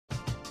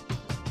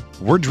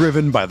We're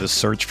driven by the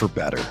search for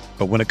better.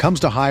 But when it comes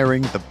to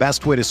hiring, the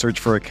best way to search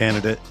for a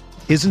candidate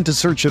isn't to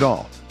search at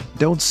all.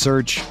 Don't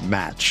search,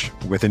 match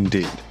with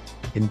Indeed.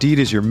 Indeed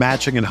is your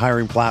matching and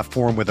hiring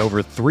platform with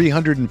over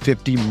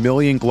 350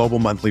 million global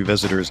monthly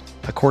visitors,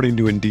 according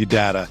to Indeed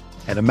data,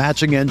 and a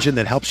matching engine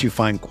that helps you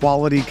find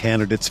quality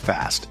candidates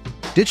fast.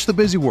 Ditch the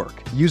busy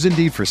work. Use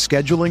Indeed for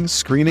scheduling,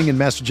 screening, and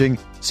messaging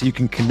so you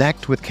can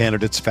connect with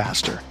candidates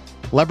faster.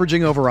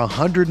 Leveraging over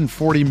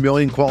 140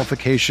 million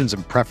qualifications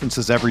and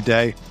preferences every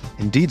day,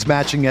 Indeed's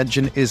matching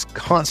engine is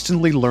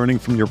constantly learning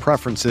from your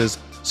preferences,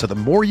 so the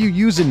more you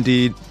use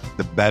Indeed,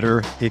 the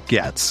better it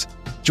gets.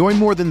 Join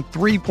more than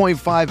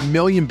 3.5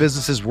 million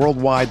businesses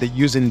worldwide that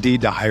use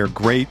Indeed to hire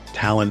great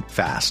talent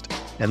fast.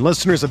 And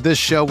listeners of this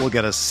show will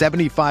get a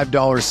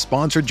 $75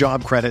 sponsored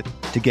job credit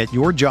to get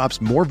your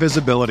jobs more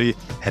visibility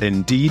at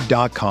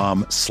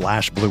Indeed.com/Blue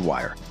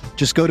Wire.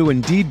 Just go to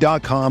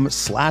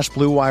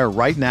Indeed.com/Blue Wire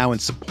right now and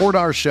support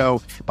our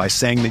show by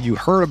saying that you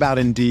heard about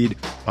Indeed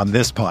on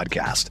this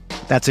podcast.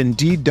 That's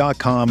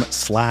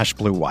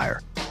Indeed.com/Blue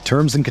Wire.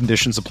 Terms and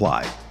conditions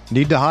apply.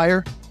 Need to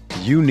hire?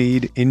 You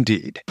need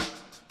Indeed.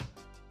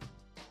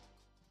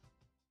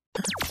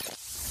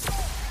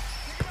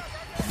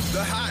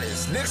 The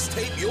hottest Knicks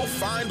tape you'll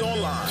find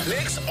online.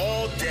 Knicks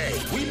all day.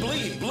 We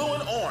bleed blue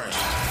and orange.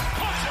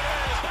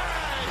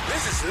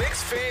 This is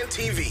Knicks Fan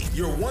TV,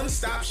 your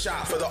one-stop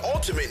shop for the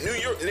ultimate New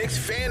York Knicks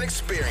fan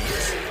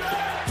experience.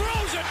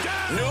 Throws it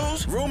down.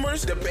 News,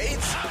 rumors,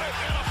 debates,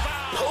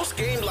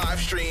 post-game live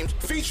streams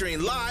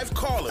featuring live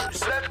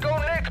callers. Let's go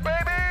Knicks,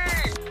 baby!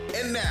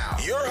 And now,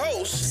 your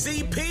host,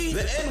 CP,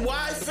 the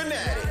NY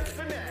Fanatic.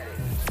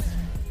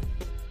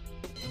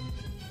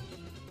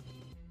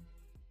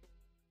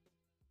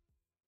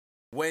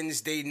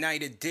 Wednesday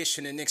night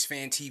edition of Knicks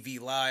Fan TV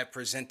Live,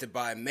 presented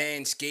by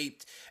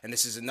Manscaped, and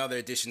this is another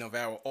edition of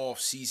our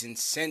off-season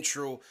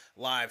Central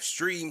live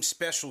stream.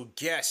 Special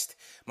guest,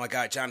 my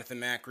guy Jonathan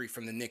Macri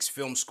from the Knicks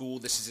Film School.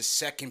 This is the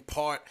second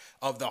part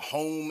of the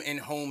Home and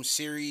Home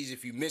series.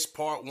 If you missed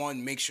part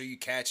one, make sure you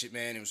catch it,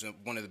 man. It was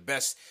one of the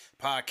best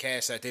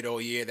podcasts I did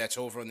all year. That's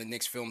over on the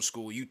Knicks Film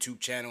School YouTube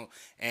channel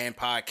and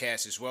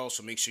podcast as well.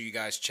 So make sure you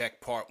guys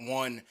check part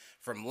one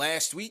from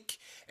last week.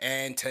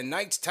 And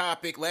tonight's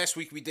topic, last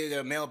week we did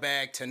a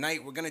mailbag.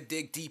 Tonight we're going to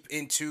dig deep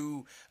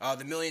into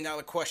the $1 million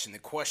question, the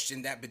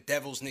question that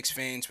bedevils Knicks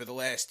fans for the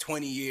last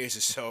 20 years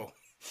or so.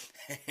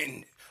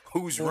 And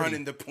who's 40.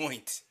 running the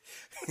point?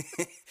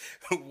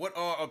 What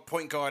are our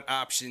point guard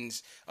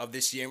options of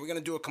this year? And we're going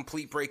to do a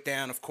complete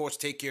breakdown. Of course,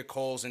 take your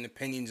calls and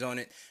opinions on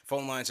it.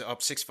 Phone lines are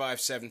up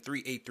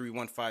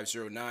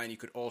 657-383-1509. You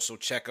could also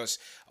check us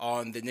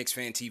on the Knicks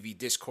Fan TV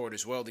Discord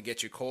as well to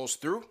get your calls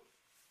through.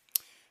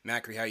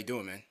 Macri, how you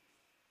doing, man?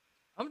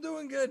 I'm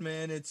doing good,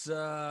 man. It's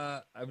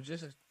I was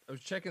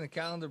checking the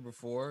calendar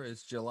before.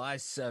 It's July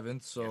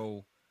 7th,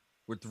 so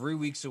we're 3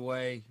 weeks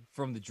away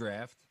from the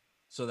draft.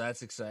 So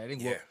that's exciting.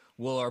 Yeah.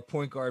 Will our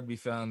point guard be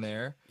found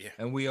there? Yeah.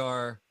 And we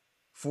are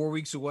 4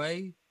 weeks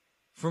away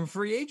from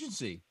free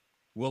agency.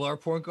 Will our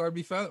point guard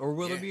be found, or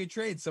will there be a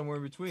trade somewhere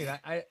in between?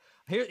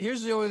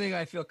 Here's the only thing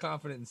I feel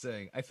confident in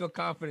saying. I feel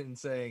confident in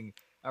saying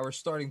our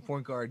starting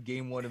point guard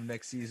game one of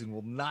next season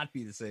will not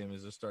be the same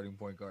as our starting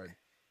point guard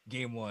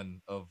game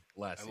one of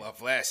last season. I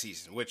love last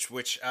season,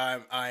 which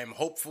I'm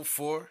hopeful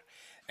for.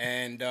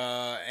 And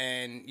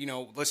you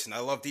know, listen, I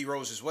love D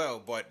Rose as well,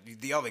 but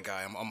the other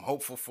guy, I'm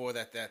hopeful for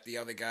that the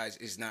other guys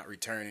is not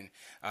returning.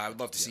 I'd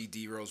love to see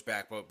D Rose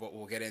back, but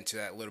we'll get into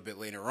that a little bit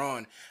later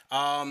on.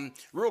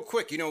 Real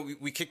quick, you know,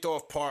 we kicked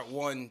off part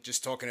one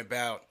just talking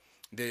about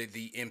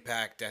the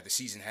impact that the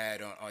season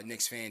had on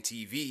Knicks Fan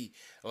TV.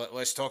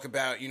 Let's talk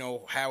about, you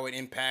know, how it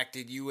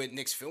impacted you at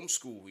Knicks Film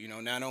School. You know,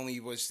 not only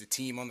was the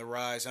team on the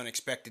rise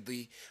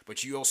unexpectedly,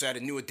 but you also had a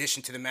new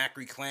addition to the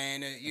Macri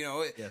clan, you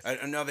know,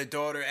 another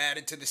daughter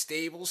added to the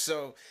stable.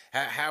 So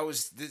how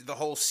was the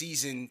whole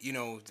season, you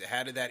know,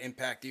 how did that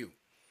impact you?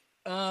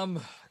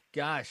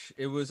 Gosh,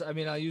 it was, I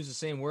mean, I'll use the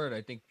same word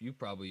I think you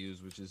probably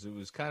use, which is it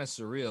was kind of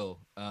surreal.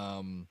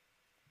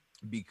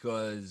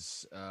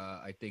 Because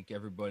I think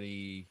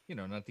everybody, you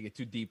know, not to get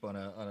too deep on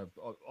a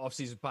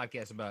off-season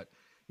podcast about,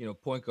 you know,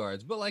 point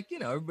guards, but like, you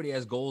know, everybody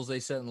has goals they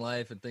set in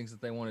life and things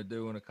that they want to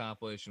do and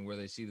accomplish and where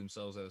they see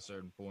themselves at a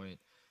certain point.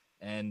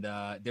 And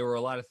there were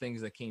a lot of things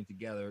that came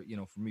together, you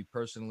know, for me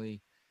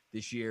personally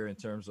this year in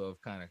terms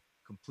of kind of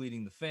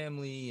completing the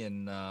family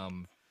and,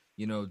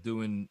 you know,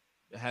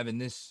 having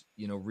this,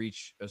 you know,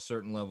 reach a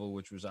certain level,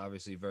 which was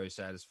obviously very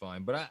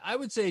satisfying. But I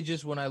would say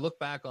just when I look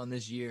back on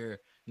this year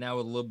now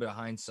with a little bit of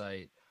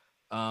hindsight,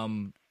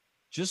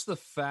 just the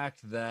fact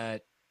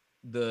that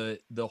the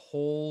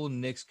whole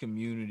Knicks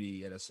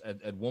community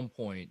at one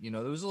point, you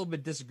know, there was a little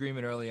bit of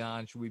disagreement early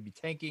on. Should we be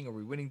tanking? Are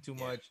we winning too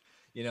much?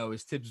 You know,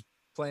 is Tibbs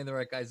playing the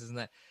right guys? Isn't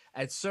that?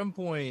 At some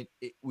point,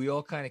 we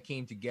all kind of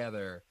came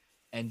together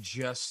and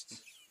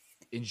just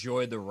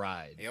enjoyed the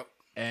ride. Yep.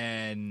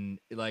 And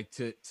like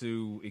to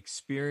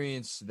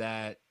experience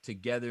that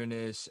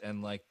togetherness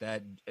and like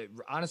that,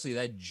 honestly,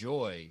 that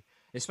joy,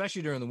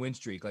 especially during the win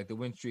streak, like the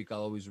win streak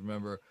I'll always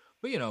remember,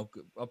 but you know,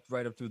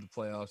 right up through the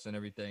playoffs and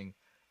everything.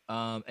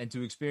 And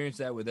to experience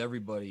that with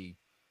everybody,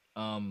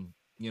 all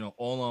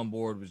on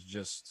board was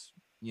just,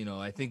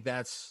 I think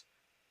that's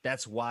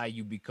why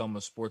you become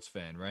a sports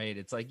fan, right?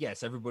 It's like,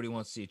 yes, everybody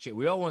wants to see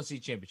we all want to see a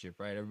championship,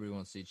 right? Everybody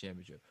wants to see a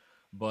championship,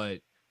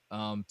 but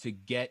to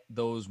get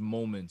those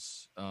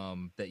moments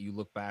that you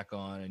look back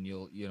on and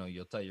you'll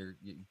tell you'll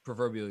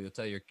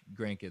tell your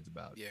grandkids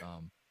about. Yeah.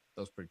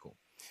 That was pretty cool.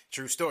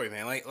 True story,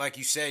 man. Like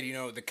you said,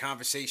 the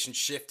conversation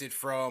shifted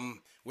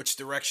from which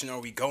direction are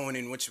we going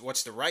in,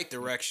 what's the right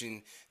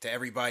direction, to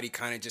everybody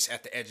kind of just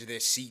at the edge of their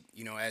seat,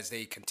 as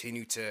they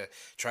continue to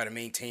try to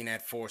maintain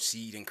that 4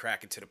 seed and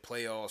crack into the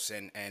playoffs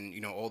and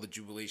all the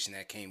jubilation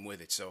that came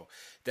with it. So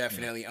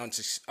definitely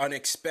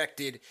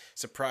unexpected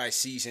surprise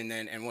season.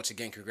 And once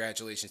again,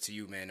 congratulations to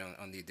you, man,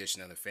 on the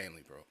addition of the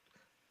family, bro.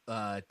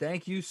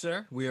 Thank you,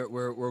 sir.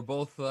 We're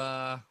both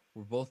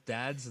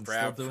dads and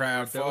proud still doing what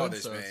we're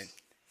fathers, doing, so man.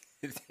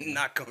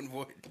 Knock on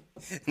wood.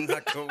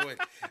 Knock on wood.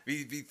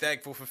 Be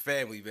thankful for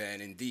family, man.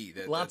 Indeed.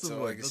 Lots that's of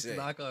all wood. I can Let's say.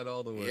 knock on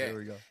all the wood. Yeah, there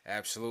we go.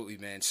 Absolutely,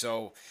 man.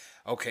 So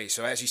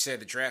as you said,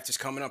 the draft is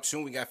coming up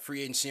soon. We got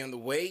free agency on the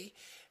way.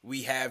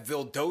 We have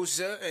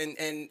Vildoza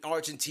and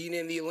Argentina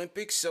in the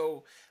Olympics.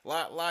 So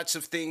lots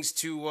of things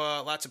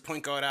lots of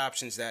point guard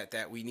options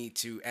that we need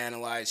to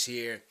analyze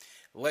here.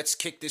 Let's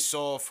kick this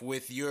off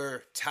with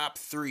your top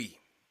 3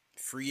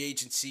 free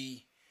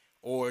agency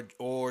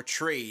or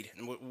trade,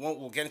 and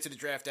we'll get into the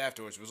draft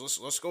afterwards. But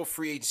let's go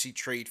free agency,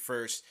 trade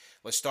first.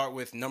 Let's start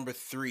with number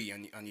 3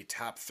 on your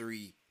top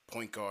 3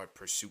 point guard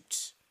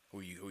pursuits. Who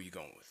are you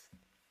going with?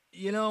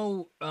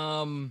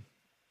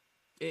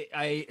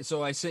 I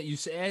sent you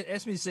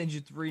asked me to send you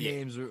 3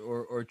 names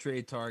or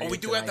trade targets. Oh, we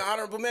do have the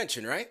honorable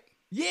mention, right?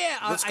 Yeah,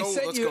 I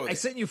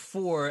sent you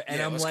 4,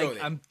 and I'm like,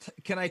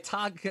 can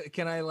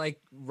I like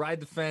ride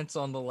the fence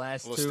on the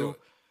last 2? Let's do it.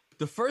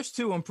 The first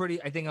 2, I'm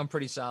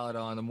pretty solid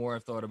on. The more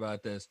I've thought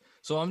about this,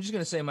 so I'm just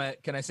gonna say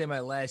my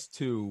last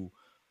 2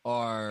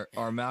 are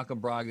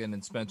Malcolm Brogdon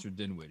and Spencer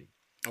Dinwiddie.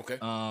 Okay.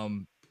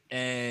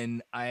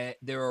 And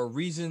there are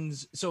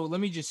reasons. So let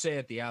me just say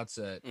at the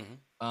outset,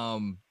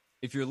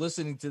 if you're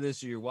listening to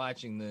this or you're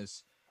watching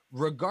this,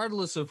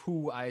 regardless of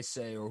who I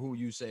say or who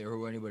you say or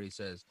who anybody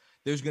says,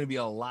 there's going to be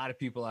a lot of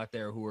people out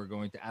there who are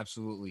going to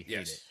absolutely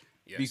hate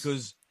it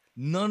because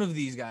none of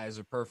these guys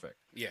are perfect.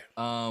 Yeah.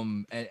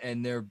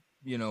 And they're.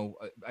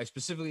 I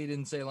specifically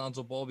didn't say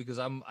Lonzo Ball because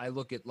I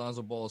look at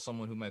Lonzo Ball as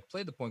someone who might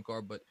play the point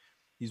guard, but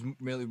he's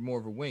really more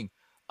of a wing.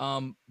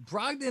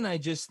 Brogdon, I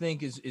just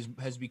think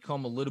has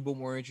become a little bit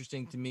more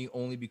interesting to me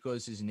only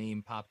because his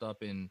name popped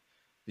up in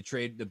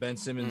the Ben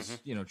Simmons,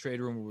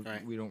 trade room.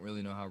 Right. We don't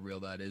really know how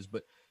real that is,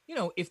 but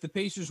if the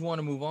Pacers want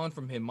to move on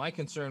from him, my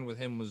concern with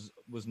him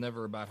was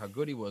never about how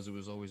good he was. It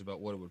was always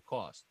about what it would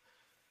cost.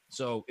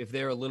 So if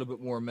they're a little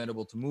bit more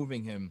amenable to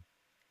moving him,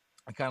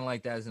 I kind of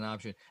like that as an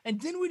option. And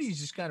Dinwiddie is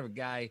just kind of a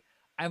guy.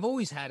 I've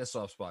always had a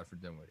soft spot for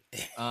Dinwiddie,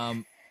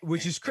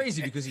 which is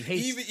crazy because he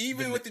hates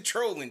even with the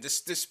trolling,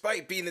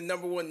 despite being the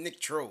number 1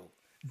 Nick troll.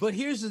 But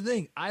here's the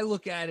thing: I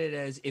look at it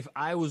as if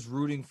I was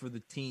rooting for the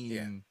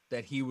team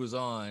that he was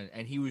on,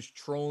 and he was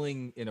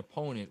trolling an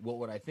opponent. What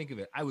would I think of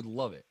it? I would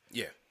love it.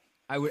 Yeah,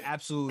 I would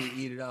absolutely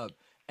eat it up.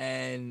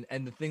 And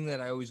the thing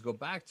that I always go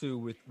back to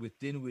with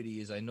Dinwiddie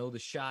is I know the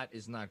shot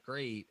is not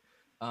great.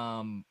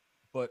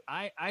 But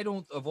I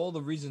don't, of all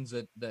the reasons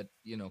that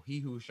he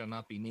who shall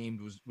not be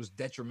named was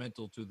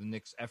detrimental to the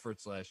Knicks'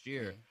 efforts last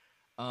year.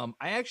 I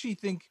actually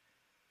think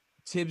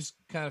Tibbs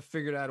kind of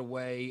figured out a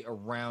way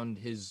around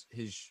his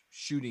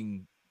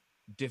shooting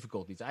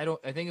difficulties. I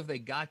think if they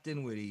got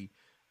Dinwiddie,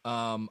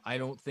 I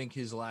don't think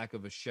his lack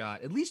of a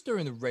shot, at least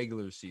during the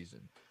regular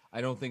season,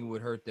 I don't think it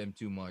would hurt them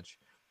too much.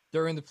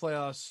 During the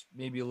playoffs,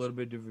 maybe a little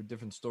bit of a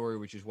different story,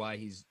 which is why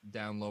he's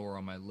down lower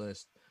on my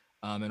list.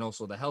 And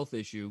also the health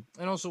issue,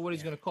 and also what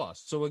he's going to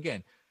cost. So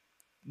again,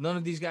 none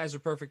of these guys are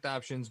perfect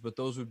options, but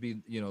those would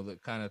be, the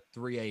kind of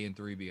 3A and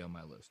 3B on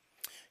my list.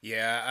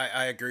 Yeah,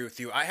 I agree with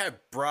you. I have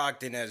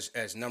Brogdon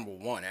as number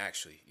 1,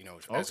 actually.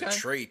 As a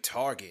trade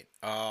target.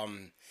 What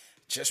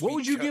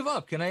would you give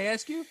up? Can I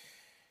ask you?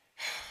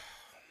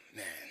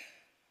 Man,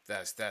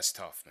 that's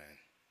tough, man.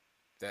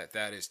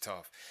 That is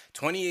tough.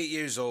 28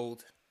 years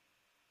old.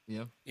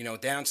 Yeah.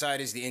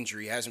 Downside is the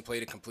injury. He hasn't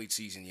played a complete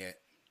season yet.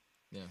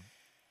 Yeah.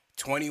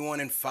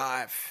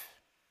 21-5,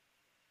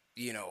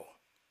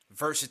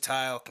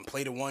 versatile, can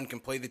play the 1, can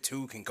play the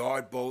 2, can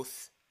guard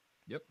both.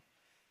 Yep.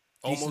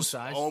 Almost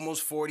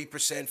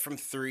 40% from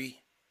 3.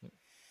 Yep.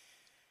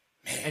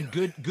 Man, and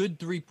good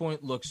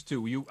 3-point looks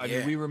too. I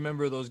mean, we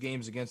remember those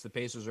games against the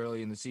Pacers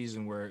early in the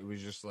season where it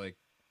was just like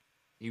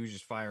he was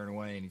just firing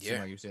away and he seemed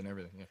like he was hitting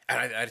everything. Yeah.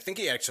 And I think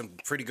he had some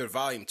pretty good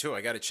volume too.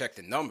 I got to check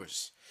the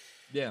numbers.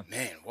 Yeah.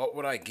 Man, what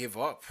would I give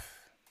up?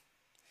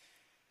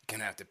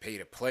 Gonna have to pay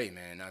to play,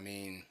 man. I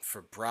mean,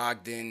 for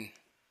Brogdon,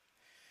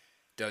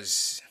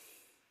 does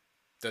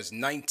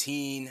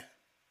 19?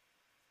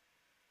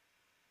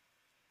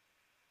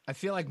 I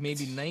feel like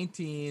maybe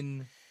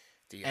 19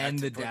 and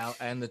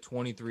the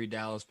 23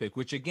 Dallas pick,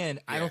 which again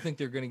I don't think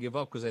they're going to give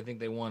up because I think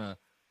they want to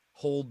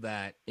hold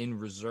that in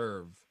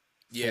reserve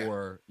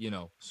for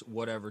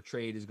whatever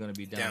trade is going to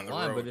be down the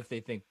line. Road. But if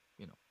they think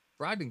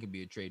Brogdon can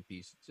be a trade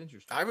piece. It's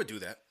interesting. I would do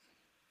that.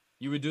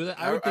 You would do that?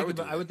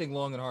 I would think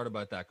long and hard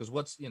about that because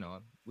we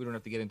don't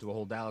have to get into a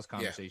whole Dallas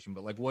conversation,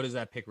 but like, what is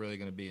that pick really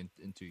going to be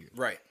in 2 years?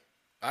 Right.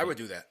 I would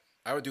do that.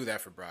 I would do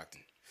that for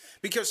Brogdon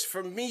because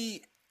for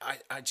me,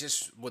 I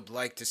just would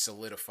like to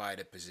solidify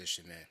the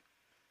position, man,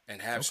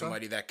 and have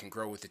somebody that can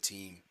grow with the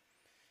team,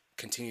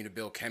 continue to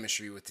build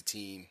chemistry with the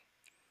team.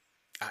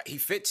 He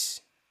fits.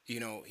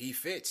 He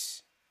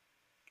fits.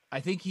 I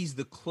think he's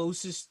the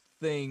closest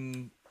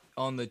thing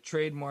on the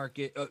trade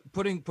market,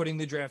 putting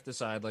the draft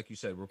aside, like you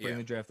said, we're putting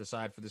the draft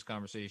aside for this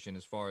conversation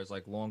as far as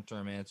like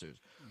long-term answers.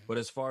 Mm-hmm. But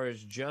as far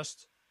as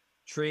just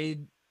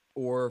trade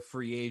or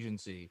free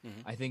agency,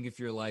 I think if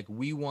you're like,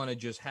 we want to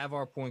just have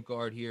our point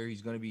guard here,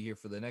 he's going to be here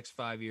for the next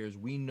 5 years.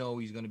 We know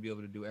he's going to be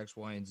able to do X,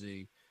 Y, and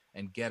Z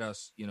and get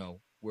us,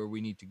 where we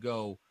need to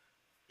go.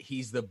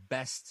 He's the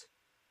best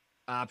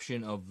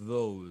option of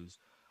those.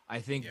 I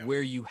think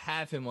where you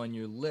have him on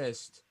your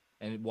list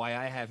and why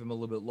I have him a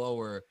little bit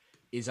lower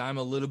is I'm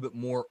a little bit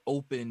more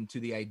open to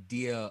the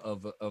idea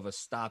of a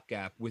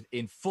stopgap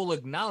in full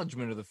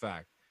acknowledgement of the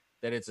fact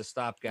that it's a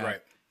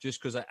stopgap.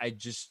 Just because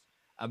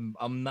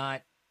I'm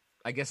not.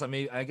 I guess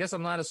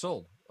I'm not as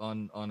sold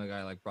on a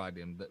guy like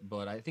Brogdon,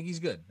 but I think he's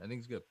good.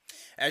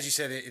 As you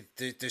said,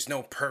 there's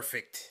no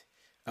perfect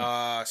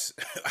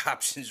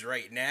options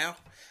right now.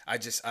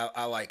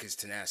 I like his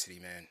tenacity,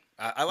 man.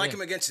 I like him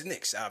against the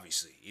Knicks,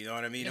 obviously. You know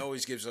what I mean? Yeah.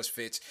 Always gives us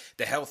fits.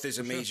 The health is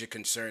a major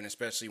concern,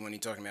 especially when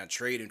you're talking about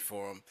trading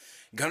for him.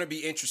 Going to be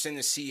interesting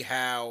to see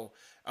how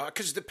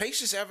because the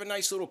Pacers have a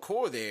nice little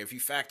core there. If you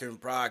factor in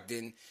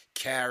Brogdon,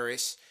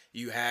 Karras,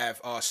 you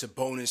have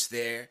Sabonis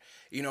there.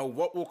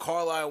 What will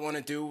Carlisle want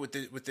to do with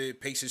the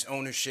Pacers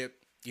ownership?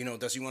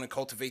 Does he want to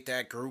cultivate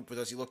that group, or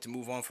does he look to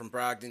move on from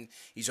Brogdon?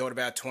 He's owed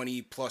about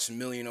 $20+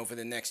 million over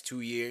the next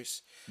 2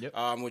 years,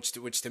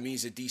 which to me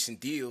is a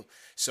decent deal.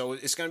 So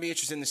it's going to be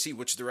interesting to see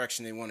which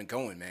direction they want to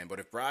go in, man. But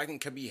if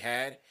Brogdon could be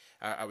had,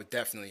 I would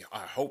definitely. I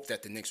hope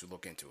that the Knicks would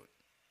look into it.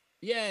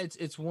 Yeah,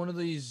 it's one of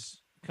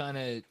these kind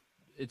of.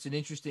 It's an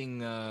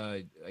interesting,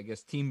 I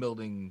guess, team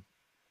building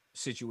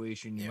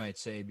situation you might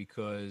say,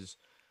 because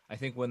I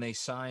think when they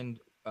signed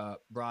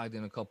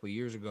Brogdon a couple of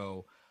years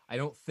ago, I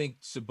don't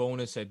think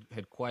Sabonis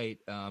had quite,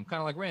 kind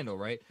of like Randall,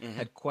 right? Mm-hmm.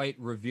 Had quite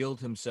revealed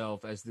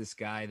himself as this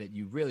guy that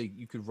you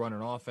could run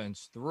an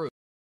offense through,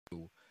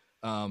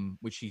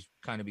 which he's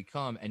kind of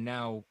become. And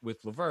now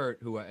with LeVert,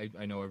 who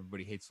I know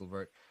everybody hates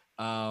LeVert,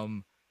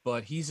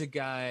 but he's a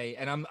guy,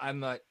 and I'm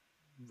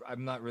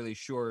not really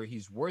sure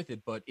he's worth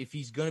it. But if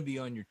he's going to be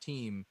on your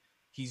team,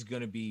 he's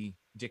going to be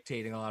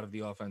dictating a lot of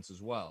the offense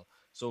as well.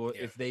 So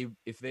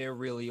if they're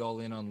really all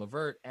in on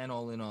LeVert and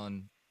all in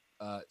on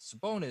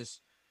Sabonis,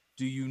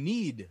 do you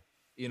need,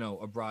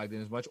 a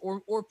Brogdon as much?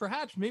 Or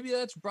perhaps maybe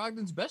that's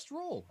Brogdon's best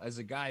role as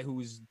a guy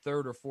who's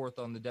third or fourth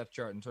on the depth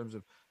chart in terms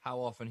of how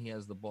often he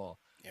has the ball.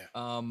 Yeah.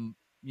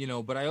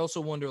 But I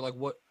also wonder, like,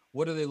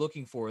 what are they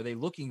looking for? Are they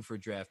looking for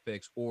draft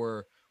picks,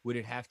 or would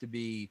it have to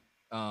be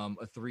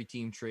a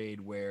 3-team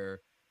trade where,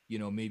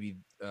 maybe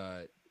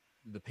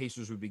the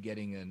Pacers would be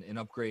getting an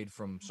upgrade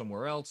from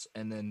somewhere else,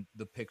 and then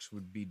the picks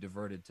would be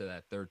diverted to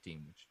that third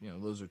team, which,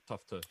 those are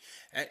tough to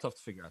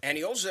figure out. And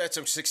he also had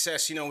some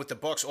success, with the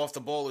Bucks off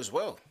the ball as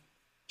well.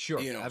 Sure.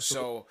 Absolutely.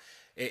 So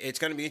it's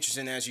going to be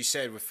interesting, as you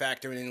said, with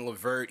factoring in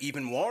LeVert,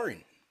 even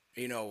Warren.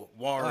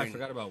 Warren. I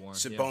forgot about Warren.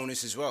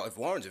 Sabonis as well. If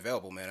Warren's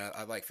available, man,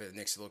 I'd like for the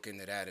Knicks to look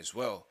into that as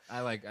well.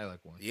 I like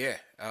Warren. Yeah.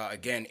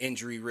 Again,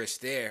 injury risk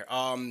there.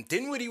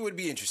 Dinwiddie would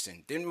be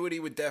interesting. Dinwiddie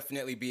would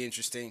definitely be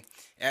interesting.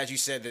 As you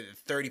said, the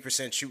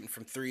 30% shooting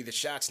from three. The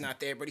shot's not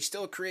there, but he's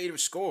still a creative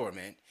scorer,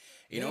 man.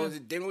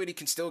 Dinwiddie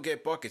can still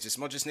get buckets. As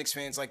much as Knicks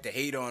fans like to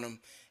hate on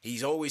him,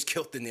 he's always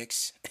killed the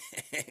Knicks,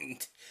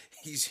 and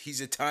he's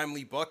a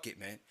timely bucket,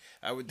 man.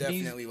 I would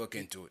definitely look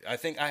into it. I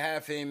think I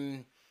have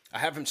him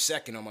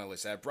second on my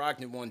list. I have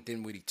Brogdon 1,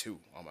 Dinwiddie 2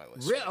 on my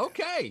list. Really?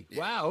 Okay. Yeah.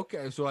 Wow.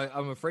 Okay. So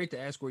I'm afraid to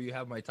ask where you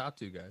have my top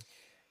 2 guys.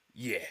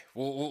 Yeah.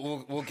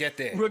 We'll get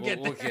there. We'll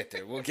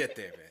get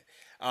there,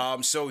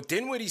 man. So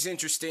Dinwiddie's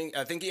interesting.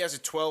 I think he has a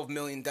 $12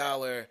 million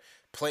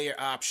player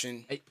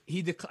option. I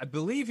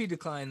believe he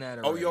declined that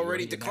already. Oh, you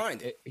already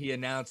declined it? He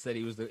announced that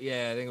he was I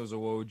think it was a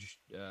Woj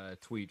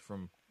tweet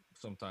from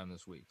sometime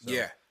this week. So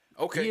yeah.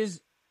 Okay.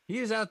 He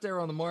is out there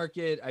on the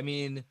market. I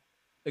mean,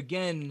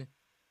 again,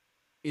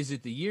 is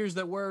it the years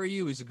that worry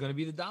you? Is it going to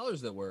be the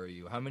dollars that worry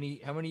you? How many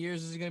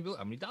years is he going to be?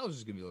 How many dollars is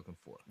he going to be looking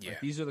for? Yeah.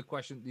 Like, these are the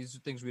questions. These are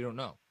things we don't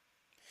know.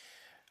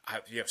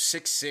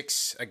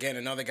 6'6", again,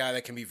 another guy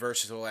that can be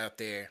versatile out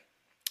there.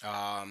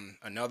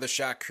 Another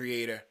shot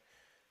creator.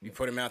 You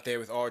put him out there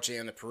with RJ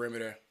on the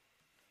perimeter.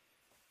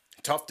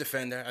 Tough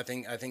defender. I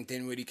think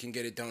Dinwiddie can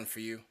get it done for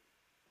you.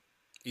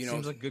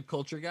 Seems like a good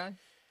culture guy.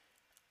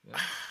 Yeah.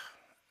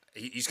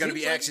 He's gonna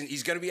be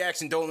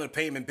asking Dolan to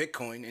pay him in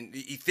Bitcoin and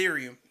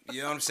Ethereum.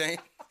 You know what I'm saying?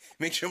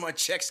 Make sure my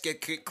checks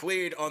get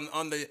cleared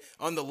on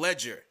the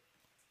ledger.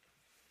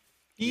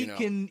 He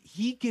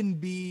can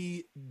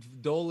be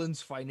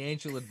Dolan's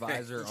financial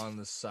advisor on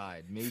the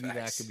side. Maybe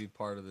that could be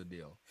part of the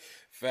deal.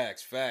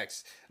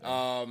 Facts.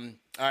 All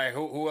right,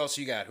 who else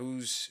you got?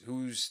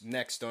 Who's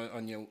next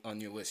on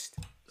your list?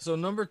 So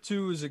number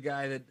 2 is a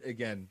guy that,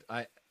 again,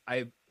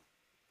 I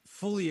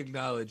fully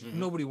acknowledge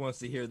nobody wants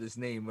to hear this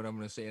name, but I'm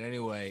going to say it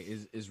anyway,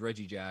 is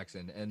Reggie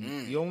Jackson.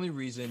 And the only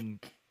reason,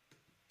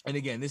 and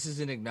again, this is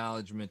an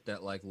acknowledgement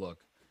that, like,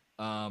 look,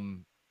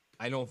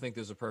 I don't think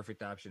there's a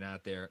perfect option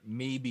out there.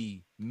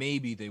 Maybe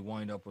they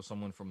wind up with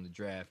someone from the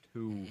draft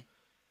who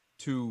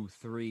 2,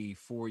 3,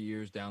 4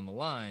 years down the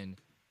line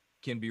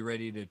can be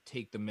ready to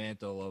take the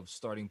mantle of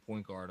starting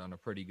point guard on a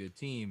pretty good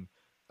team.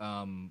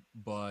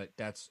 But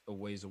that's a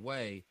ways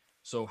away.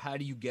 So how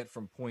do you get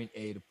from point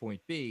A to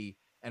point B?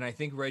 And I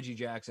think Reggie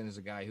Jackson is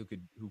a guy who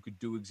could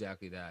do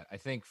exactly that. I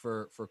think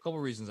for a couple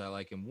of reasons I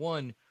like him.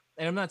 One,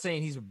 and I'm not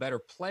saying he's a better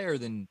player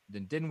than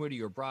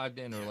Dinwiddie or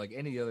Brogdon or like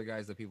any of the other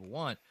guys that people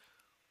want,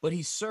 but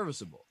he's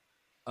serviceable.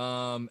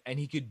 And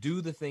he could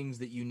do the things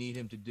that you need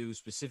him to do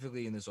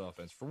specifically in this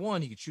offense. For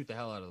one, he could shoot the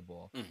hell out of the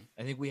ball.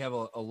 I think we have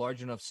a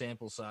large enough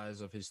sample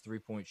size of his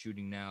three-point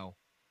shooting now,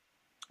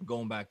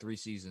 going back 3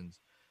 seasons,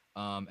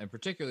 and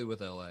particularly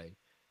with LA,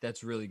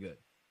 that's really good.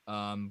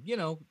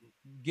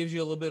 Gives you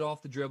a little bit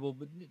off the dribble,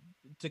 but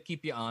to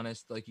keep you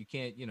honest, like you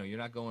can't, you're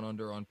not going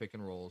under on pick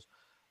and rolls.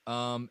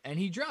 And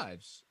he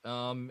drives,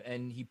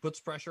 and he puts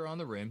pressure on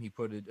the rim. He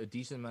put a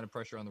decent amount of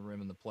pressure on the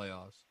rim in the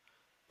playoffs.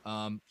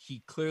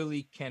 He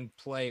clearly can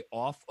play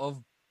off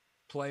of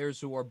players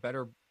who are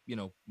better,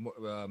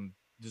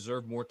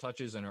 deserve more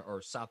touches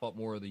or sop up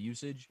more of the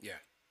usage. Yeah.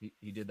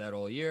 He did that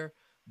all year.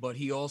 But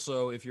he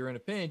also, if you're in a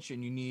pinch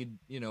and you need,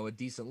 a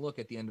decent look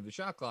at the end of the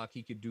shot clock,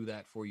 he could do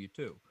that for you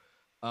too.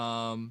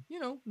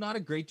 Not a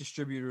great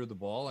distributor of the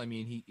ball. I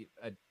mean, he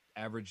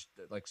averaged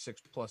like 6+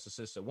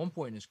 assists at one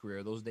point in his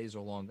career. Those days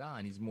are long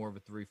gone. He's more of a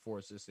 3-4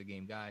 assist a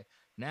game guy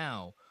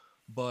now.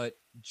 But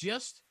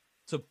just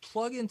to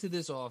plug into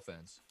this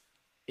offense,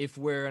 and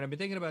I've been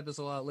thinking about this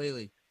a lot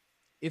lately,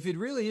 if it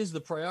really is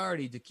the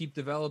priority to keep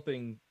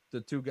developing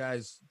the 2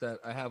 guys that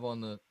I have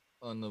on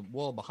the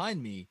wall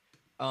behind me,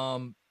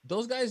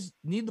 those guys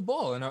need the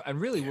ball.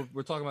 And really,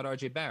 we're talking about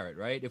RJ Barrett,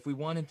 right? If we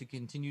want him to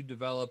continue to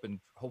develop and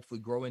hopefully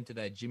grow into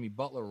that Jimmy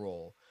Butler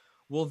role,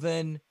 well,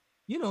 then,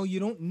 you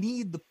don't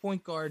need the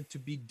point guard to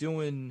be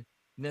doing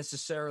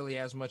necessarily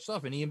as much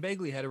stuff. And Ian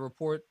Begley had a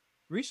report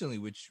recently,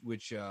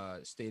 which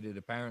stated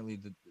apparently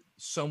that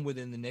some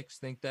within the Knicks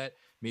think that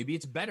maybe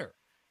it's better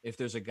if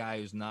there's a guy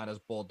who's not as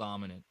ball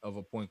dominant of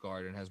a point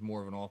guard and has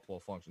more of an off-ball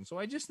function. So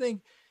I just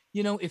think,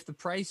 if the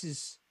price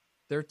is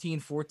 13,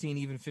 14,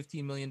 even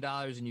 $15 million,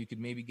 and you could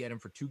maybe get him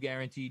for 2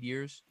 guaranteed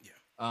years.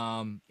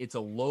 Yeah. It's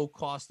a low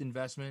cost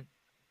investment.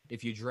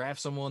 If you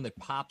draft someone that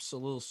pops a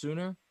little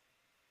sooner,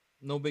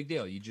 no big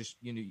deal. You just,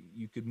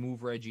 you could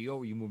move Reggie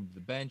over, you move him to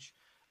the bench.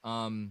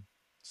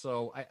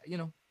 So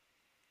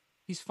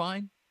he's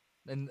fine.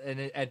 And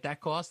at that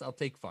cost, I'll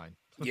take fine.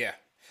 Yeah.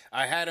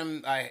 I had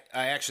him. I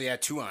actually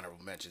had 2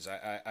 honorable mentions.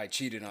 I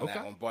cheated on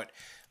that one, but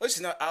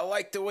listen, I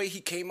like the way he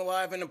came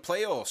alive in the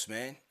playoffs,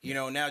 man.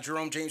 Now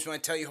Jerome James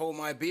might tell you hold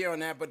my beer on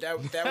that, but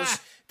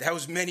that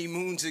was many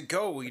moons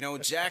ago.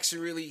 Jackson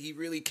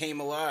really came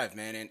alive,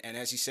 man. And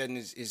as he said in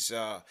his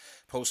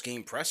post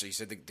game presser, he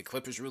said the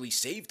Clippers really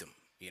saved him.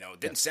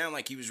 It didn't sound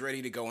like he was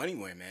ready to go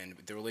anywhere, man,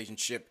 with the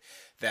relationship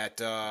that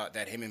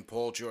him and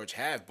Paul George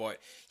have. But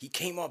he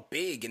came up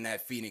big in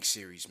that Phoenix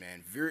series,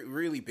 man.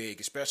 Really big,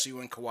 especially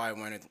when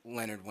Kawhi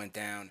Leonard went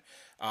down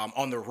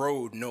on the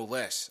road, no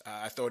less.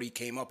 I thought he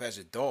came up as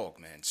a dog,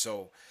 man.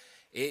 So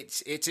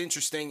it's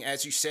interesting.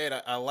 As you said,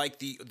 I like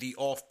the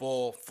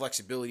off-ball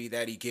flexibility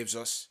that he gives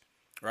us,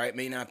 right?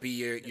 May not be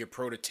your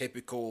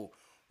prototypical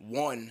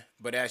one,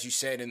 but as you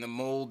said, in the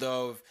mold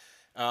of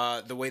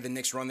the way the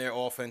Knicks run their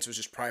offense was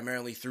just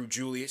primarily through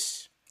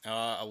Julius,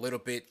 a little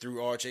bit through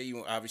RJ.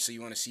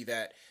 You want to see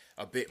that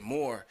a bit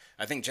more.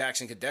 I think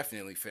Jackson could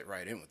definitely fit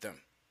right in with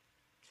them.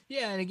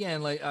 Yeah, and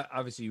again, like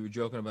obviously you were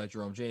joking about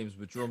Jerome James,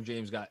 but Jerome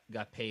James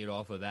got paid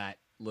off of that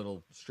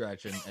little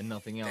stretch and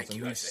nothing else. And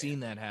we've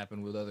seen that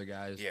happen with other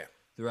guys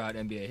throughout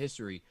NBA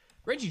history.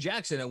 Reggie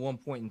Jackson at one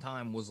point in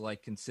time was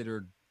like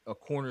considered a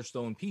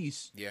cornerstone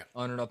piece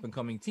on an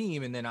up-and-coming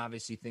team, and then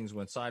obviously things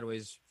went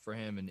sideways for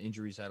him, and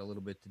injuries had a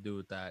little bit to do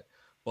with that.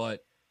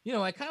 But,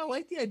 I kind of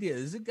like the idea.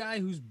 This is a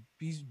guy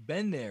he's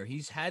been there.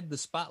 He's had the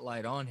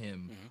spotlight on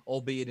him,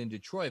 albeit in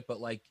Detroit, but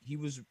like he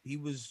was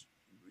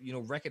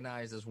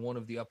recognized as one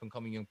of the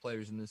up-and-coming young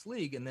players in this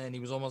league, and then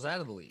he was almost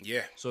out of the league.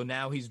 Yeah. So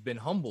now he's been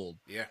humbled.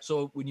 Yeah.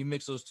 So when you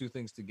mix those 2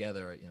 things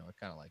together, I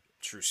kind of like it.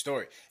 True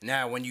story.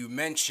 Now, when you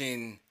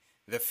mention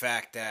the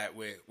fact that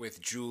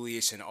with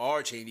Julius and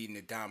RJ needing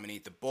to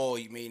dominate the ball,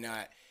 you may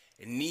not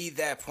need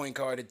that point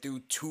guard to do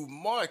too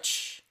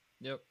much.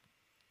 Yep.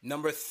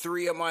 Number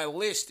 3 on my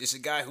list is a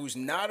guy who's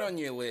not on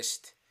your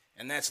list,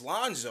 and that's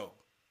Lonzo.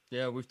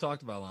 Yeah, we've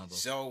talked about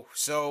Lonzo.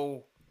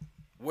 So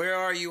where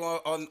are you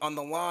on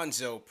the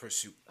Lonzo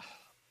pursuit?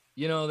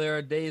 There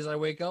are days I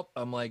wake up,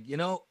 I'm like,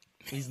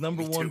 he's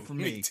number 1 for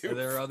me. Me too.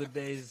 There are other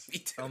days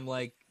I'm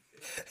like,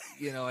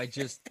 I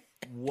just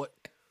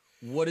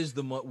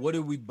what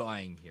are we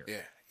buying here?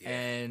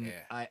 Yeah.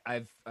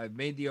 I've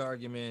made the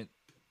argument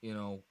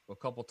a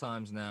couple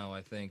times now,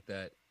 I think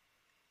that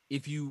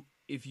if you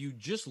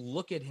just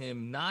look at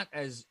him not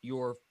as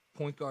your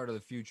point guard of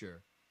the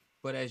future,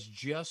 but as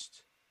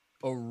just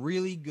a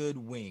really good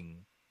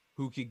wing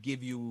who could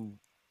give you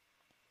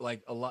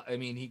like a lot. I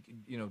mean, he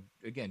could,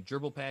 again,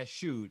 dribble, pass,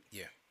 shoot.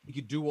 Yeah. He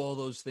could do all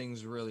those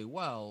things really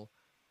well.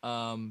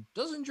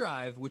 Doesn't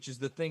drive, which is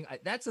the thing.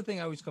 That's the thing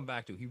I always come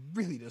back to. He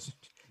really doesn't.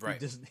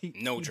 Right. He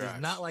drives.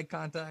 Does not like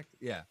contact.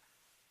 Yeah.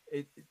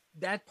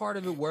 That part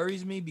of it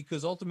worries me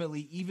because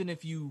ultimately, even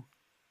if you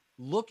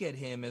look at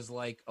him as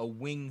like a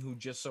wing who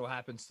just so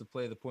happens to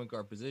play the point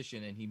guard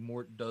position and he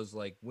more does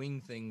like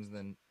wing things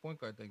than point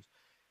guard things,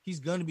 he's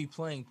going to be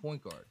playing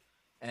point guard.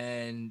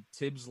 And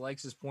Tibbs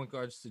likes his point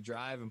guards to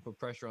drive and put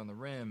pressure on the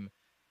rim.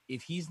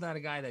 If he's not a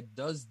guy that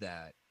does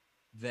that,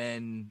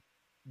 then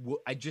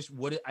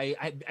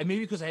maybe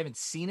because I haven't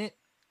seen it,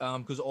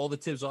 because all the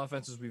Tibbs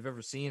offenses we've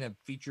ever seen have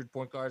featured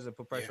point guards that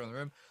put pressure on the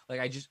rim.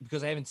 Like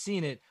because I haven't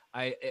seen it,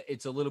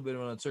 it's a little bit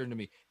of an uncertain to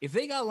me. If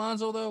they got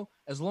Lonzo though,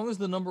 as long as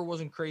the number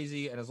wasn't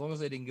crazy and as long as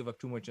they didn't give up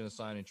too much in a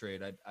sign and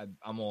trade,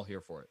 I'm all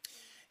here for it.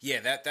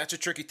 Yeah, that's a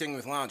tricky thing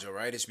with Lonzo,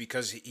 right? Is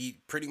because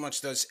he pretty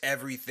much does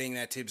everything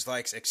that Tibbs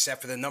likes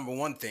except for the number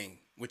one thing,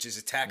 which is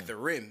attack the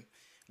rim,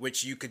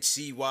 which you could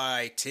see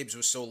why Tibbs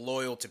was so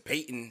loyal to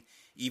Peyton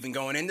even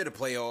going into the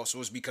playoffs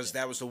was because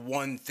that was the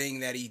one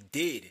thing that he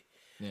did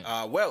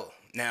well.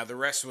 Now, the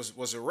rest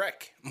was a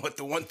wreck, but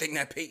the one thing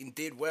that Peyton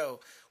did well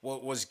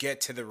was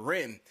get to the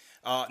rim.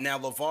 Now,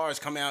 LeVar has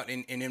come out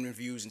in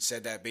interviews and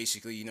said that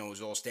basically, it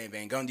was all Stan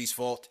Van Gundy's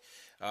fault.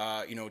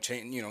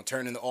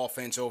 Turning the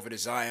offense over to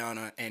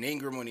Zion and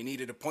Ingram when he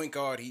needed a point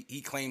guard.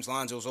 He claims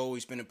Lonzo's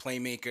always been a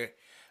playmaker,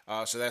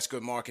 so that's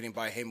good marketing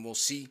by him. We'll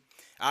see.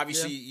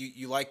 Obviously,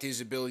 you liked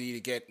his ability to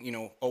get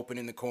open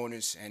in the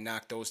corners and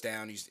knock those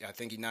down. I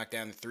think he knocked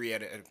down the three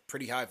at a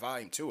pretty high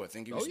volume too. I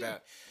think he was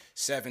about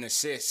 7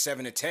 assists,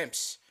 7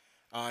 attempts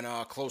on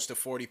close to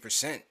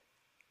 40%.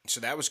 So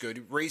that was good.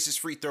 He raised his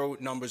free throw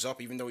numbers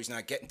up, even though he's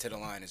not getting to the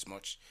line as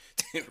much.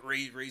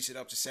 Raised it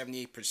up to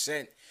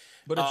 78%.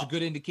 But it's a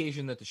good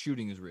indication that the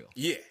shooting is real.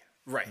 Yeah,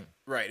 right.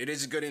 It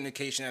is a good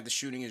indication that the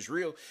shooting is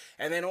real.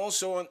 And then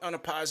also on a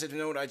positive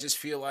note, I just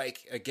feel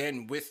like,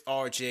 again, with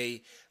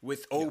RJ,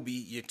 with Obi,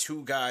 you're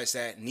two guys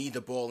that need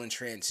the ball in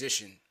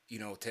transition,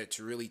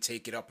 to really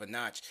take it up a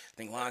notch. I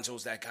think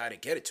Lonzo's that guy to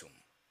get it to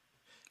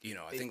him.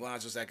 I think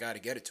Lonzo's that guy to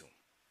get it to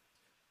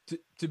him.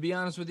 To be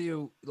honest with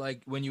you,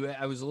 like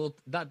I was a little,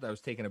 not that I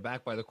was taken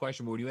aback by the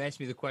question, but when you asked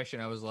me the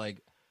question, I was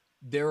like,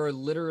 there are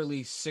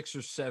literally 6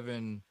 or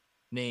 7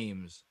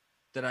 names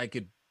that I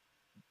could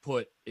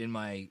put in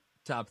my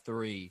top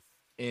 3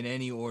 in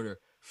any order.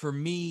 For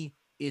me,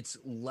 it's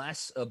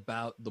less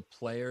about the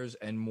players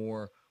and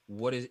more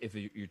what is, if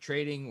you're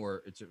trading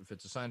or if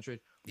it's a sign trade,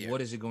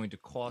 what is it going to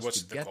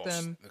cost to get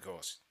them? The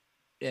cost.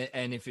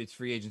 And if it's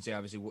free agency,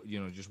 obviously,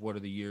 just what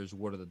are the years,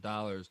 what are the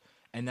dollars?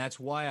 And that's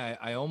why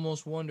I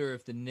almost wonder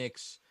if the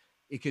Knicks,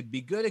 it could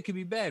be good, it could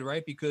be bad,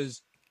 right?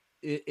 Because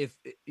if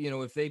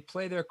they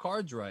play their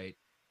cards right,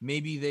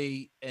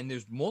 maybe and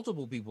there's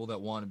multiple people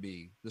that want to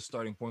be the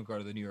starting point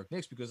guard of the New York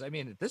Knicks, because I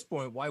mean, at this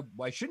point,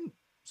 why shouldn't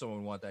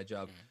someone want that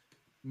job?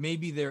 Mm-hmm.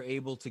 Maybe they're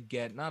able to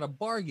get not a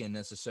bargain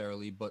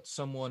necessarily, but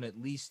someone at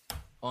least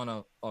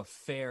on a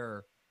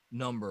fair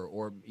number,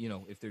 or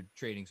if they're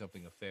trading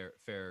something, a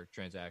fair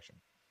transaction.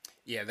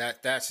 Yeah,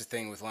 that's the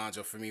thing with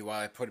Lonzo for me.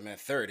 Why I put him at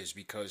third is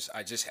because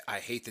I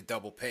hate the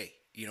double pay.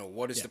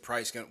 What is the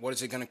price going? What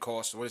is it going to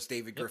cost? What is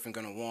David Griffin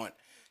going to want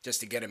just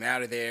to get him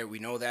out of there? We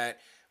know that.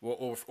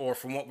 Or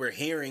from what we're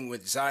hearing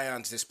with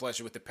Zion's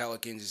displeasure with the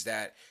Pelicans is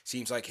that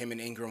seems like him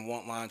and Ingram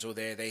want Lonzo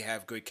there. They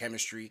have good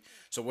chemistry.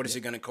 So what is it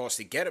going to cost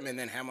to get him? And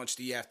then how much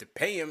do you have to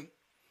pay him?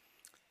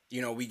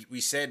 We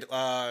said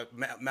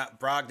Matt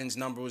Brogdon's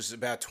number was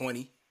about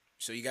 20.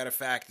 So you got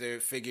to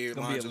figure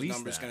Lonzo's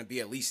number is going to be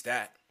at least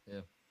that.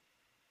 Yeah.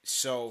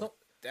 So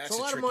that's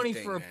a lot of money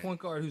for man. A point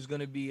guard who's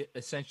going to be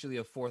essentially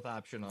a fourth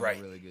option on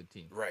a really good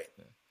team. Right.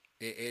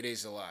 Yeah. It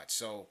is a lot.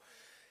 So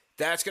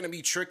that's going to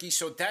be tricky.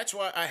 So that's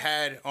why I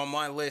had on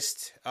my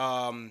list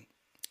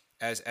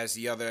as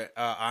the other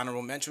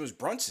honorable mention was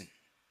Brunson.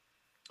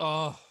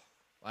 Oh,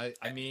 I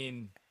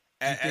mean,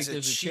 do you think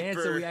there's a chance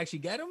that we actually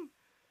get him?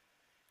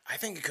 I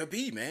think it could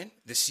be, man.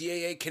 The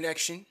CAA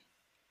connection,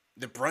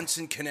 the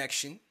Brunson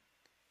connection.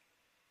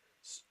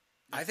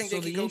 I think they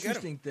could go get him. So the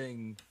interesting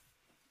thing,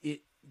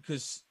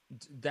 because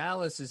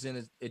Dallas is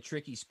in a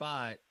tricky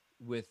spot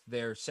with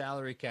their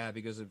salary cap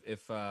because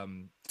if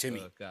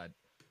Timmy. Oh God.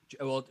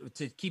 Well,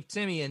 to keep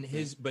Timmy and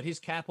but his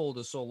cap hold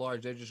is so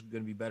large, they're just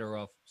going to be better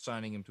off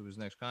signing him to his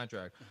next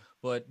contract.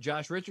 But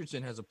Josh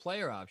Richardson has a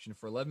player option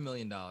for $11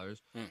 million.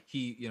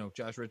 He,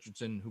 Josh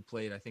Richardson, who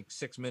played, I think,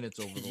 6 minutes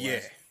over the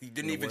last. You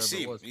didn't even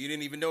see him. You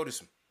didn't even notice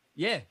him.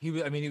 Yeah,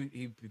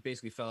 he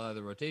basically fell out of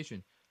the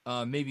rotation.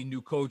 Maybe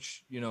new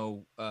coach,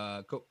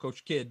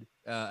 Coach Kidd,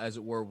 as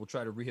it were, will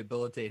try to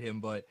rehabilitate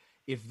him. But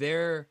if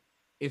they're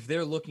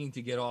looking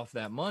to get off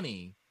that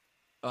money,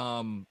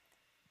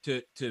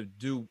 to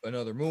do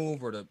another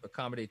move or to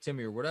accommodate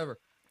Timmy or whatever,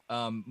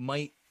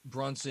 might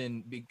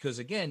Brunson, because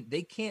again,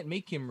 they can't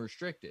make him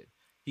restricted.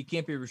 he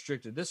can't be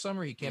restricted this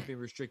summer. He can't be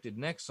restricted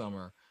next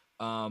summer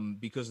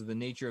because of the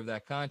nature of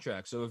that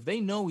contract. So if they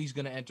know he's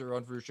going to enter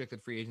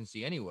unrestricted free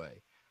agency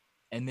anyway,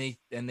 and they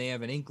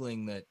have an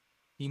inkling that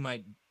he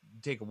might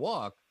take a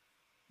walk,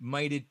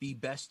 might it be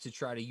best to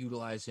try to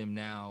utilize him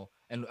now?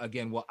 And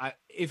again,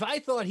 if I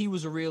thought he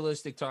was a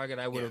realistic target,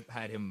 I would have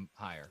had him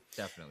higher,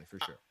 definitely, for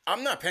sure.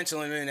 I'm not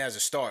penciling him in as a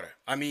starter.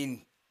 I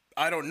mean,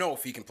 I don't know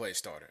if he can play a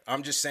starter.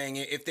 I'm just saying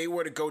if they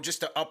were to go just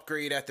to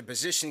upgrade at the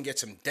position, get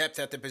some depth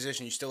at the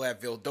position, you still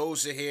have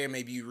Vildoza here,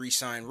 maybe you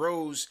re-sign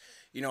Rose.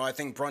 I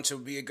think Brunson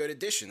would be a good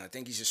addition. I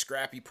think he's a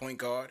scrappy point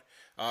guard,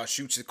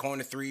 shoots the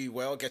corner three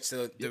well, gets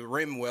the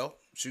rim well.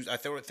 I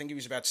think he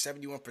was about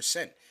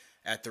 71%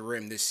 at the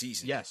rim this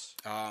season. Yes.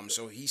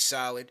 So he's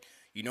solid.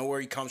 You know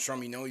where he comes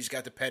from. You know he's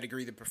got the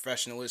pedigree, the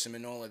professionalism,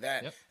 and all of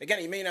that. Yep. Again,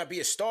 he may not be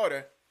a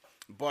starter,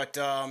 but,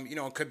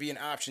 it could be an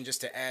option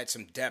just to add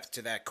some depth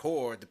to that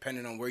core,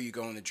 depending on where you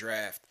go in the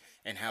draft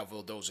and how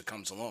Vildoza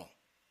comes along.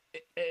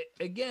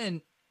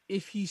 Again,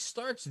 if he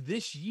starts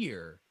this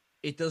year,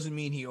 it doesn't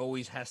mean he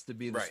always has to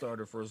be the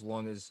starter for as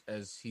long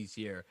as he's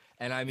here.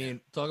 And, I mean,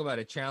 talk about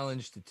a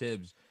challenge to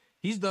Tibbs.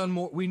 He's done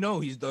more. We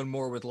know he's done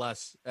more with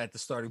less at the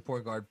starting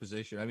point guard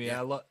position. I mean,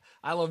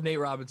 I love Nate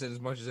Robinson as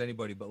much as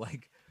anybody, but,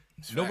 like,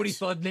 nobody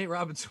thought Nate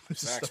Robinson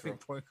was a starting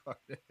point guard.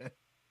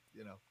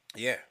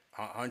 Yeah,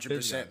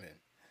 100%,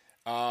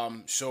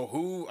 man. So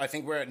who? I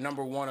think we're at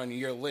number one on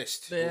your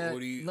list. Who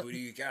do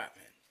you got,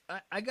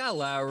 man? I got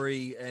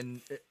Lowry,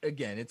 and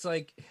again, it's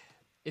like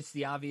it's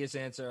the obvious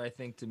answer, I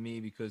think, to me,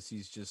 because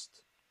he's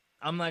just.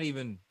 I'm not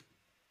even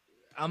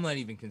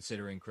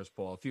considering Chris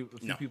Paul. A few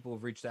people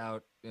have reached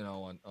out,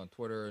 on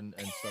Twitter and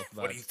stuff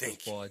about what do you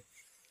think? Chris Paul.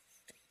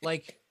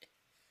 Like,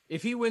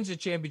 if he wins a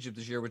championship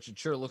this year, which it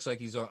sure looks like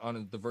he's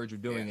on the verge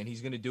of doing, and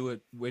he's going to do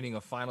it winning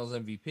a Finals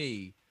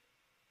MVP.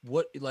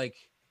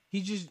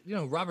 He just,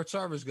 Robert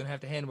Sarver is going to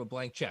have to hand him a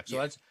blank check. So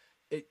that's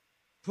it.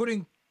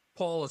 Putting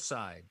Paul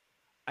aside,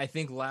 I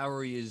think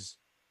Lowry is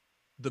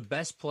the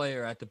best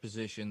player at the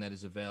position that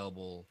is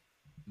available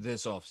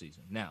this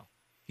offseason. Now,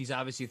 he's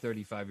obviously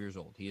 35 years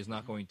old. He is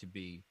not going to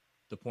be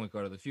the point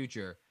guard of the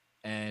future.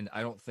 And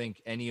I don't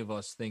think any of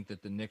us think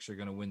that the Knicks are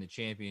going to win the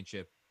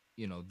championship,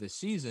 this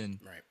season.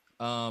 Right.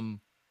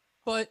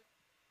 But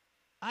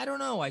I don't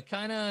know.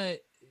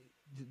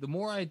 The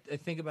more I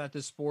think about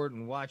this sport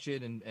and watch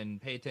it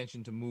and pay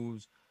attention to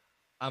moves,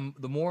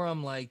 the more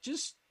I'm like,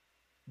 just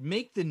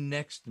make the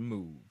next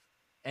move.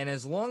 And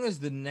as long as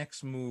the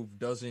next move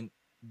doesn't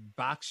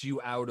box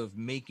you out of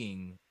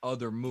making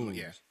other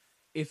moves,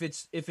 if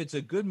it's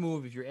a good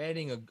move, if you're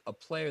adding a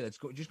player that's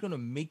just going to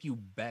make you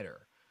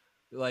better.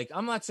 Like,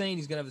 I'm not saying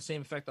he's going to have the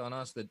same effect on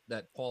us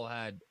that Paul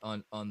had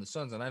on the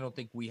Suns, and I don't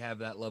think we have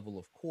that level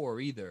of core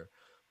either.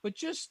 But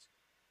just,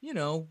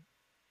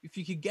 if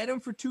you could get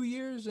him for 2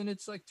 years and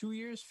it's like 2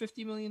 years,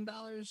 $50 million,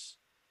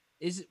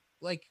 is it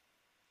like,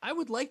 I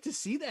would like to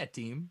see that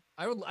team.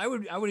 I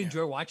would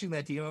enjoy watching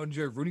that team. I would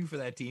enjoy rooting for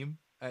that team,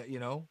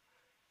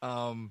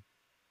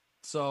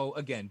 So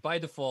again, by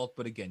default,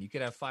 but again, you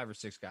could have 5 or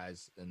 6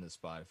 guys in this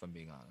spot, if I'm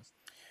being honest.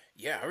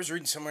 Yeah, I was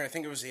reading somewhere, I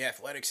think it was The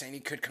Athletic, saying he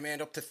could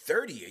command up to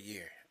 30 a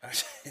year. I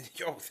said,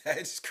 yo,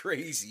 that's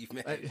crazy,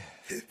 man.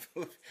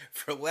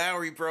 For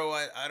Lowry, bro,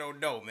 I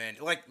don't know, man.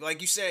 Like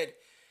you said,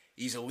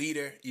 he's a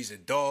leader. He's a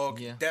dog.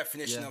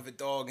 Definition of a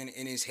dog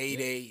in his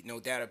heyday.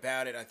 No doubt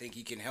about it. I think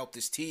he can help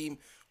this team.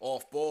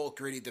 Off ball,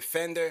 gritty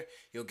defender.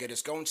 He'll get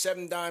us going.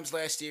 7 dimes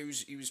last year.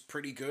 He was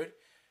pretty good.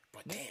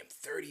 But damn,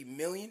 $30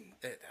 million?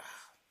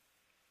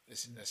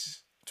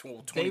 That's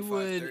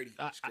 25, 30.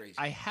 It's crazy.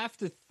 I have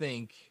to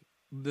think,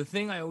 the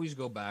thing I always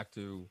go back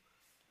to,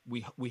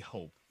 we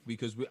hope.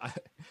 Because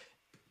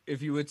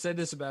if you had said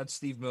this about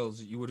Steve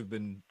Mills, you would have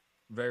been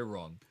very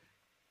wrong.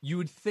 You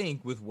would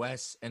think with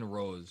Wes and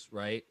Rose,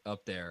 right,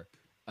 up there,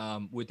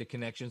 with the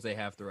connections they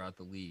have throughout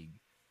the league,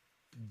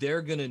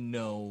 they're going to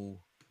know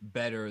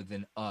better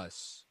than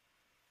us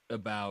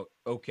about,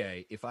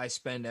 okay, if I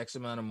spend X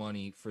amount of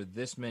money for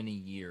this many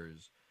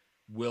years,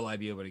 will I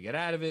be able to get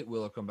out of it?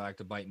 Will it come back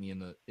to bite me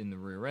in the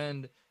rear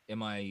end?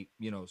 Am I,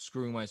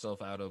 screwing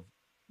myself out of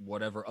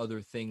whatever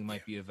other thing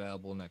might be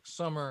available next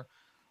summer?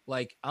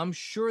 Like, I'm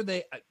sure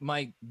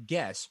my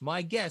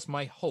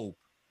hope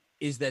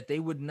is that they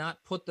would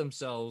not put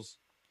themselves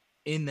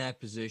in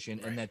that position,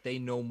 and that they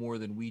know more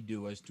than we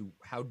do as to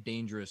how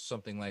dangerous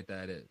something like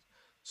that is.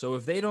 So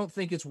if they don't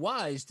think it's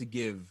wise to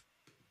give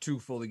 2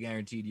 fully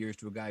guaranteed years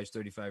to a guy who's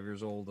 35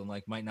 years old and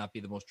might not be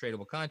the most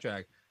tradable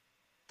contract,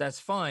 that's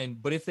fine.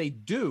 But if they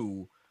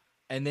do,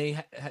 and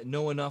they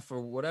know enough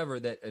or whatever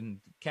and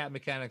cap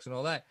mechanics and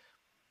all that,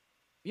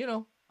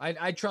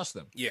 I trust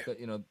them. Yeah. But,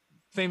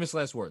 famous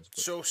last words.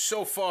 But.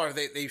 So far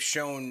they've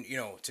shown,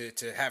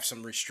 to have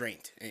some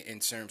restraint in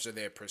terms of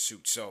their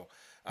pursuit. So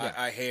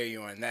I hear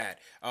you on that.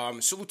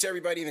 Salute to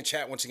everybody in the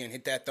chat. Once again,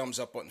 hit that thumbs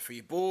up button for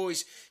you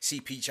boys.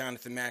 CP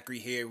Jonathan Macri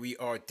here. We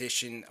are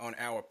dishing on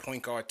our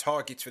point guard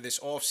targets for this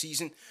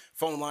offseason.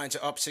 Phone lines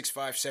are up,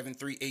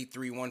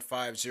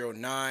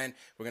 657-383-1509.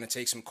 We're going to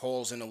take some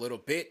calls in a little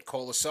bit.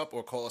 Call us up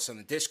or call us on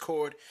the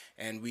Discord,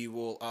 and we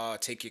will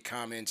take your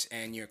comments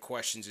and your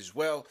questions as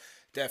well.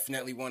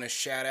 Definitely want to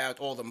shout out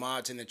all the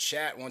mods in the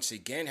chat. Once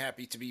again,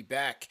 happy to be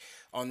back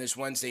on this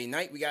Wednesday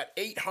night. We got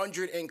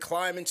 800 and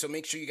climbing, so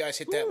make sure you guys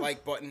hit that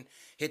like button,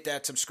 hit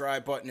that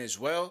subscribe button as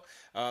well.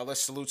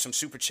 Let's salute some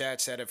super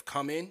chats that have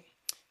come in.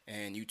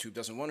 And YouTube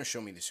doesn't want to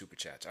show me the super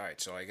chats. All right,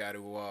 so I got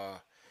to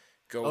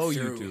go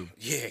through. YouTube.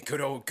 Yeah, good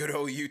old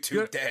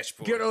YouTube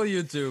dashboard. Good old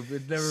YouTube.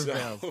 It never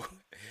fails.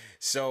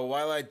 So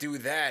while I do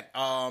that,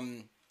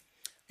 on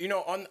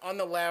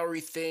the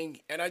Lowry thing,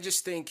 and I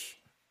just think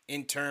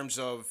in terms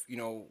of,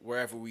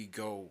 wherever we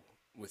go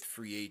with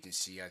free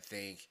agency, I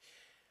think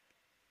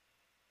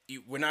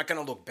we're not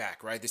going to look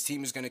back, right? This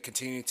team is going to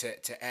continue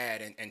to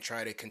add and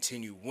try to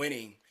continue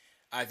winning.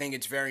 I think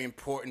it's very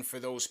important for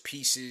those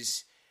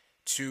pieces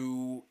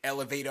to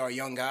elevate our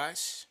young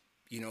guys,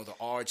 the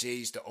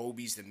RJs, the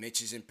Obies, the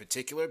Mitches in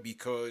particular,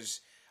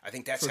 because I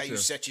think that's how you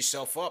set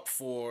yourself up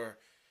for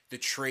the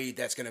trade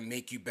that's going to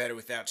make you better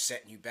without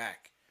setting you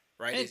back,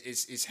 right?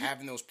 Is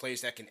having those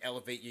players that can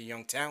elevate your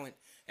young talent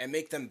and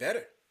make them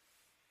better.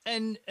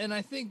 And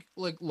I think,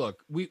 look,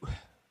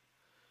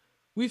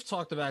 we've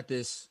talked about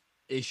this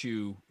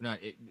issue,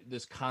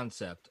 this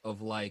concept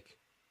of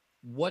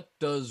what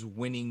does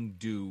winning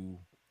do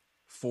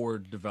for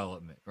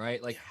development, right?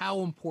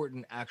 How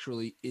important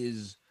actually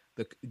is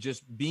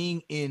just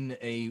being in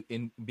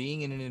an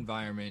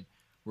environment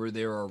where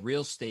there are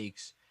real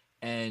stakes,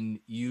 and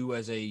you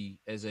as a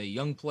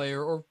young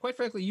player, or quite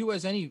frankly, you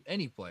as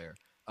any player,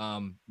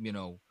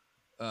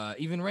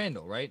 even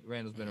Randall, right?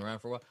 Randall's been around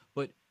for a while,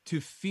 but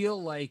to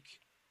feel like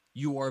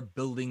you are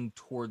building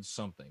towards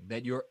something,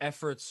 that your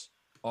efforts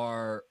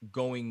are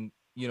going,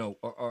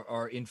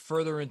 are in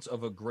furtherance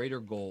of a greater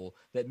goal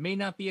that may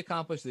not be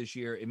accomplished this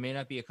year. It may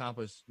not be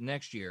accomplished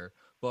next year,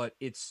 but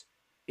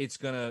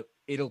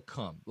it'll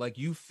come.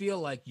 You feel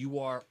like you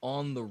are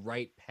on the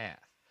right path,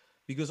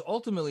 because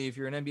ultimately, if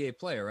you're an NBA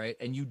player, right,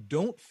 and you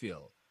don't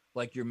feel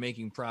like you're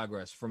making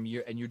progress and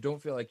you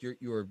don't feel like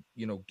you're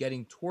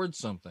getting towards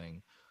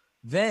something,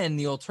 then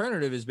the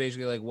alternative is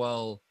basically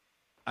well,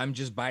 I'm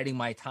just biding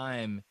my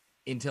time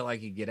until I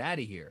can get out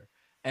of here.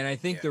 And I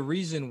think the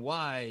reason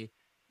why,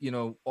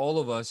 all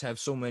of us have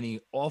so many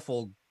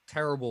awful,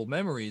 terrible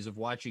memories of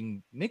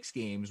watching Knicks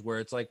games where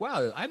it's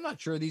wow, I'm not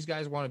sure these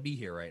guys want to be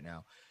here right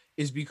now,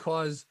 is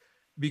because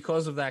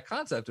of that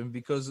concept, and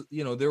because,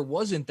 there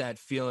wasn't that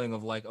feeling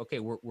of okay,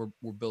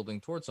 we're building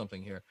towards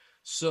something here.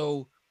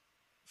 So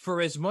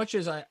for as much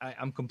as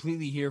I'm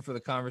completely here for the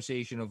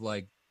conversation of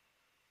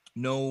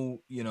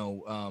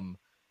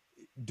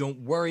don't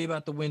worry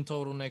about the win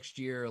total next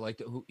year.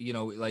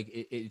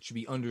 It should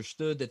be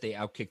understood that they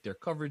outkicked their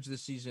coverage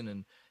this season,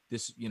 and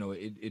this,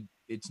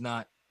 it's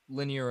not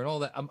linear and all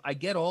that. I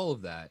get all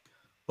of that,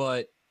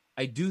 but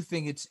I do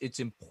think it's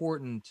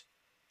important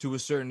to a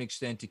certain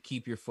extent to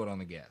keep your foot on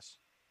the gas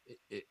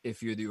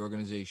if you're the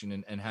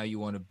organization, and how you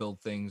want to build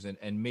things,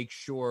 and make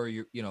sure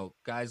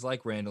guys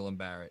like Randall and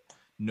Barrett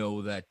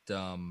know that,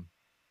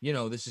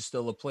 this is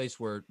still a place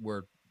where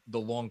the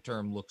long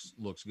term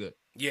looks good.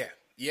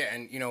 Yeah,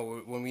 and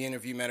when we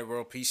interviewed Meta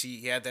World Peace,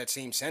 he had that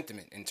same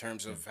sentiment in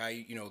terms of how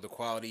the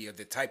quality of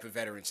the type of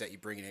veterans that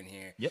you're bringing in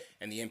here,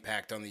 and the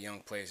impact on the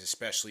young players,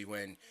 especially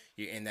when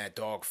you're in that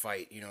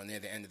dogfight, near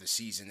the end of the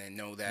season, and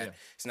know that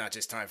it's not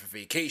just time for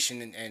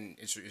vacation, and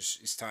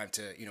it's time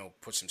to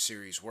put some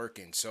serious work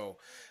in. So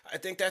I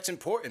think that's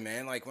important,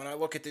 man. When I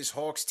look at this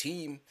Hawks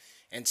team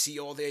and see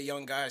all their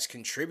young guys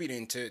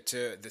contributing to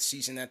the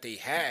season that they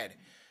had,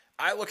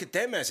 I look at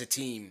them as a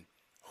team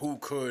who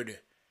could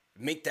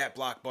make that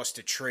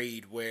blockbuster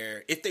trade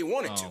where, if they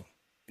wanted to.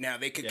 Now,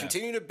 they could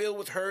continue to build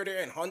with Herter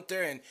and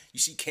Hunter, and you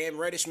see Cam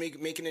Reddish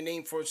making a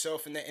name for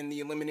himself in the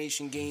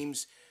elimination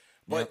games.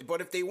 But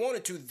if they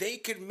wanted to, they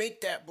could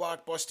make that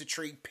blockbuster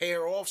trade,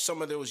 pair off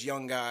some of those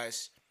young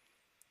guys,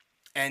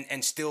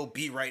 and still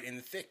be right in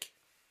the thick.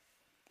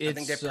 I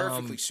think they're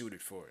perfectly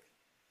suited for it.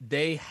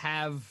 They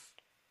have,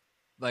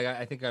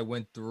 I think I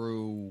went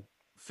through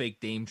fake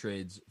Dame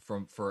trades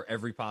for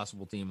every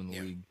possible team in the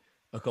league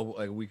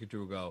a week or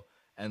two ago.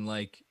 And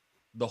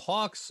the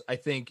Hawks, I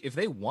think if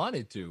they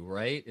wanted to,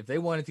 right, if they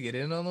wanted to get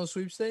in on those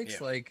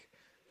sweepstakes, I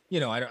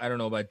don't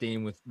know about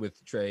Dame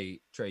with Trae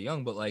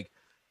Young, but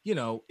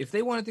if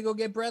they wanted to go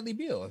get Bradley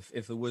Beal,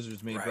 if the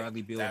Wizards made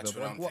Bradley Beal, that's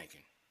what I'm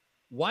thinking.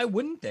 Why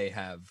wouldn't they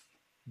have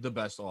the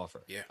best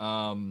offer? Yeah.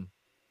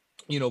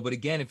 But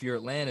again, if you're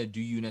Atlanta,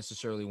 do you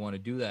necessarily want to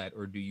do that,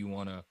 or do you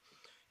want to,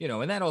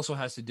 and that also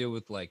has to do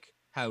with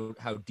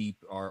how deep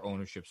are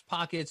ownership's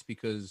pockets,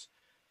 because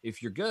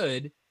if you're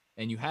good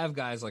and you have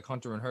guys like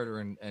Hunter and Herter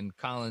and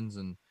Collins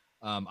and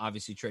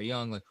obviously Trae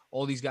Young,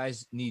 all these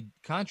guys need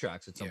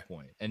contracts at some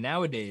point. And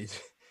nowadays,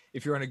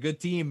 if you're on a good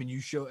team and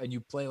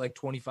you play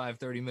 25,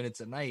 30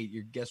 minutes a night,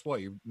 guess what?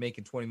 You're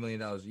making $20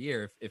 million a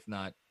year, if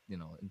not, in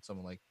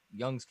someone like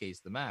Young's case,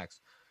 the max.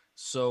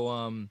 So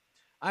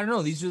I don't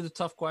know. These are the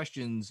tough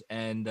questions,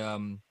 and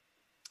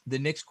the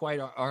Knicks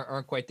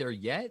aren't quite there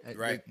yet,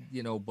 right?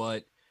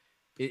 But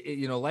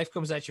life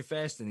comes at you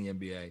fast in the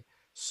NBA.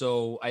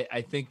 So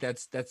I think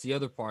that's the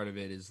other part of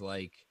it is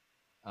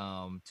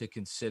to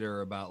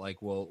consider about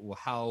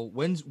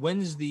when's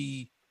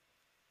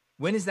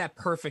when is that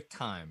perfect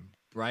time,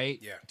 right?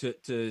 Yeah.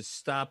 To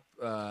stop,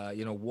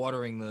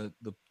 watering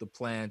the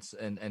plants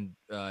and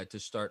to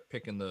start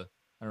picking the,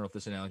 I don't know if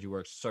this analogy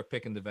works, start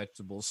picking the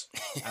vegetables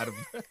out of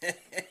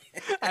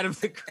out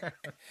of the ground.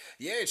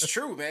 Yeah, it's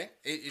true, man.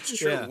 It's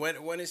true. Yeah.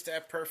 When is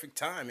that perfect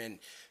time? And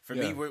for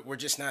me, we're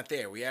just not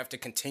there. We have to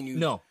continue.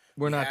 No,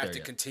 we're not have there to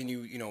yet.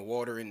 continue,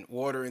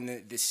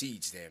 watering the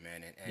seeds there,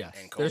 man, and Yes.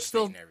 and They're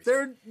still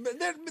everything.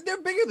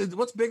 they're bigger than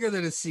what's bigger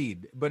than a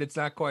seed, but it's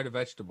not quite a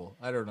vegetable.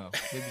 I don't know.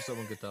 Maybe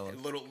someone could tell us.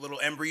 Little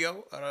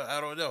embryo. I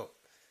don't know.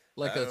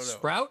 Like a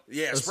sprout?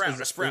 Yeah, a sprout.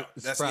 That's sprout.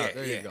 Yeah,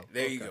 there you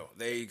go.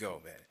 There you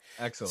go, man.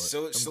 Excellent.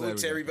 So salute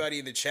to everybody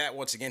in the chat.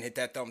 Once again, hit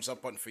that thumbs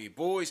up button for you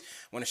boys.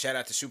 Want to shout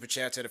out the super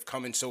chats that have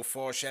come in so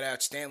far. Shout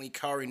out Stanley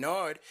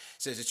Carinard.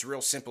 Says it's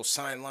real simple.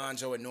 Sign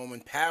Lonzo and Norman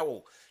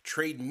Powell.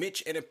 Trade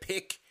Mitch and a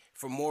pick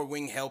for more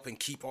wing help and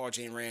keep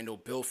RJ and Randall.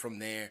 Build from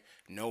there.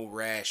 No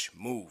rash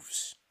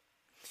moves.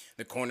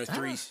 The corner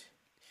threes.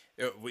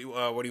 What do you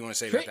want to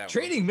say about that?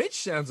 Trading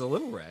Mitch sounds a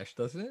little rash,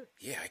 doesn't it?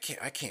 Yeah,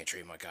 I can't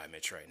trade my guy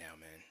Mitch right now,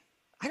 man.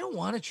 I don't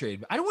want to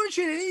trade. I don't want to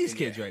trade any of these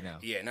kids right now.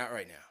 Yeah, not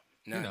right now.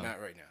 Not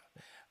right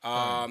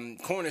now.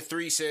 Corner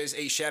 3 says,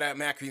 hey, shout out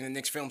Macri and the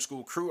Knicks Film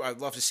School crew. I'd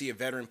love to see a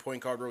veteran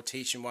point guard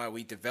rotation while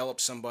we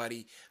develop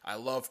somebody. I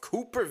love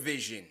Cooper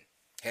Vision.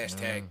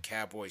 Hashtag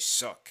Cowboys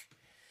suck.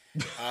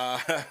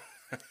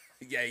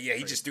 Yeah,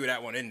 he just threw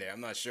that one in there.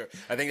 I'm not sure.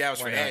 I think that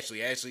was for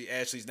Ashley.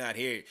 Ashley's not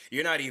here.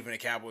 You're not even a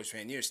Cowboys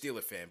fan. You're a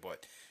Steelers fan,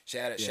 but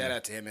shout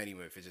out to him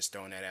anyway for just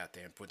throwing that out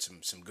there and put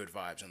some good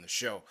vibes on the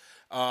show.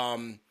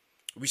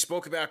 We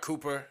spoke about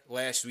Cooper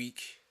last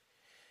week.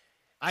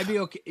 I'd be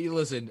okay.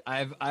 Listen,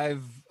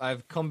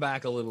 I've come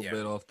back a little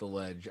bit off the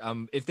ledge.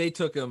 If they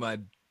took him,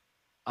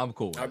 I'm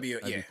cool. I'd be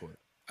okay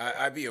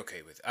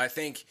with it. I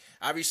think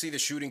obviously the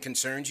shooting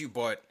concerns you,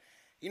 but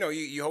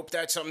you hope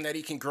that's something that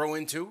he can grow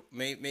into.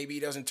 Maybe he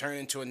doesn't turn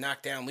into a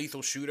knockdown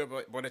lethal shooter,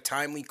 but a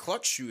timely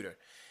clutch shooter.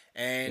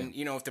 And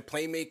if the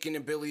playmaking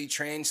ability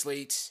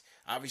translates,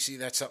 obviously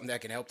that's something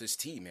that can help this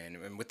team, man.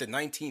 And with the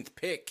 19th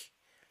pick,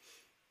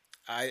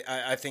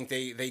 I think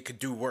they could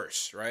do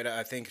worse, right?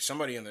 I think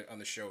somebody on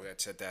the show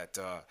that said that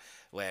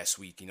last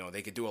week.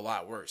 They could do a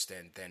lot worse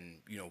than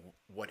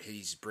what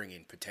he's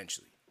bringing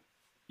potentially.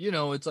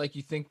 It's like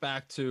you think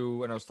back to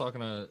when I was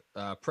talking to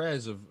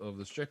Prez of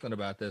the Strickland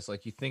about this.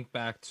 Like you think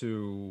back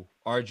to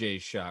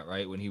RJ's shot,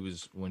 right, when he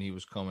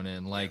was coming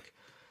in. Like,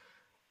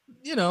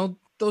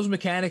 those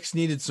mechanics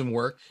needed some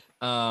work.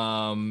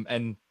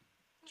 And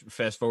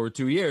fast forward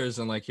 2 years,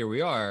 and like here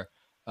we are.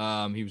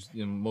 He was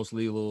most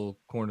lethal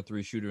corner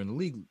 3 shooter in the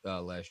league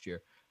last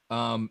year.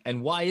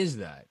 And why is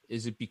that?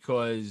 Is it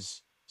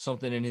because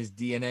something in his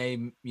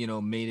DNA,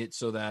 made it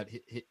so that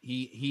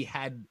he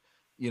had,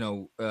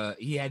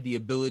 he had the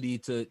ability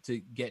to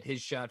get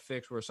his shot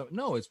fixed or something?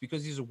 No, it's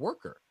because he's a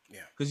worker.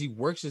 Yeah. Because he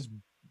works his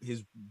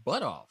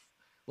butt off.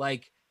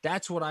 Like,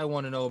 that's what I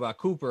want to know about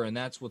Cooper, and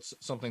that's what's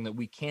something that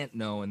we can't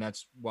know, and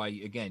that's why,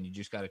 again, you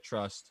just got to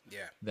trust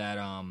that.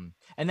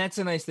 And that's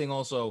a nice thing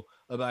also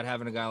about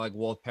having a guy like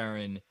Walt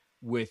Perrin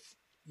with,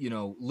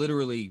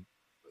 literally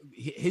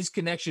his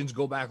connections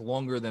go back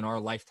longer than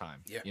our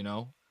lifetime.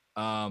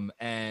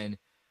 And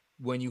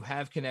when you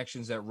have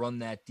connections that run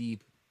that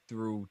deep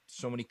through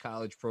so many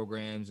college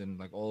programs and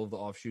like all of the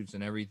offshoots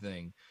and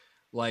everything,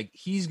 like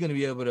he's going to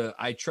be able to.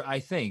 I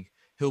think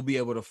he'll be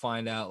able to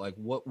find out like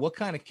what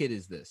kind of kid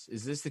is this?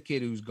 Is this the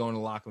kid who's going to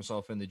lock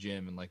himself in the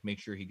gym and like make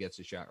sure he gets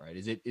a shot right?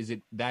 Is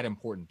it that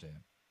important to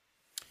him?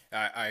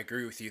 I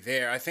agree with you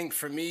there. I think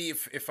for me,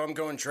 if I'm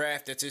going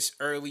draft at this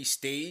early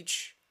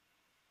stage,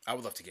 I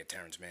would love to get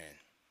Terrence Mann.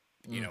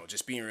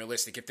 Just being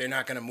realistic. If they're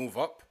not going to move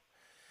up,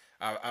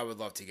 I would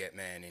love to get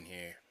Mann in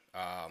here.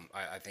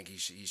 I think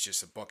he's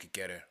just a bucket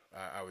getter.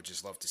 I would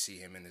just love to see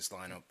him in this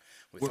lineup.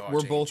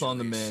 We're both on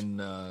the men.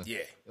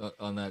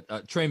 On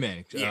that Trey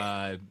Manning.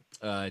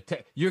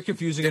 You're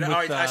confusing him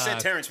with. I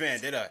said Terrence Mann.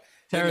 Did I?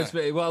 Terrence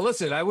Mann. Well,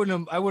 listen, I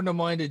wouldn't have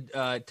minded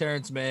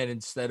Terrence Mann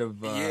instead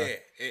of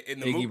in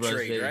the Mook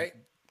trade, right?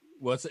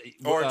 What's it?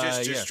 Or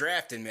just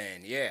drafting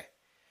Mann?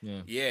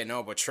 Yeah.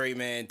 No, but Trey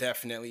Mann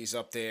definitely is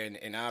up there,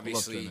 and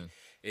obviously,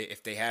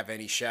 if they have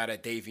any shot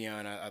at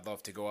Davion, I'd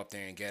love to go up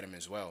there and get him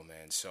as well,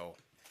 man. So.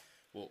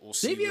 We'll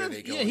see Davion, where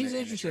they go. Yeah, he's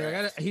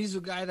interesting. He's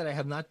a guy that I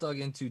have not dug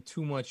into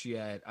too much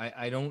yet.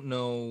 I don't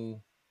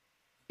know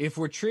if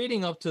we're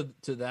trading up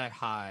to that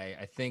high.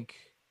 I think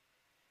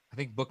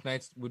Book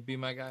Knights would be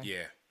my guy.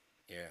 Yeah.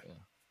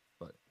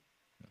 But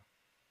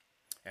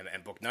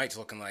and Book Knight's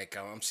looking like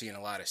I'm seeing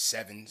a lot of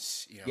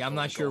sevens. I'm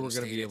not sure we're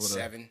going to be able to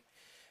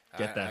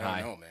get that high.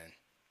 I don't know, man.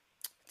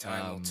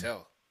 Time will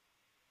tell.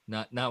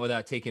 Not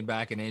without taking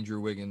back an Andrew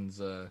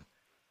Wiggins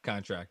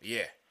contract.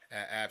 Yeah.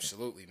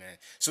 Absolutely, man.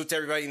 So to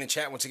everybody in the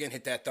chat, once again,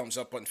 hit that thumbs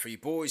up button for you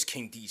boys.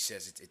 King D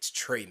says it's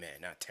Trey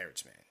Mann, not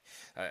Terrence Mann.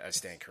 I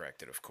stand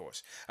corrected, of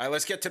course. All right,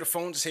 let's get to the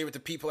phone to say what the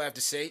people have to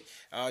say.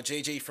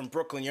 JJ from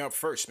Brooklyn, you're up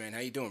first, man.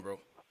 How you doing,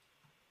 bro?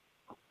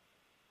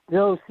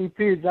 Yo,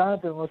 CP,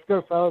 Jonathan, what's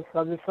good, fellas?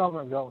 How's your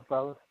summer going,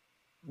 fellas?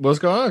 What's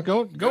going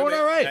on? Going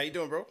all right. How you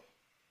doing, bro?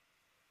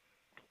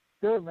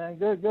 Good, man.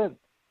 Good.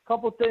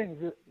 couple things.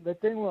 The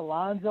thing with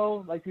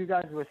Lonzo, like you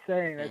guys were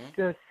saying, it's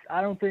just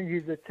I don't think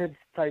he's a Tibbs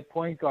type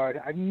point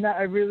guard. I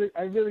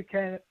really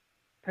can't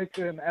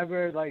picture him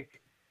ever like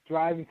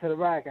driving to the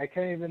rack. I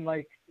can't even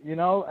I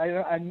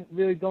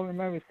really don't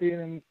remember seeing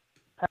him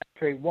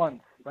penetrate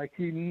once. Like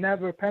he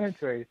never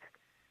penetrates.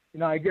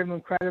 I give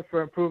him credit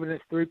for improving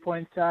his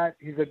 3-point shot.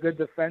 He's a good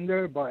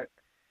defender, but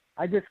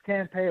I just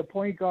can't pay a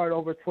point guard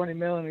over $20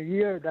 million a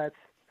year that's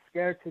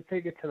scared to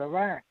take it to the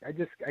rack. I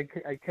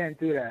can't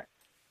do that.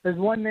 There's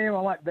one name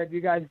I want that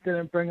you guys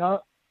didn't bring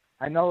up.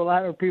 I know a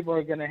lot of people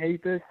are going to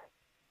hate this,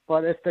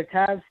 but if the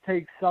Cavs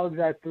take Suggs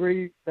at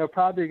 3, they're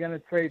probably going to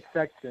trade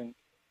Sexton.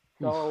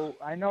 So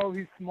I know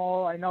he's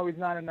small. I know he's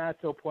not a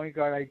natural point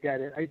guard. I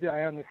get it.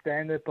 I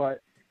understand it,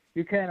 but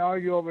you can't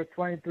argue over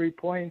 23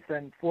 points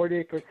and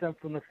 48%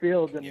 from the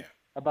field and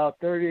about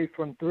 38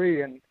 from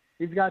 3, and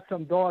he's got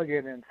some dog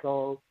in him.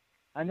 So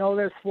I know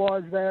there's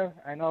flaws there.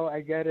 I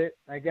get it.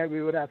 I get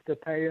we would have to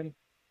pay him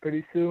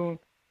pretty soon,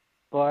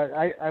 but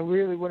I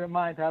really wouldn't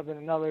mind having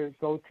another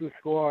go-to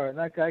scorer. And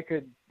that guy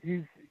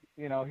he's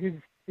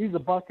a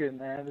bucket,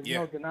 man. There's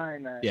no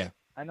denying that. Yeah.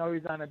 I know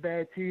he's on a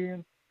bad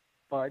team,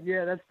 but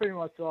yeah, that's pretty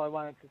much all I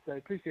wanted to say.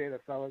 Appreciate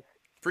it, fellas.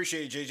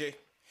 Appreciate it, JJ.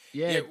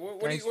 Yeah.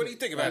 What do you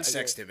think about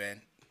Sexton,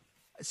 man?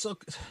 So,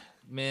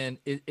 man,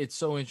 it's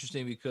so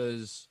interesting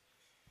because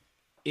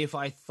if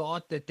I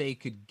thought that they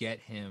could get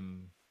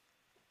him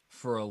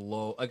for a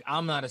low, like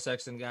I'm not a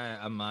Sexton guy.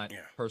 I'm not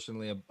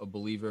personally a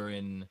believer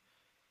in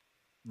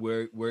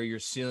where your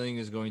ceiling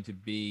is going to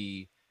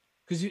be.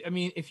 Because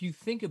if you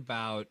think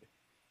about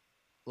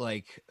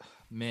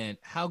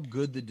how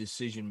good the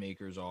decision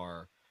makers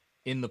are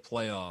in the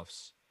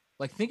playoffs.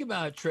 Like think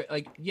about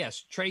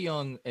Trae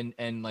Young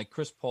and like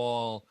Chris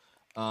Paul,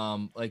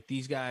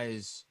 these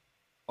guys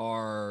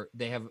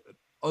they have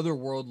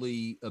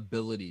otherworldly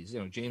abilities.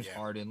 James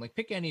Harden. Like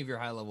pick any of your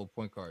high level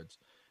point guards,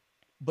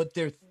 but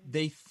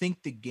they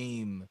think the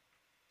game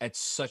at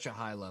such a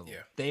high level.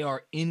 Yeah. They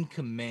are in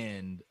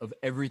command of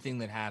everything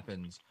that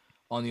happens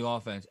on the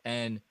offense.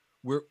 And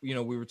we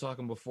were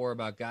talking before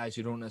about guys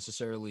who don't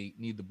necessarily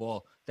need the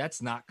ball.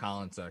 That's not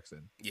Colin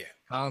Sexton. Yeah,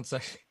 Colin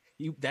Sexton.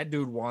 That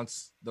dude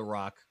wants the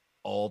rock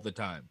all the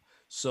time.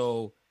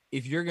 So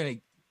if you're going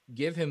to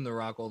give him the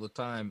rock all the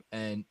time,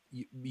 and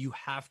you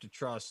have to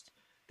trust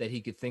that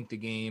he could think the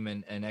game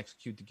and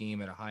execute the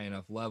game at a high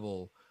enough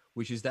level,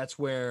 that's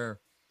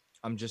where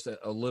I'm just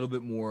a little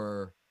bit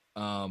more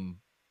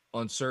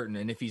uncertain.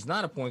 And if he's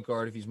not a point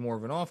guard, if he's more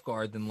of an off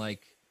guard, then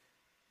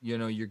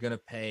you're going to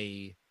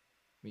pay.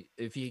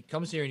 If he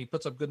comes here and he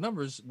puts up good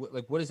numbers,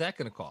 what is that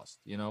going to cost?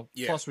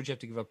 Plus what you have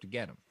to give up to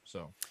get him.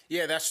 So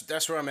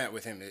that's where I'm at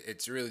with him.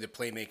 It's really the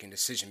playmaking,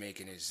 decision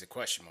making is the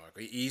question mark.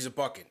 He's a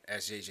bucket,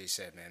 as JJ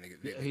said, man.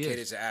 The kid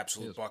is an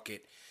absolute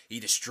bucket. He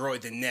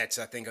destroyed the Nets,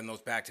 I think, on those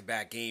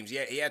back-to-back games.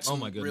 Yeah, he had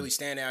some really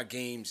standout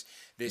games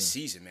this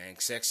season, man.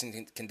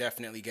 Sexton can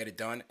definitely get it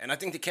done, and I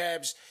think the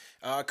Cavs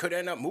could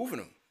end up moving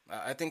him.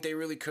 I think they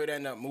really could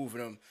end up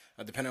moving them,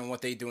 depending on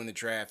what they do in the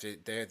draft.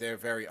 They're a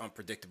very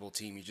unpredictable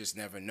team. You just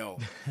never know.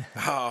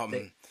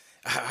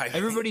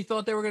 Everybody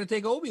thought they were going to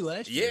take Obi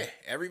last year. Yeah,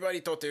 everybody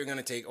thought they were going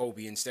to take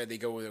Obi. Instead, they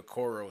go with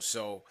Okoro.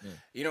 So,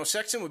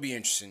 Sexton would be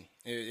interesting.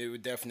 It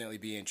would definitely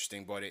be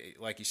interesting. But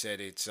like you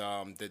said, it's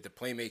the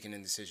playmaking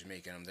and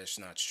decision-making. I'm just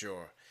not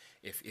sure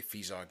if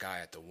he's our guy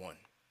at the 1.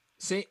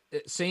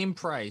 Same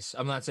price.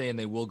 I'm not saying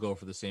they will go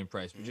for the same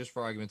price, but just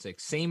for argument's sake,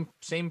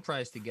 same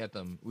price to get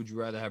them. Would you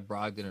rather have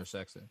Brogdon or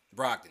Sexton?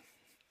 Brogdon,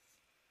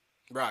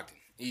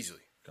 easily.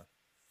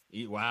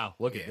 Okay. Wow,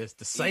 look at this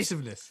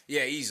decisiveness.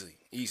 Easily.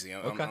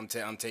 I'm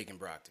taking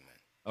Brogdon, man.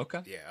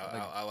 Okay.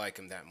 Yeah, I like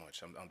him that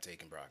much. I'm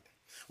taking Brogdon.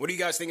 What do you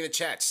guys think in the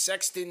chat?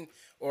 Sexton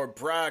or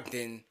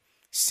Brogdon?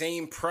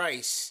 Same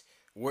price.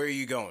 Where are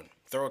you going?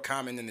 Throw a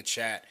comment in the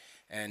chat.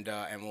 And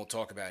we'll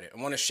talk about it. I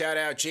want to shout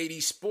out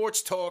JD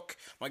Sports Talk.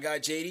 My guy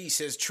JD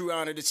says, true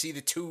honor to see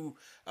the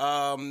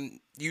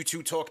you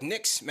two talk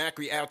Knicks.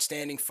 Macri,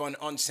 outstanding, fun,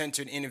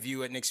 uncensored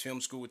interview at Knicks Film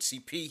School with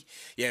CP.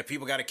 Yeah,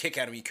 people got a kick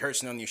out of me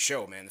cursing on your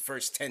show, man. The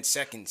first 10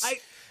 seconds,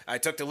 I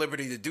took the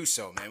liberty to do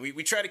so, man.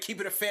 We try to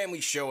keep it a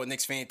family show at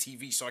Knicks Fan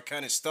TV, so I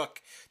kind of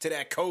stuck to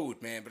that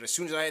code, man. But as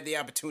soon as I had the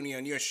opportunity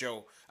on your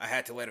show, I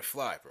had to let it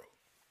fly, bro.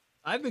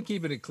 I've been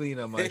keeping it clean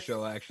on my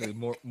show, actually,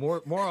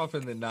 more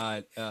often than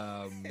not.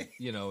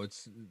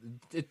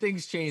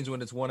 Things change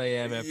when it's 1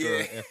 a.m.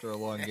 after a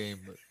long game,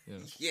 but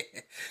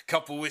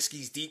couple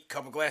whiskeys deep,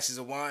 couple glasses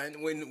of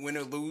wine, win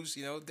or lose,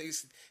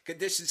 these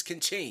conditions can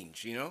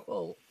change,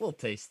 Well, we'll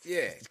taste.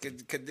 Yeah,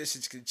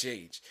 conditions can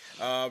change.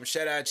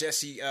 Shout out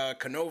Jesse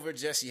Canova.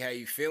 Jesse, how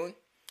you feeling?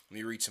 Let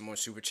me read some more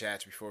super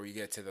chats before we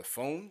get to the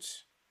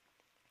phones.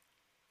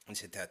 Let's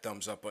hit that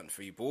thumbs up button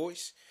for you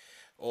boys.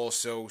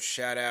 Also,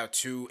 shout out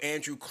to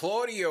Andrew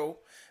Claudio,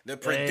 the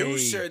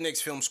producer at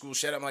Knicks Film School.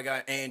 Shout out my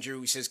guy Andrew.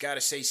 He says,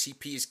 gotta say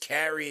CP is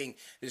carrying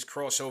this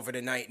crossover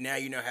tonight. Now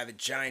you know how the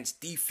Giants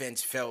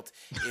defense felt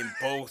in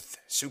both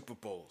Super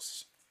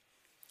Bowls.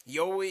 He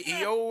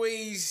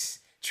always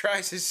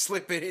tries to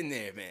slip it in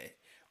there, man.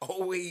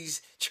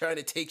 Always trying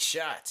to take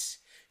shots.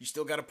 You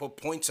still got to put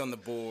points on the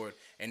board.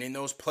 And in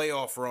those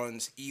playoff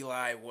runs,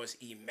 Eli was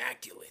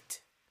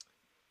immaculate.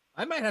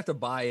 I might have to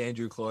buy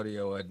Andrew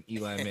Claudio an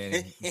Eli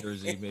Manning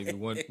jersey maybe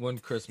one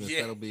Christmas.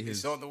 Yeah, that'll be his.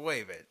 It's on the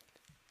way,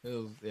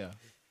 man. Yeah.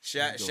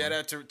 Shout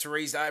out to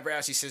Raised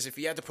Eyebrows. He says, if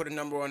you had to put a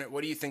number on it,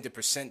 what do you think the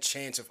percent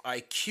chance of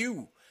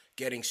IQ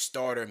getting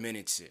starter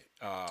minutes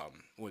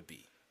would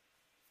be?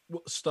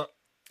 Well,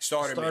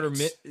 starter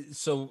minutes.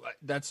 So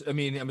that's, I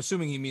mean, I'm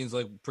assuming he means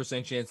like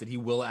percent chance that he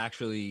will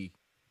actually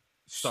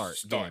start.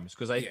 Games.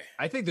 Because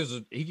I think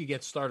he could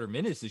get starter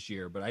minutes this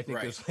year, but I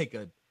think there's like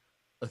a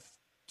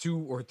 2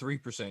 or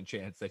 3%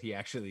 chance that he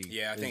actually.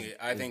 Yeah,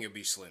 I think it'd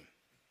be slim.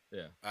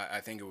 Yeah.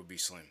 I think it would be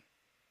slim.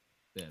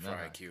 Yeah, for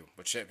IQ.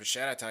 But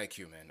shout out to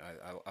IQ, man.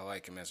 I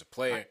like him as a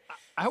player.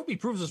 I hope he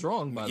proves us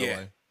wrong, by the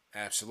way.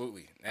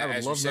 Absolutely. I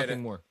would love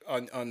nothing more.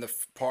 On the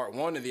part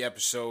 1 of the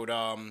episode,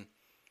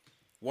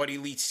 what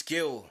elite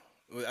skill,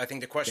 I think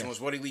the question was,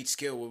 what elite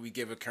skill would we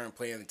give a current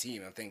player on the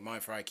team? I think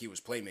mine for IQ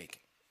was playmaking.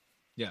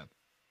 Yeah.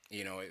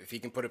 You know, if he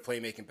can put a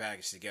playmaking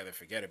package together,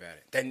 forget about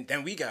it.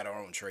 Then we got our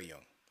own Trae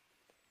Young.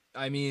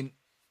 I mean,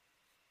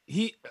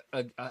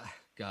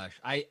 gosh,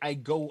 I'm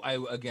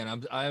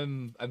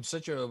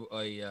such a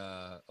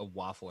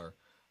waffler.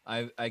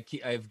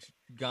 I've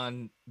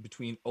gone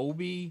between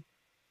Obi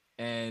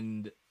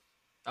and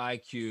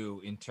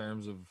IQ in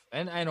terms of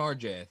and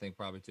RJ, I think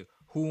probably too.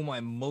 Who am I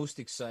most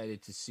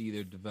excited to see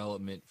their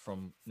development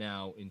from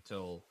now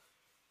until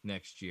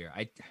next year?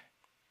 I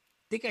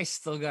think I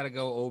still got to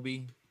go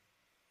Obi,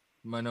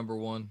 my number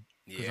 1,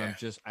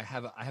 because I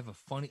have a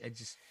funny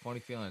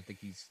feeling. I think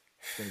he's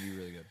going to be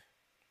really good.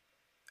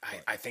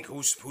 I think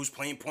who's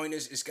playing point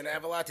is going to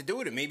have a lot to do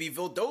with it. Maybe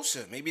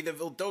Vildosa. Maybe the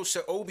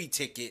Vildosa Obi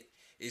ticket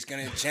is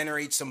going to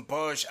generate some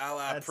buzz a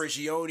la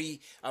Prigioni.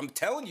 I'm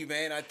telling you,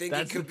 man, I think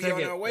it could be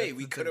on our way.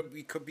 We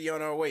could be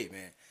on our way,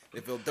 man.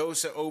 The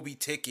Vildosa Obi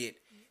ticket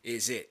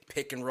is it.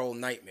 Pick and roll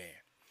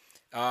nightmare.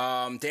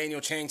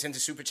 Daniel Chang sends a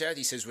super chat.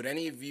 He says, would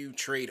any of you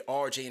trade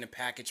RJ in a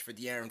package for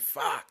De'Aaron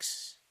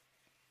Fox?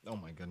 Oh,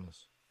 my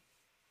goodness.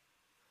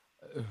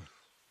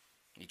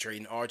 You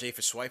trading RJ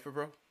for Swiper,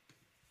 bro?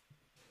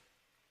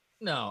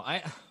 No,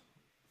 I'm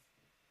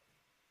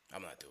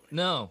not doing it.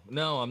 No,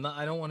 I'm not.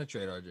 I don't want to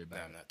trade RJ back.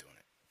 No, I'm not doing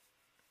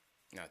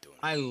it. Not doing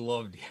it. I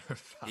love De'Aaron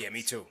Fox. Yeah,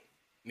 me too.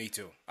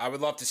 I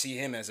would love to see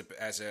him as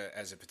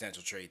a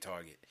potential trade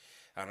target.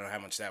 I don't know how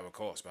much that would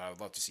cost, but I would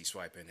love to see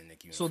Swipe in and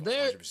Nick Uniform. So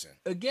there, 100%.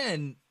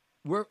 Again,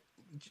 we're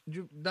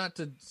not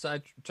to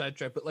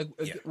sidetrack, but like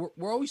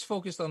we're always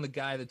focused on the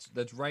guy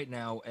that's right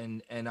now,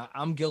 and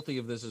I'm guilty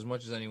of this as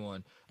much as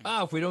anyone.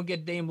 If we don't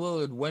get Dame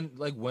Lillard,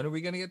 when are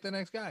we gonna get the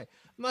next guy? I'm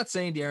not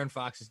saying De'Aaron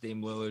Fox is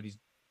Dame Lillard. He's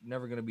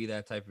never gonna be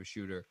that type of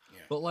shooter.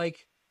 Yeah. But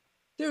like,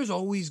 there's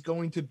always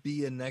going to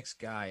be a next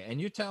guy, and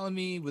you're telling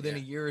me within a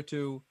year or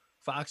two,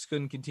 Fox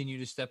couldn't continue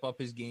to step up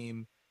his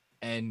game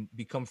and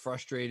become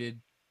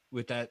frustrated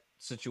with that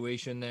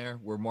situation there,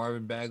 where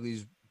Marvin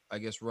Bagley's, I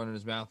guess, running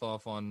his mouth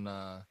off on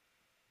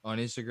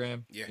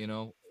Instagram. Yeah. You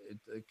know,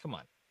 come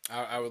on.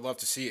 I would love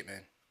to see it,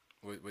 man.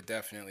 Would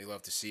definitely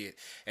love to see it.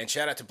 And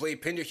shout out to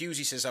Blade Pinder Hughes.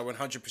 He says, I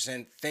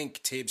 100%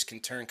 think Tibbs can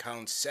turn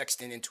Colin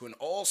Sexton into an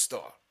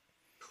all-star.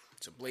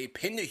 So Blade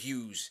Pinder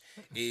Hughes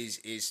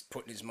is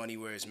putting his money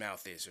where his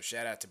mouth is. So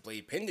shout out to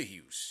Blade Pinder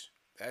Hughes.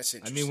 That's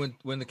interesting. I mean,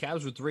 when the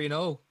Cavs were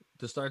 3-0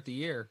 to start the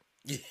year,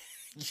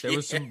 there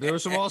was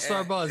some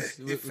all-star buzz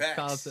with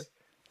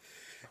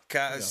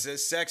Colin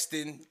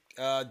Sexton,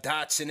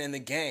 Dotson, and the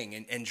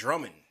gang, and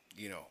Drummond.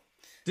 You know.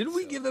 Didn't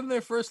we give them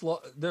their first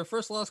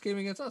loss came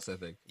against us? I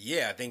think.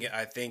 Yeah, I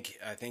think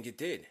it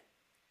did.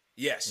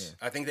 Yes,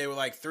 yeah. I think they were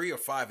like 3 or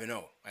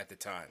 5-0 at the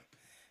time,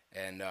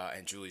 and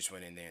Julius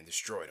went in there and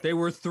destroyed them. They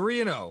were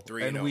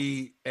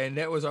 3-0, and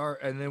that was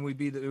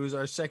it was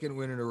our second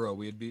win in a row.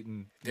 We had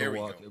beaten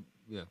Milwaukee.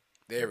 Yeah,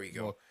 there we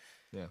go.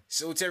 Yeah.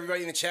 So to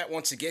everybody in the chat,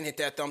 once again, hit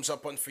that thumbs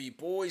up button for you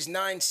boys.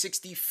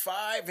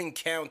 965 and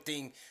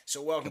counting.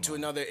 So welcome to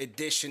another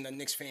edition of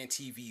Knicks Fan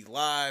TV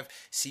Live.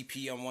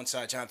 CP on one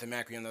side, Jonathan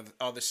Macri on the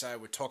other side.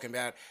 We're talking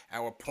about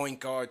our point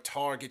guard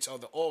targets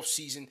of the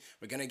offseason.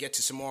 We're going to get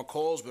to some more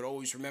calls, but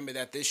always remember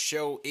that this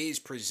show is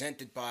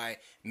presented by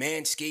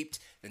Manscaped,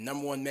 the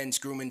 #1 men's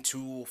grooming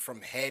tool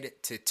from head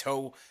to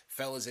toe.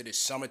 Fellas, it is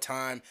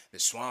summertime. The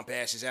swamp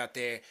ass is out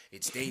there.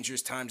 It's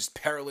dangerous times.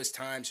 It's perilous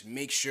times.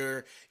 Make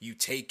sure you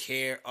take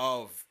care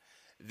of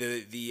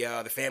the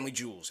family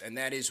jewels, and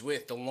that is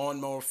with the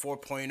Lawnmower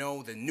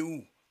 4.0, the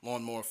new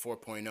Lawnmower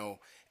 4.0,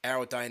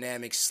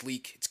 aerodynamic,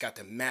 sleek. It's got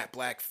the matte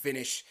black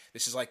finish.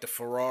 This is like the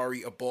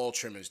Ferrari of ball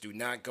trimmers. Do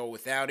not go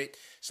without it.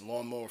 It's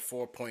Lawnmower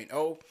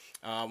 4.0.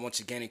 Once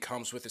again, it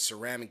comes with a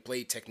ceramic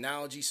blade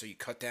technology, so you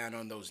cut down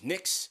on those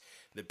nicks,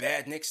 the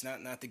bad nicks,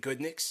 not the good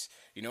nicks.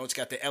 You know, it's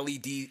got the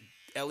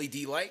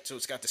LED light, so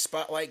it's got the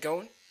spotlight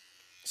going.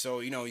 So,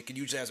 you know, you can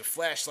use it as a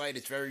flashlight.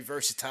 It's very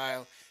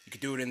versatile. You can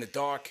do it in the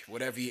dark,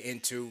 whatever you're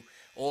into.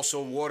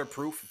 Also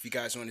waterproof if you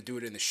guys want to do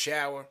it in the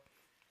shower.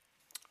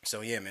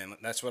 So, yeah, man,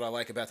 that's what I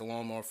like about the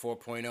Lawnmower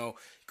 4.0.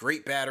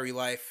 Great battery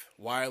life,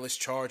 wireless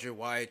charger,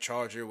 wired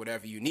charger,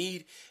 whatever you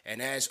need.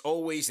 And as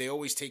always, they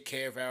always take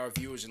care of our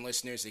viewers and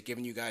listeners. They're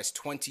giving you guys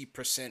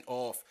 20%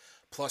 off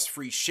plus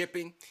free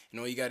shipping. And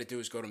all you got to do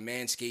is go to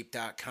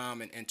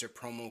manscaped.com and enter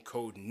promo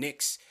code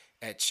Knicks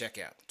at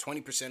checkout.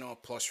 20%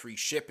 off plus free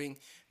shipping.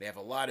 They have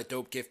a lot of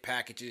dope gift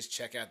packages.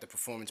 Check out the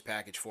Performance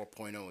Package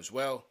 4.0 as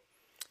well.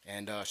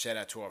 And shout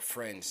out to our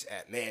friends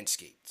at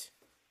Manscaped.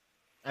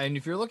 And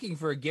if you're looking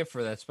for a gift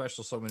for that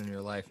special someone in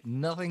your life,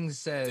 nothing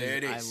says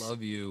I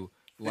love you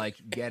like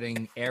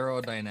getting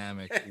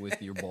aerodynamic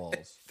with your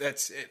balls.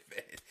 That's it,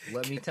 man.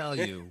 Let me tell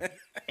you,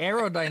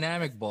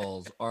 aerodynamic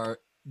balls are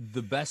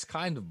the best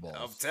kind of balls.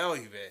 I'm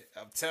telling you, man.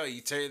 I'm telling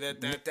you,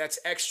 that's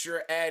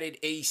extra added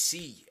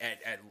AC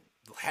at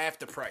half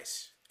the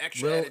price.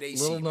 Extra added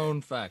AC. Little known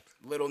fact.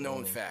 Little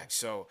known fact.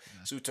 So,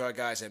 salute to our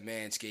guys at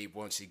Manscaped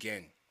once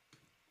again.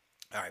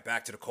 All right,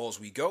 back to the calls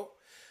we go.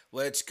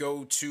 Let's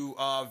go to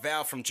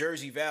Val from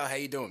Jersey. Val, how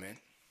you doing, man?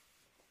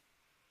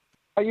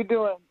 How you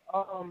doing?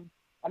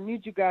 I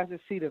need you guys to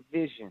see the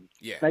vision.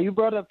 Yeah. Now, you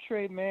brought up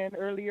Trey Mann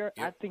earlier.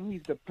 Yep. I think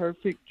he's the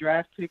perfect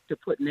draft pick to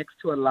put next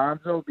to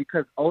Alonzo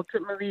because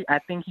ultimately I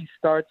think he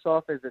starts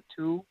off as a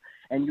 2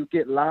 and you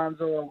get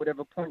Lonzo or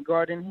whatever point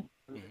guard in him.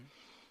 Mm-hmm.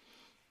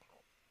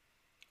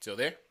 Still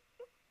there?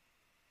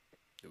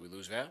 Did we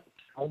lose Val?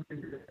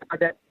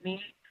 That need.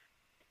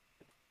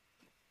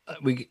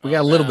 We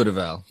got a little bit of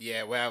Val.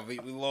 Yeah, well,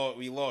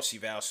 we lost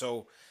you, Val.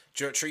 So,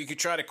 Trey, you could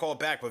try to call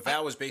back, but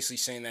Val was basically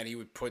saying that he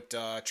would put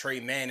Trey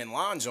Mann and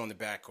Lonzo in the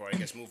backcourt. I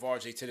guess move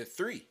RJ to the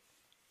 3.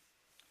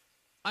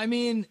 I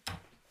mean,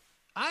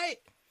 I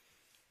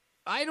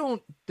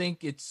don't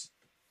think it's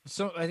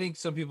so. I think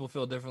some people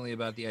feel differently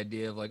about the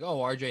idea of like, oh,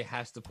 RJ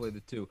has to play the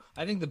 2.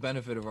 I think the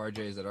benefit of RJ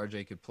is that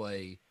RJ could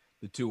play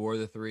the 2 or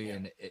the 3,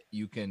 and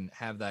you can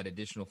have that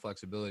additional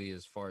flexibility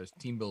as far as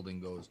team building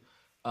goes.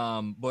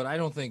 But I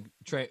don't think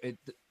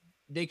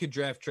they could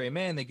draft Trey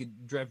Mann. They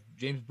could draft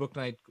James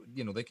Bouknight.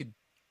 They could,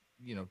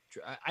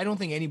 I don't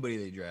think anybody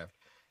they draft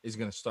is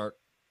going to start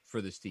for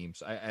this team.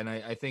 So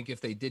I think if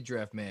they did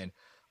draft Mann,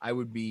 I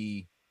wouldn't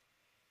be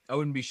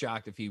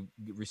shocked if he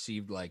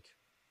received like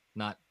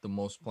not the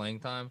most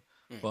playing time,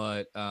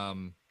 but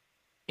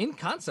in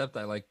concept,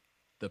 I like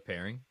the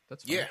pairing.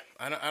 That's fine. Yeah.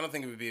 I don't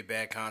think it would be a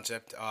bad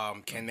concept.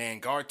 Can Mann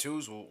guard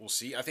 2s? We'll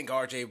see. I think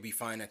RJ would be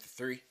fine at the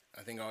 3.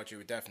 I think RJ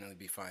would definitely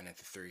be fine at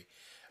the 3.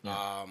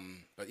 Yeah.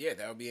 But yeah,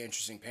 that would be an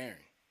interesting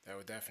pairing. That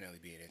would definitely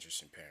be an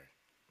interesting pairing.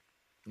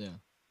 Yeah.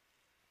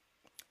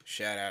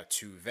 Shout out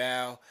to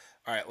Val.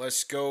 All right,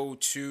 let's go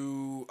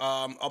to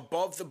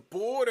Above the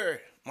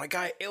Border. My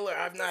guy Iller.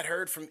 I've not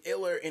heard from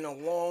Iller in a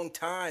long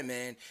time,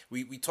 man.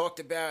 We talked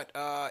about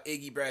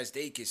Iggy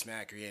Brasdakis,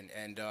 Macri,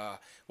 and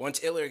once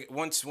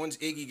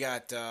Iggy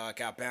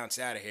got bounced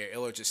out of here,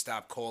 Iller just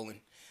stopped calling.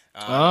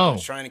 I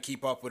was trying to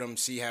keep up with him,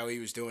 see how he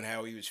was doing,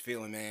 how he was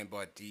feeling, man.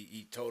 But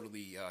he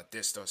totally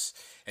dissed us,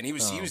 and he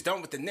was done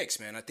with the Knicks,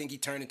 man. I think he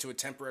turned into a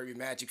temporary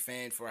Magic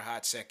fan for a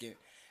hot second.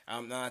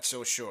 I'm not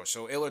so sure.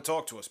 So, Iller,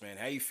 talk to us, man.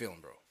 How you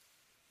feeling, bro?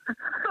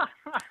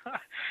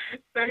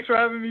 Thanks for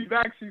having me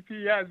back,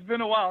 CP. Yeah, it's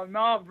been a while.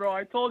 Nah, bro,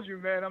 I told you,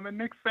 man. I'm a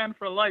Knicks fan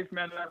for life,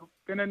 man. I've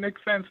been a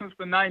Knicks fan since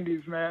the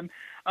 90s, man.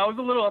 I was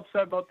a little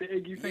upset about the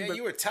Iggy thing. Yeah,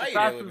 you were tight,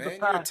 Iller, man.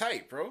 You were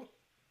tight, bro.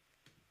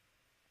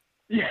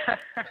 Yeah.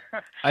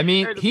 I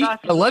mean, he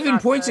 11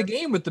 points a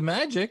game with the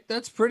Magic.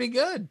 That's pretty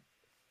good.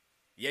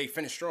 Yeah, he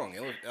finished strong.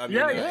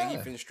 He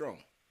finished strong.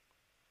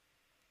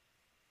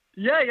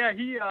 Yeah.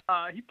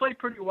 He played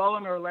pretty well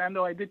in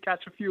Orlando. I did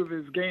catch a few of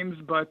his games,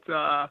 but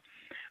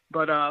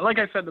like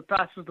I said, the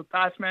past is the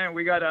past, man.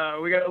 We gotta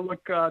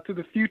look to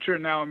the future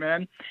now,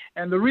 man.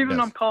 And the reason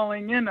I'm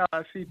calling in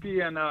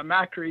CP and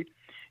Macri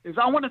is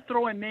I want to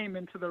throw a name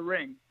into the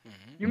ring.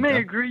 Mm-hmm. You may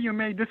agree, you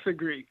may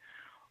disagree,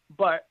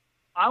 but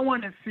I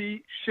want to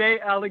see Shea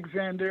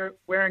Alexander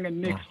wearing a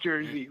Knicks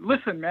jersey.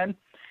 Listen, man,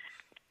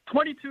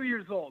 22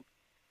 years old.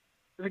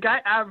 The guy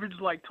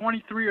averaged like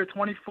 23 or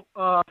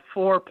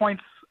 24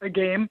 points a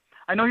game.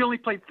 I know he only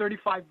played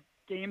 35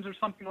 games or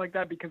something like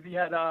that because he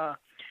had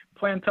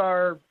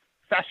plantar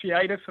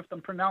fasciitis, if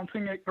I'm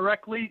pronouncing it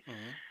correctly.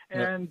 Mm-hmm.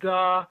 And,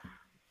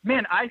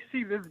 man, I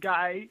see this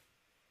guy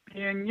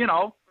being,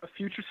 a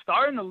future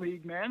star in the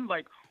league, man.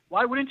 Like,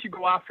 why wouldn't you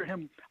go after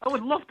him? I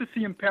would love to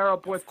see him pair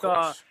up with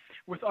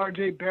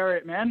RJ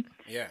Barrett, man.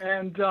 Yeah.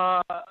 And,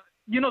 the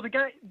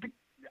guy,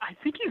 I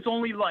think he's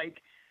only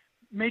like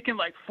making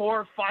like $4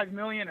 or $5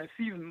 million a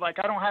season. Like,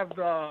 I don't have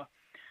the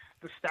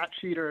stat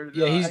sheet or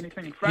anything in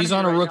front of me. He's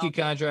on a rookie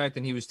now. contract,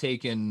 and he was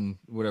taking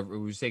 13th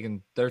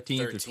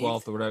or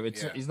 12th or whatever.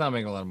 He's not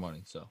making a lot of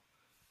money, so.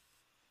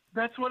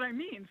 That's what I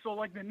mean. So,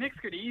 like, the Knicks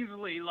could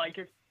easily, like,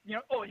 if, he's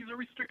a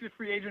restricted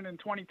free agent in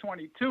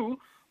 2022,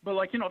 but,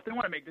 like, if they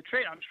want to make the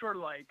trade, I'm sure,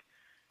 like,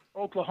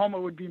 Oklahoma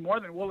would be more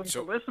than willing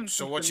to listen.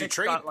 So what's your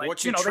trade?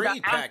 What's your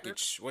trade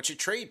package? What's your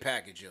trade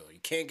package, Yo? You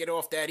can't get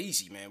off that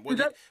easy, man.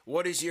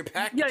 What is your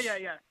package?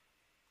 Yeah.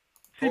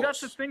 See, that's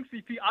the thing,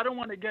 CP. I don't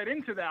want to get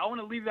into that. I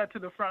want to leave that to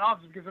the front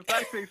office because if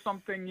I say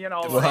something,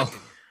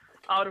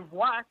 out of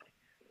whack,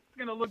 it's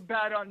going to look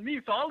bad on me.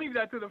 So I'll leave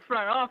that to the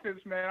front office,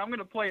 man. I'm going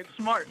to play it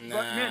smart.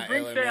 But, man,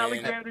 bring Shea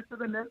Alexander to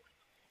the Knicks.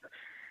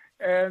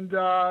 And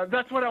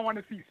that's what I want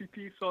to see,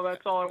 CP. So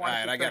that's all I want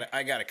to say.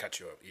 I got to cut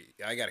you off.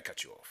 I got to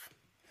cut you off.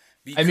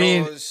 Because I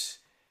mean,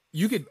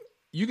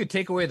 you could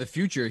take away the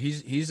future.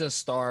 He's a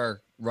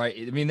star, right?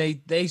 I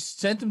mean, they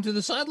sent him to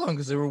the sideline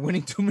because they were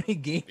winning too many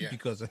games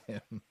because of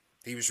him.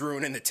 He was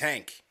ruining the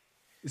tank.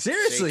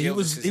 Seriously, he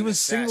was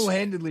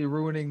single-handedly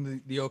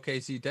ruining the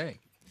OKC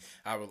tank.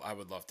 I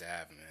would love to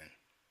have him, man.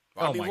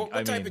 Well,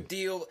 what type of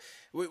deal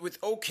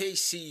with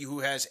OKC, who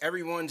has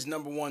everyone's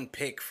number one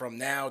pick from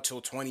now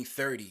till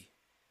 2030?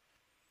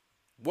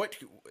 What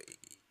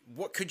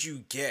could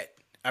you get?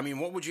 I mean,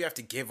 what would you have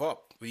to give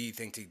up? What do you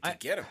think to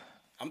get him?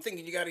 I'm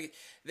thinking you got to.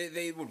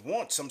 They would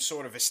want some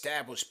sort of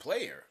established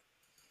player.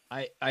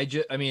 If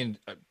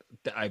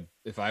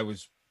I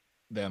was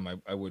them, I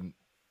wouldn't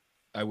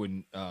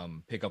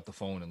pick up the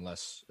phone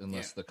unless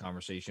the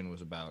conversation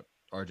was about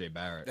RJ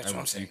Barrett. That's what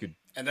I'm saying.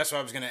 And that's what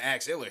I was going to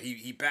ask Iller.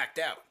 He backed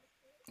out.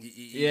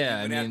 He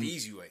went out the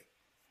easy way.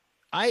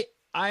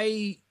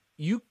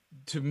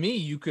 To me,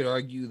 you could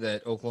argue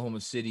that Oklahoma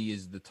City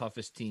is the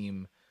toughest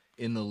team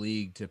in the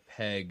league to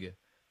peg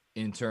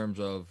in terms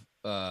of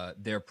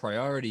their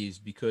priorities,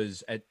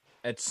 because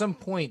at some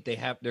point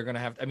they're going to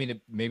have. I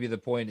mean, maybe the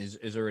point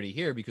is already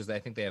here because I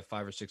think they have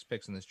 5 or 6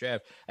 picks in this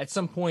draft. At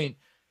some point,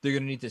 they're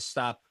going to need to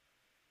stop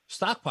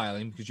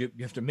stockpiling because you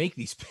have to make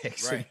these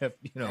picks. Right. And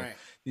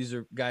these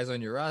are guys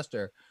on your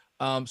roster.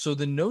 So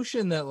the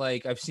notion that,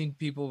 like, I've seen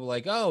people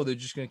like, oh, they're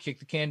just going to kick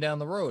the can down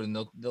the road and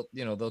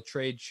they'll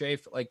trade Shea.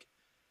 Like,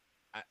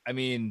 I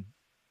mean,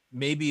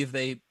 maybe if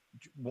they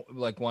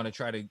like want to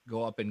try to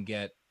go up and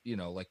get,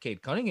 like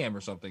Cade Cunningham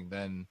or something,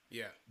 then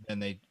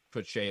they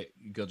put Shea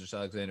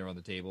Gilgeous-Alexander on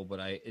the table.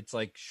 But it's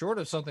like, short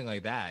of something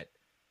like that,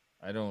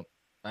 I don't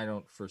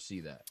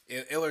foresee that.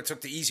 Iller took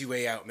the easy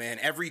way out, man.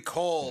 Every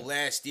call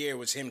last year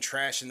was him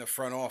trashing the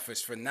front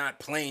office for not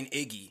playing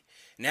Iggy.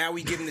 Now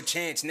we give him the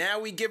chance.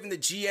 Now we give him the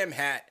GM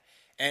hat,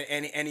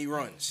 and he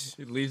runs.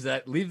 Leave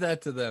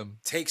that to them.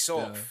 Takes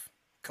off.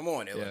 Come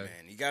on, Iller,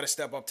 man. You got to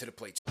step up to the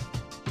plate.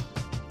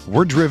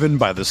 We're driven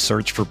by the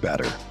search for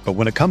better. But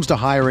when it comes to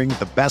hiring,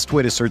 the best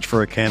way to search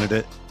for a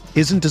candidate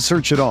isn't to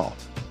search at all.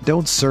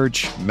 Don't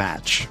search,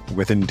 match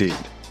with Indeed.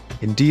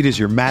 Indeed is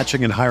your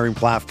matching and hiring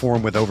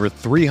platform with over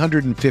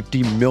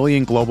 350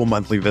 million global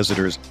monthly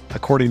visitors,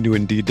 according to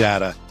Indeed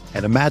data,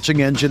 and a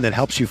matching engine that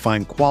helps you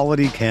find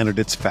quality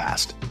candidates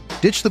fast.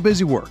 Ditch the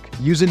busy work.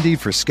 Use Indeed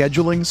for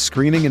scheduling,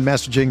 screening, and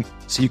messaging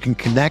so you can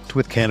connect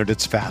with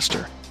candidates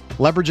faster.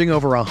 Leveraging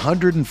over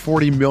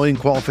 140 million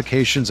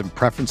qualifications and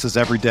preferences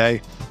every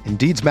day,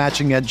 Indeed's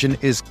matching engine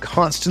is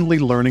constantly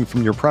learning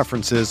from your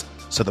preferences,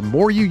 so the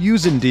more you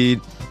use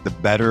Indeed, the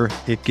better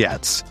it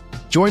gets.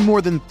 Join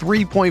more than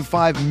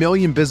 3.5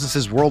 million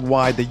businesses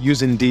worldwide that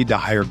use Indeed to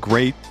hire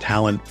great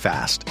talent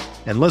fast.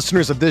 And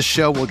listeners of this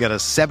show will get a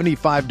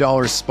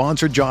 $75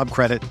 sponsored job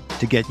credit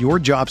to get your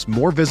jobs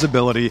more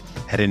visibility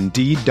at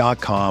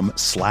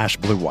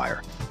Indeed.com/Blue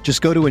Wire.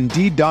 Just go to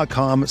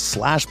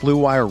Indeed.com/Blue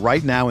Wire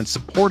right now and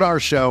support our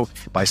show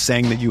by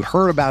saying that you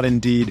heard about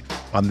Indeed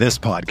on this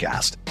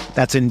podcast.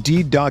 That's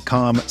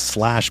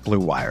Indeed.com/Blue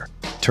Wire.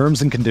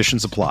 Terms and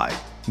conditions apply.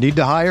 Need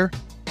to hire?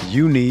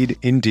 You need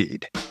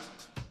Indeed.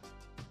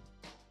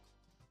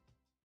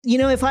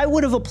 If I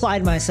would have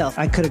applied myself,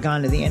 I could have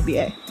gone to the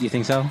NBA. You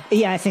think so?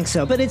 Yeah, I think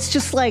so. But it's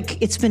just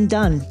like, it's been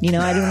done.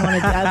 I didn't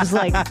want to, I was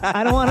like,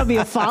 I don't want to be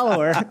a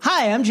follower.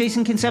 Hi, I'm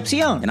Jason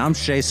Concepcion. And I'm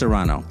Shea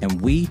Serrano. And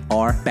we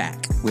are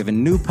back. We have a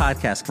new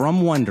podcast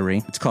from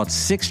Wondery. It's called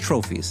 6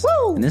 Trophies.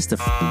 Woo! And it's the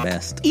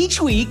best. Each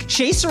week,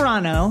 Shea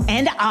Serrano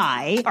and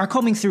I are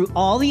combing through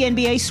all the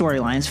NBA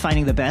storylines,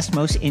 finding the best,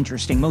 most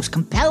interesting, most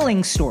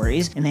compelling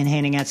stories, and then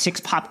handing out 6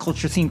 pop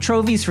culture themed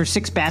trophies for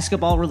 6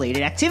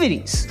 basketball-related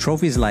activities.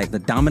 Trophies like the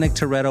Dominic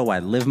Toretto I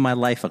Live My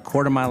Life a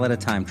Quarter Mile at a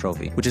Time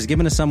trophy, which is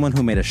given to someone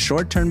who made a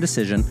short-term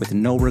decision with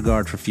no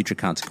regard for future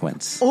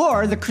consequence.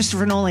 Or the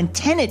Christopher Nolan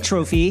Tenet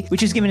trophy,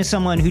 which is given to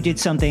someone who did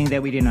something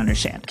that we didn't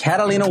understand.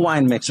 Catalina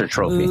Wine Mixer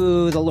trophy.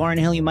 Ooh, the Lauryn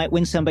Hill You Might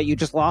Win Some, But You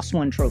Just Lost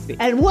One trophy.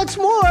 And what's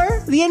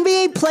more, the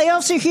NBA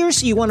playoffs are here,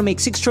 so you want to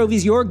make 6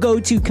 Trophies your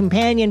go-to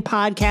companion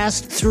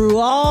podcast through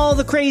all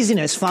the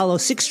craziness. Follow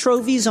 6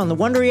 Trophies on the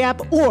Wondery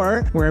app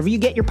or wherever you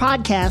get your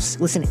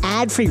podcasts. Listen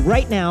ad-free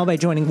right now by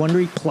joining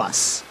Wondery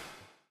Plus.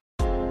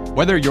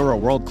 Whether you're a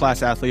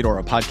world-class athlete or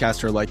a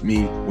podcaster like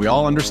me, we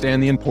all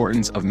understand the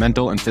importance of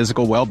mental and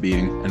physical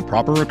well-being and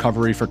proper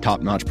recovery for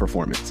top-notch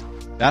performance.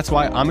 That's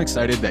why I'm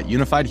excited that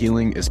Unified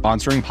Healing is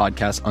sponsoring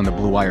podcasts on the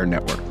Blue Wire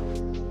Network.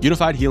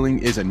 Unified Healing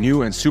is a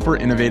new and super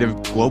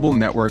innovative global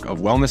network of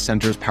wellness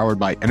centers powered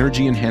by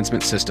Energy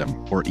Enhancement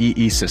System, or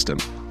EE System.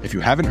 If you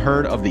haven't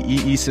heard of the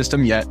EE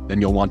System yet, then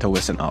you'll want to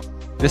listen up.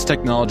 This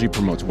technology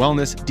promotes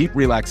wellness, deep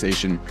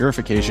relaxation,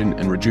 purification,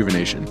 and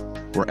rejuvenation.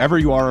 Wherever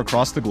you are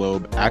across the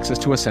globe, access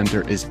to a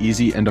center is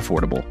easy and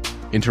affordable.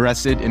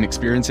 Interested in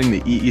experiencing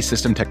the EE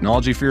System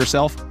technology for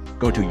yourself?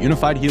 Go to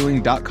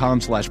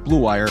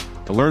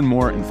unifiedhealing.com/bluewire to learn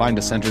more and find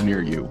a center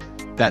near you.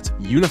 That's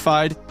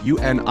unified,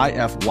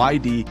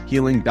 UNIFYD,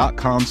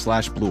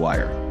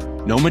 healing.com/bluewire.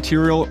 No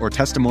material or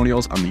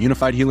testimonials on the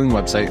Unified Healing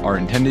website are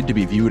intended to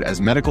be viewed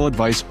as medical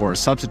advice or a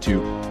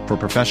substitute for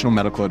professional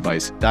medical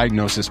advice,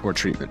 diagnosis, or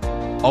treatment.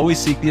 Always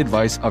seek the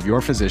advice of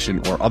your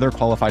physician or other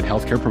qualified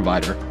healthcare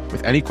provider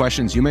with any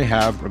questions you may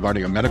have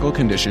regarding a medical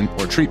condition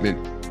or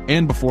treatment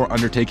and before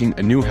undertaking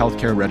a new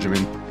healthcare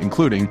regimen,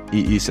 including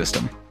EE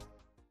system.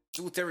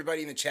 Salute to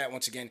everybody in the chat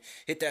once again.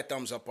 Hit that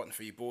thumbs up button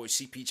for you boys.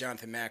 CP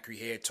Jonathan Macri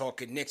here,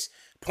 talking Knicks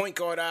point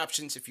guard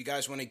options. If you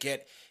guys want to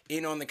get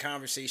in on the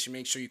conversation,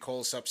 make sure you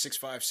call us up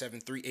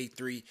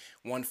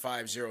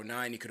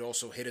 657-383-1509. You could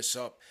also hit us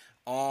up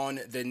on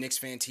the Knicks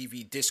Fan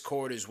TV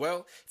Discord as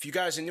well. If you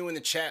guys are new in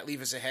the chat,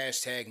 leave us a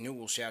hashtag new.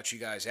 We'll shout you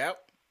guys out.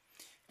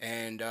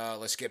 And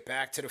let's get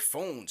back to the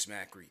phones,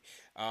 Macri.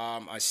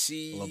 I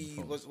see.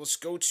 Let's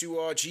go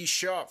to G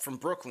Sharp from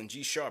Brooklyn.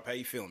 G Sharp, how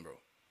you feeling, bro?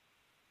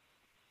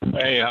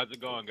 Hey, how's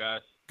it going,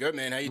 guys? Good,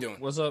 man. How you doing?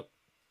 What's up?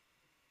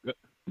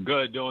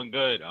 Good, doing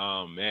good.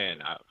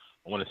 Man, I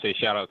want to say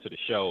shout out to the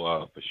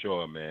show for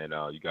sure, man.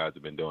 You guys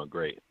have been doing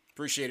great.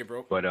 Appreciate it,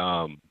 bro. But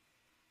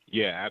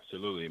yeah,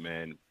 absolutely,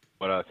 man.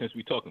 But since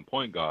we're talking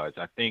point guards,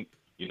 I think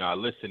I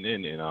listened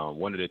in, and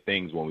one of the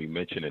things when we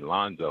mentioned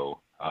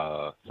Lonzo,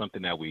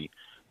 something that we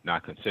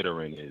not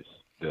considering is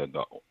the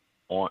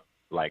off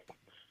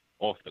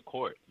the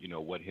court.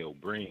 What he'll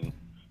bring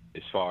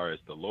as far as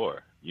the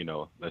lore.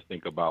 Let's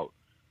think about.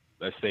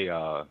 Let's say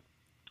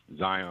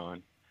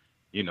Zion,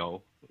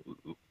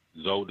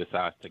 Zoe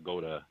decides to go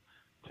to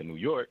New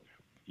York.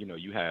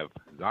 You have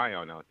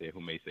Zion out there who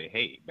may say,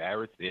 hey,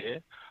 Barrett's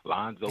there,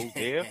 Lonzo's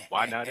there.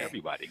 Why not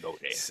everybody go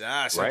there? So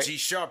right? G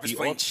Sharp is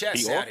playing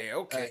chess out here.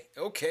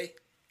 Okay.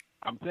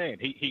 I'm saying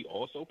he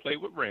also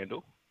played with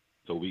Randall,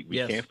 so we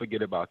Yes. can't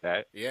forget about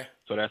that. Yeah.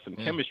 So that's some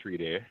chemistry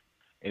there.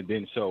 And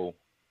then so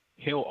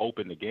he'll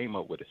open the game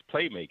up with his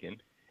playmaking,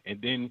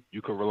 and then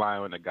you can rely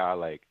on a guy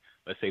like,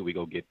 let's say we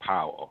go get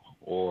Powell,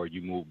 or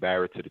you move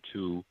Barrett to the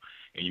 2,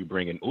 and you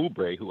bring in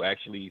Oubre, who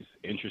actually is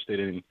interested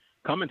in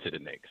coming to the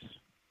Knicks.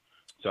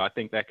 So I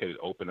think that could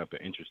open up an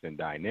interesting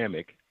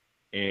dynamic,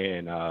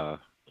 and I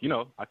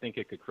think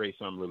it could create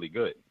something really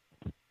good.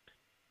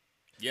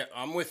 Yeah,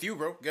 I'm with you,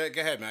 bro. Go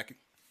ahead, Mackie.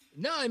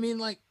 No, I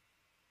mean,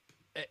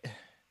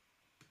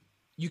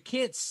 you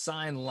can't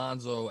sign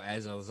Lonzo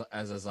as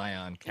a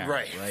Zion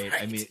carry, right?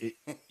 I mean,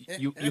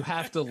 you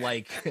have to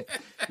look, I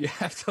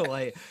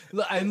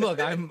am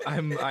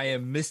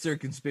Mr.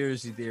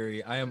 Conspiracy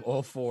Theory. I am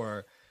all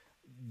for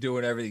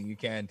doing everything you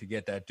can to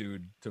get that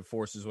dude to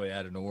force his way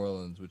out of New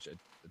Orleans, which I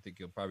think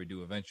he'll probably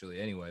do eventually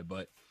anyway.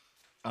 But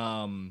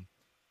Kelly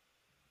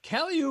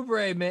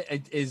Oubre, man,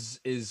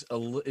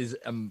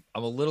 I'm a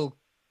little.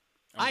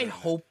 I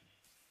hope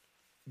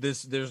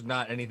there's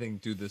not anything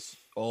to this,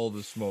 all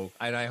the smoke,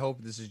 and I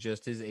hope this is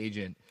just his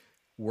agent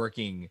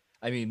working.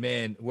 I mean,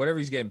 man, whatever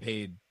he's getting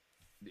paid,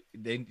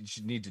 they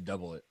should need to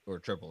double it or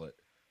triple it,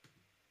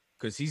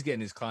 because he's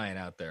getting his client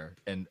out there.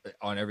 And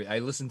I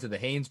listened to the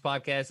Haynes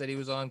podcast that he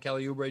was on,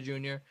 Kelly Oubre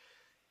Jr.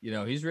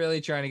 He's really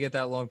trying to get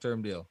that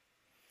long-term deal.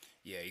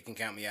 Yeah, you can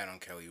count me out on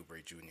Kelly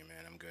Oubre Jr.,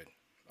 man. I'm good.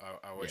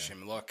 I wish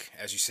him luck.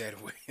 As you said,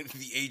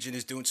 the agent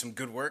is doing some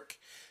good work,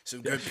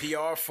 some good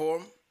PR for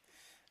him.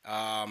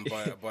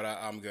 But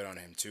I'm good on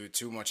him.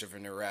 Too much of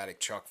an erratic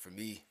Chuck for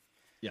me.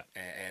 Yeah,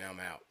 and I'm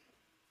out.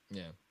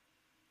 Yeah,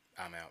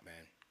 I'm out,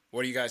 man.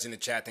 What do you guys in the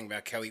chat think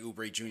about Kelly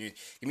Oubre Jr.?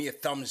 Give me a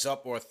thumbs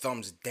up or a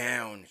thumbs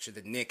down. Should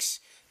the Knicks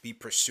be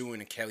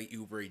pursuing a Kelly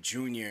Oubre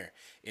Jr.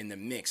 in the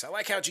mix? I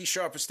like how G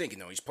Sharp is thinking,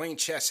 though. He's playing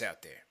chess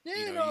out there.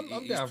 Yeah,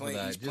 I'm down for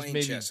that. He's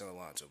playing chess on the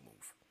Lonzo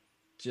move.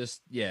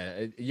 Just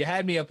you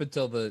had me up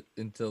until the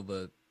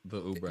Oubre.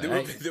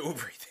 The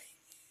Oubre thing.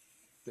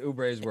 The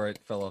Oubre is where it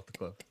fell off the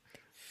cliff.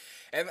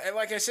 And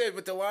like I said,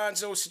 with the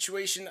Lonzo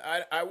situation,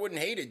 I wouldn't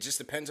hate it. It just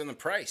depends on the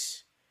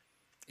price.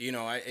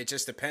 It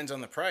just depends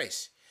on the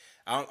price.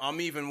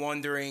 I'm even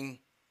wondering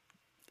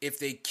if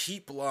they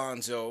keep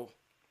Lonzo,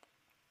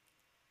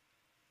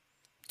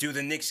 do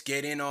the Knicks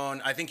get in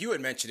on, I think you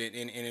had mentioned it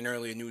in an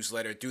earlier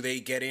newsletter, do they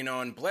get in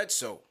on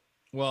Bledsoe?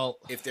 Well,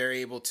 if they're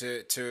able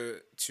to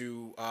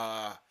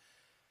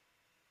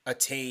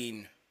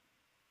attain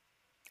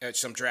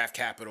some draft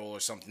capital or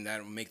something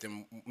that will make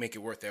it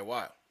worth their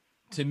while.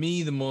 To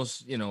me, the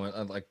most,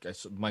 like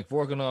Mike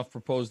Vorganoff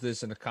proposed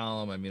this in a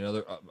column. I mean,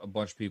 a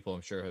bunch of people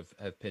I'm sure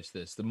have pitched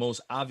this. The most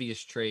obvious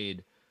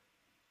trade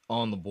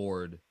on the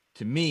board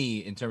to me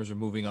in terms of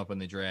moving up in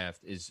the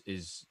draft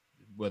is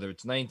whether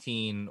it's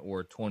 19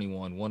 or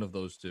 21, one of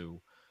those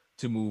two,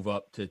 to move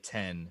up to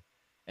 10,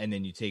 and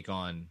then you take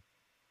on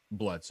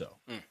Bledsoe.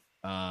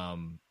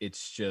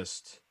 It's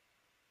just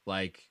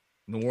like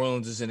New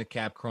Orleans is in a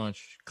cap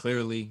crunch.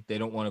 Clearly, they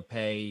don't want to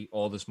pay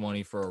all this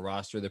money for a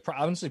roster that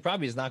honestly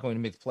probably is not going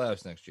to make the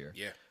playoffs next year.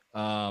 Yeah.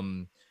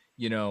 And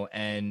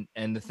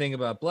the thing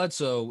about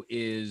Bledsoe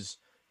is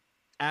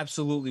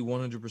absolutely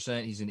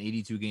 100%. He's an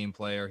 82 game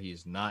player. He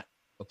is not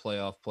a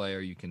playoff player.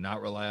 You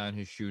cannot rely on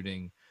his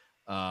shooting.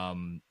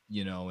 And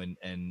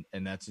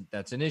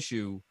that's an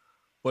issue.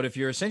 But if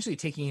you're essentially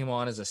taking him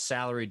on as a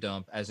salary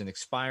dump, as an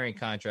expiring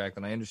contract,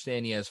 and I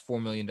understand he has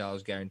 $4 million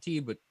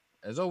guaranteed, but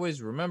as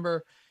always,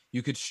 remember,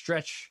 you could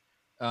stretch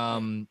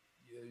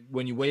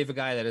when you waive a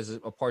guy that has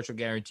a partial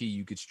guarantee,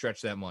 you could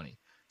stretch that money.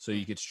 So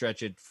you could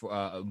stretch it for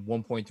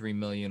 1.3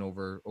 million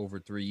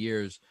over 3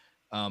 years.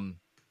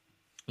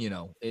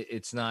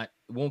 It's not,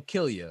 it won't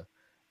kill you.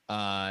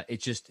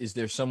 It just, is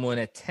there someone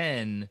at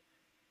 10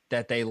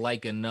 that they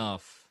like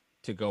enough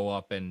to go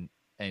up and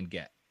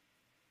get?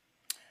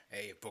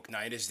 Hey, if Book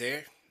Knight is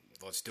there,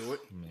 let's do it.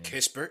 Man.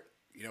 Kispert,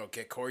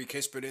 get Corey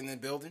Kispert in the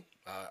building.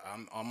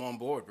 I'm on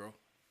board, bro.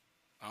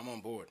 I'm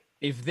on board.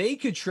 If they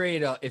could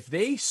trade if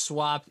they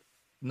swapped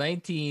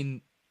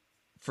 19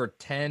 for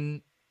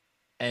 10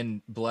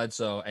 and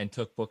Bledsoe and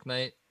took Book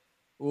Knight,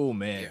 oh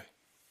man, yeah.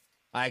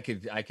 I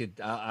could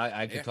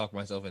talk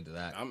myself into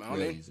that. I'm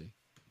really in. Easy.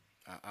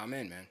 I'm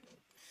in, man.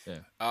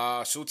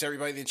 Yeah. Salute to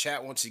everybody in the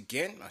chat once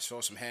again. I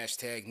saw some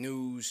hashtag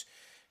news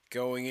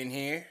going in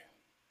here.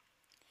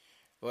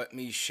 Let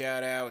me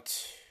shout out.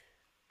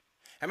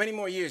 How many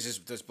more years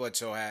does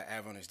Bledsoe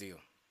have on his deal?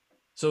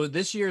 So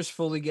this year is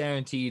fully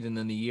guaranteed, and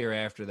then the year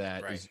after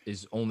that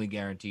is only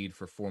guaranteed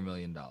for $4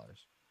 million.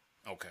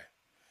 Okay.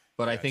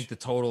 But gotcha. I think the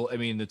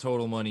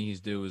total money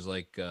he's due is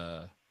like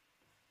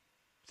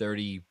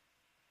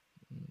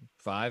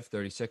 35,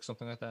 36,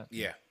 something like that.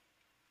 Yeah.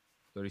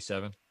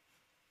 37.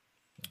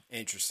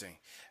 Interesting.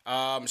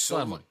 A lot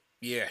of money.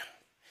 Yeah.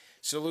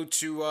 Salute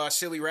to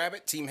Silly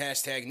Rabbit, team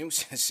hashtag new.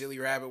 Silly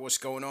Rabbit, what's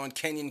going on?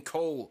 Kenyon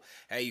Cole,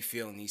 how you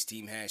feeling? He's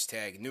team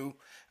hashtag new.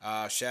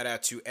 Shout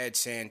out to Ed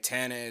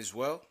Santana as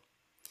well.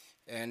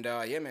 And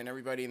yeah, man,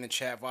 everybody in the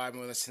chat vibing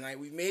with us tonight.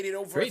 We've made it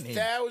over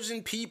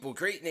 1,000 people.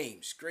 Great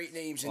names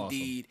awesome.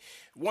 Indeed.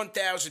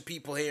 1,000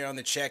 people here on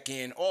the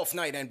check-in. Off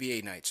night,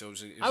 NBA night. So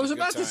I was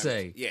about to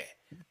say, yeah.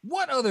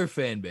 What other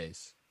fan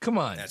base? Come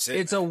on. That's it.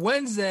 It's a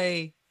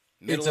Wednesday.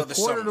 It's a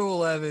quarter to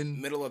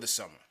 11. Middle of the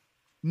summer.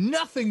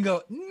 Nothing.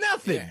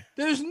 Yeah.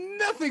 There's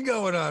nothing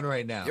going on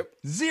right now. Yep.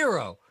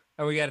 Zero.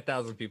 And we got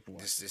 1,000 people.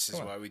 This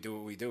is why we do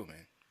what we do,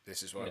 man.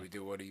 This is why we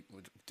do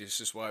This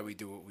is why we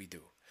do what we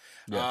do.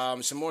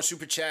 Yes. Some more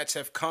super chats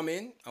have come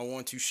in. I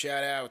want to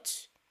shout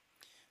out.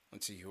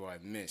 Let's see who I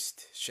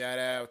missed. Shout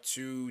out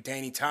to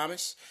Danny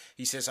Thomas.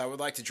 He says, I would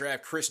like to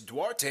draft Chris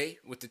Duarte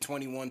with the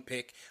 21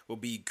 pick. Will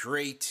be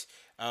great.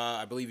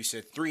 I believe he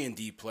said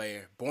 3-and-D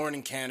player. Born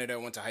in Canada,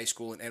 went to high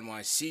school in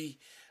NYC.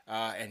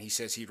 And he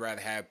says he'd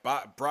rather have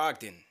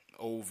Brogdon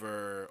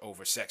over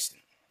Sexton.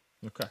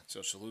 Okay.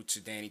 So salute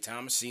to Danny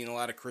Thomas. Seeing a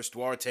lot of Chris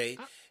Duarte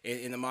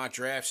in the mock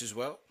drafts as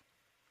well.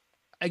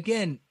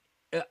 Again,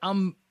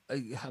 I'm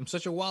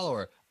such a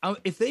wallower.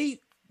 If they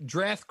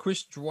draft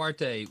Chris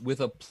Duarte with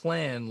a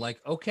plan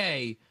like,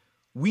 okay,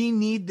 we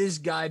need this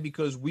guy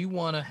because we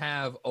want to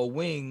have a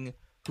wing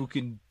who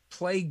can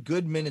play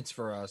good minutes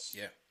for us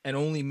and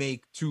only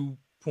make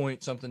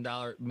 $2-point-something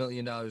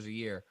million a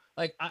year.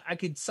 Like, I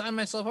could sign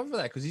myself up for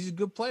that because he's a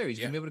good player. He's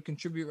going to be able to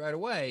contribute right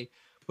away.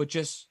 But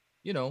just,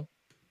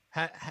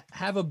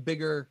 have a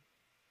bigger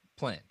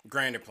plan.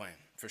 Grander plan,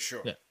 for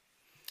sure. Yeah.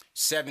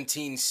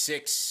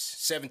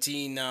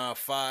 17-6,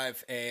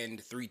 17-5,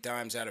 and 3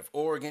 times out of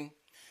Oregon.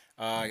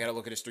 I got to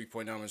look at his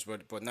three-point numbers,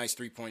 but nice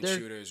three-point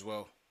shooter as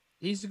well.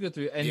 He's a good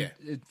three. And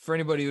for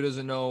anybody who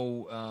doesn't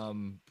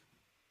know,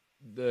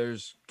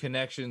 there's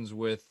connections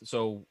with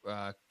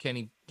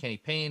Kenny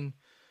Payne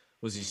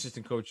was the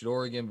assistant coach at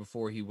Oregon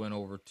before he went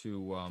over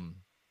to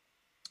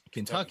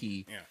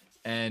Kentucky. Yeah.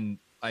 And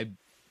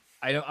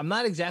I'm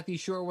not exactly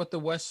sure what the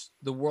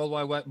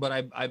worldwide West, but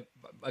I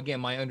again,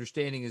 my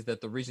understanding is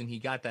that the reason he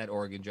got that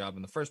Oregon job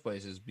in the first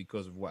place is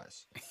because of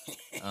Wes.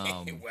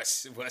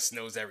 Wes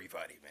knows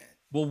everybody, man.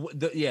 Well,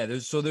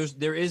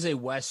 there is a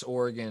West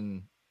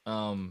Oregon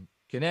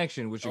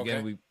connection, which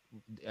again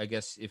I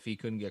guess if he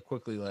couldn't get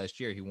quickly last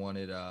year, he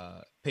wanted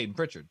Peyton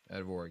Pritchard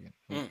out of Oregon,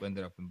 who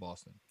ended up in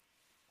Boston.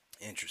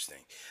 Interesting.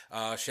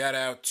 Shout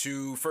out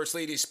to First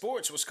Lady of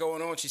Sports. What's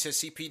going on? She says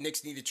CP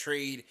Knicks need to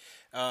trade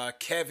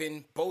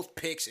Kevin, both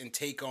picks, and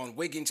take on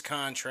Wiggins'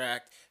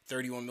 contract,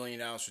 $31 million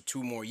for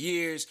 2 more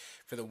years.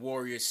 For the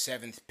Warriors'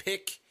 7th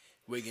pick,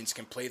 Wiggins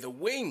can play the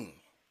wing.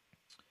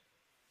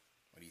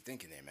 What are you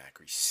thinking there,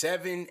 Macri?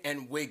 7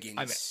 and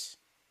Wiggins.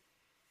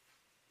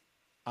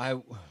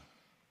 My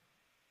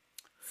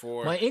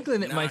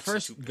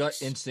first gut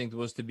instinct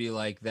was to be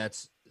like,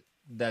 that's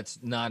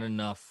not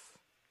enough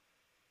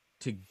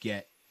to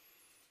get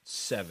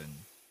 7,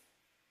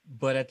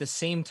 but at the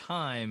same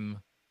time,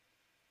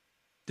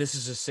 this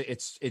is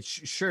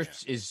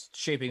it's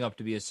shaping up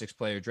to be a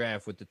 6-player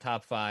draft with the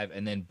top 5,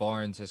 and then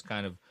Barnes has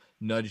kind of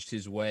nudged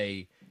his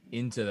way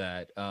into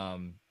that.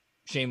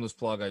 Shameless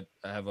plug: I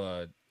have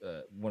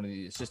one of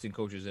the assistant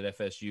coaches at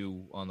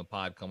FSU on the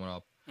pod coming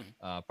up.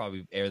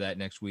 Probably air that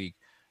next week.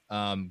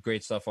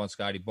 Great stuff on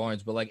Scotty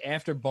Barnes, but like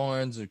after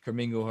Barnes or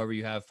Kuminga, whoever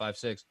you have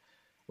 5-6,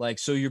 like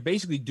so you're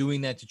basically doing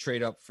that to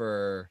trade up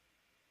for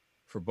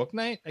Book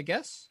Night, I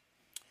guess.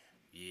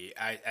 Yeah,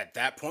 at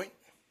that point,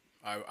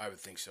 I would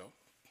think so.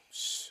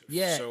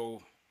 Yeah.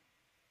 So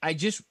I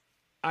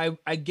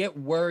get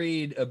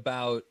worried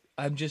about.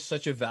 I'm just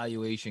such a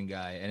valuation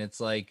guy, and it's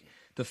like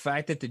the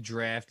fact that the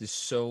draft is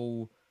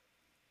so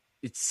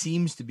it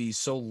seems to be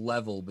so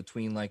level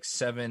between like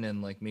 7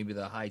 and like maybe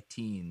the high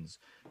teens.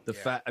 The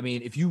fact, I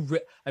mean,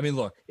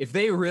 look, if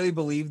they really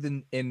believed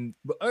in,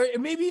 or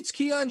maybe it's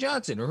Keon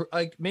Johnson, or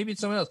like maybe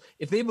it's someone else.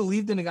 If they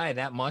believed in a guy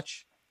that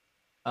much,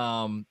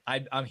 I'm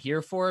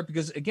here for it,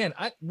 because again,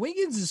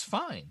 Wiggins is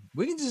fine.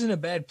 Wiggins isn't a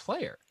bad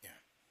player. Yeah,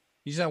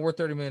 he's not worth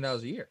 $30 million a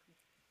year.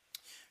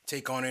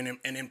 Take on an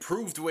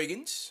improved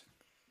Wiggins.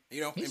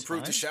 He's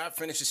improved the shot,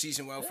 finished the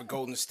season well for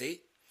Golden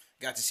State.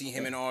 Got to see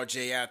him and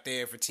RJ out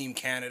there for Team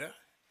Canada,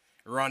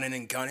 running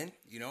and gunning.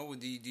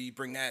 Do you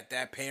bring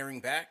that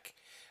pairing back?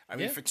 I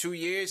mean, for 2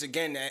 years,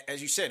 again,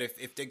 as you said,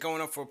 if they're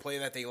going up for a play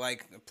that they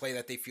like, a play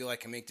that they feel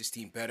like can make this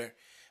team better,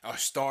 a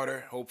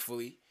starter,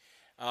 hopefully,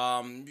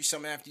 be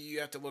something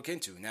you have to look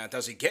into. Now,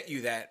 does it get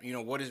you that?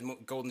 What is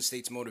Golden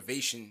State's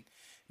motivation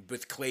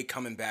with Klay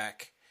coming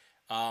back?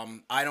 I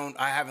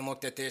haven't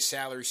looked at their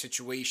salary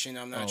situation.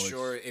 I'm not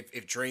sure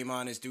if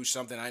Draymond is due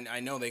something.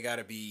 I know they got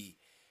to be,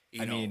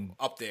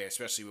 up there,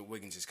 especially with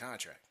Wiggins'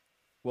 contract.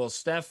 Well,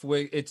 Steph,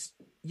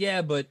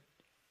 but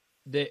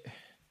they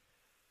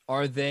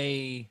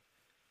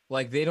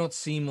they don't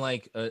seem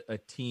like a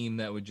team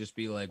that would just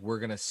be like, we're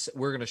gonna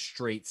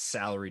straight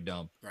salary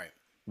dump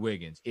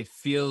Wiggins. It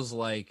feels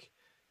like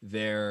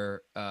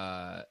they're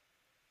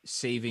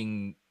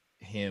saving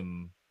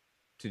him,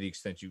 to the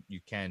extent you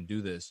can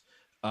do this,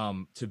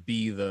 to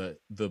be the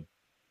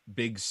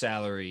big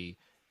salary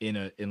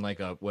in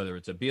like a, whether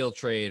it's a Beal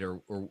trade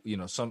or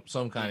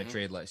some kind of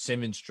trade, like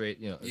Simmons trade,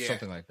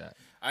 something like that.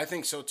 I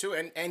think so too,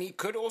 and he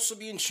could also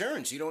be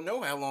insurance. You don't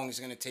know how long it's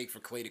going to take for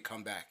Klay to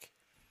come back.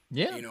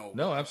 Yeah,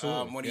 no,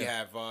 absolutely. What do you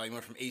have? He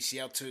went from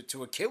ACL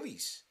to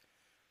Achilles,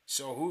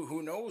 so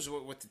who knows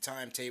what the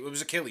timetable? It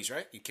was Achilles,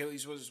 right?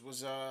 Achilles was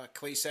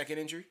Klay's second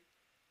injury.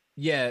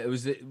 Yeah, it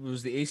was the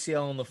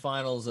ACL in the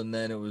finals, and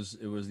then it was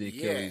the Achilles.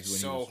 Yeah, when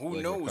so he was,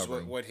 who knows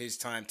recovering. what his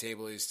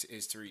timetable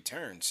is to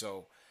return.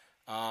 So,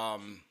 I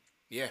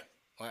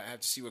have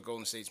to see what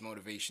Golden State's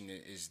motivation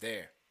is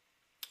there.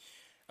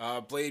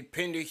 Blade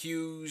Pinder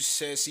Hughes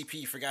says,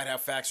 CP forgot how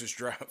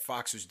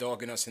Fox was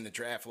dogging us in the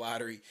draft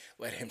lottery.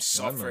 Let him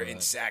suffer in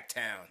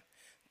Sacktown.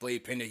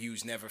 Blade Pinder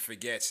Hughes never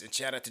forgets. And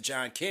shout out to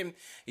John Kim.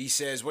 He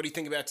says, what do you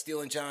think about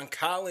stealing John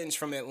Collins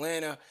from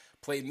Atlanta?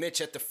 Play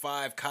Mitch at the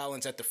 5,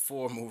 Collins at the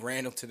 4, move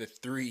Randall to the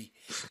 3,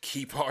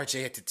 keep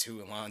RJ at the 2,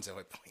 and Lonzo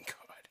at point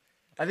guard.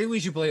 I think we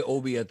should play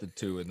Obi at the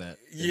 2 in that.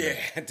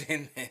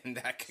 In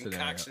that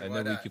concoction. I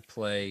know we could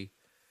play.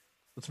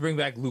 Let's bring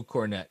back Luke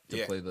Cornett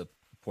to play the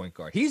point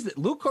guard.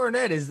 Luke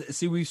Cornett is.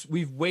 See,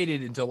 we've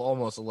waited until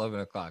almost 11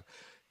 o'clock.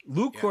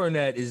 Luke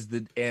Cornett is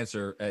the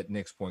answer at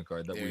Knicks point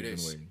guard that we've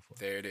been waiting for.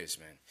 There it is,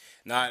 man.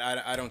 No,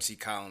 I don't see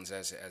Collins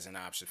as an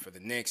option for the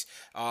Knicks.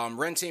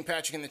 Ren St.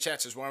 Patrick in the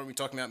chat says, why are we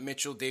talking about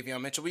Mitchell,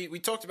 Davion Mitchell? We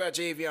talked about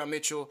Davion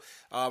Mitchell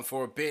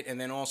for a bit, and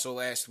then also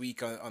last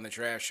week on the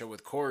draft show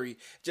with Corey.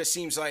 Just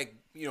seems like,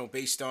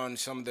 based on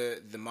some of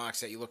the mocks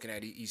that you're looking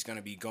at, he's going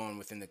to be going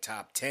within the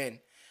top 10.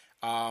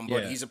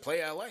 But he's a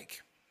player I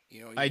like.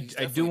 I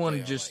do want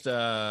to just,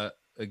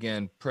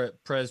 again,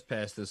 Prez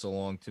passed this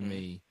along to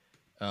me.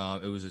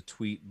 It was a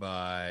tweet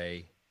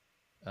by,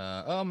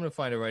 I'm going to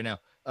find it right now.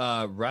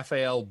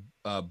 Raphael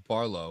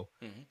Barlow.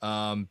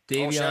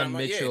 Davion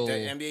Mitchell. The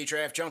NBA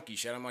draft junkie.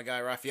 Shout out my guy,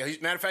 Raphael.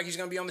 Matter of fact, he's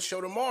going to be on the show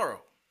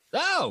tomorrow.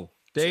 Oh,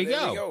 there you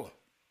go.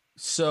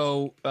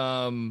 So,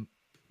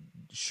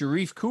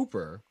 Sharif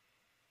Cooper,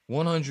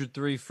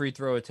 103 free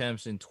throw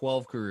attempts in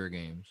 12 career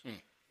games.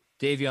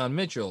 Davion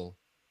Mitchell,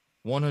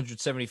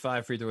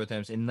 175 free throw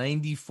attempts in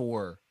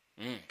 94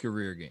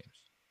 career games.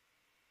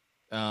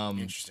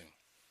 Interesting.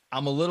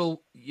 I'm a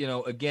little,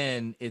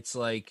 again, it's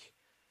like,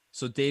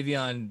 so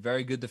Davion,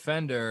 very good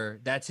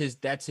defender. That's his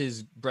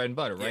bread and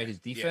butter, right? His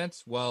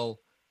defense. Yeah. Well,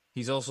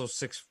 he's also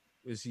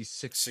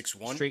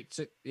 6'1"? Straight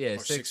 6, yeah,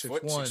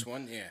 6'1".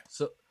 6'1", yeah.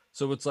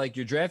 So it's like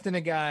you're drafting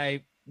a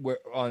guy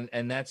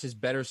and that's his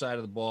better side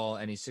of the ball,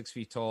 and he's 6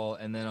 feet tall,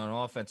 and then on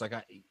offense, like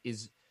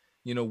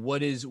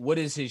what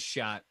is his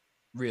shot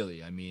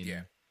really? I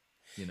mean,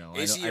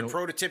 is he a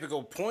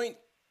prototypical point?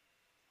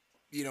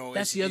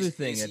 That's the other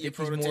thing. I think he's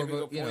more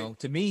of a,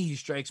 to me, he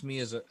strikes me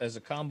as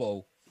a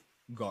combo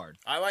guard.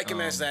 I like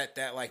him as that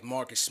like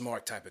Marcus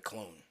Smart type of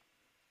clone.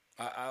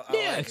 I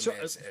like him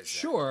as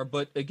sure,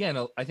 but again,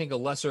 I think a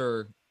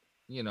lesser,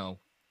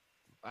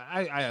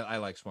 I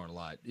like Smart a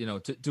lot.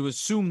 To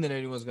assume that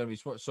anyone's going to be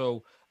smart.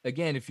 So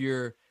again,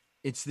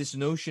 it's this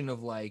notion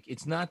of like,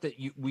 it's not that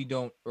we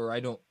don't, or I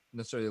don't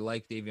necessarily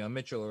like Davion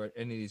Mitchell or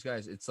any of these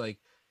guys. It's like,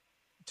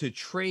 to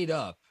trade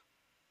up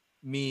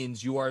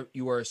means you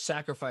are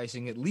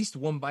sacrificing at least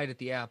one bite at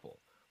the apple.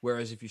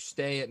 Whereas if you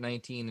stay at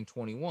 19 and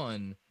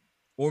 21,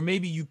 or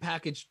maybe you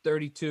package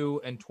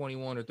 32 and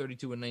 21 or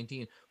 32 and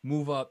 19,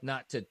 move up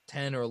not to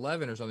 10 or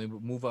 11 or something,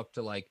 but move up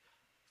to like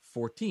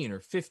 14 or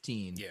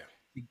 15. Yeah.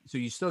 So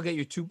you still get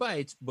your 2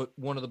 bites, but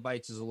one of the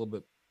bites is a little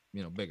bit,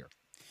 bigger.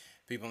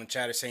 People in the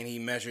chat are saying he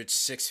measured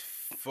 6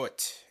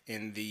 foot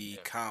in the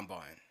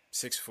combine.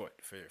 6 foot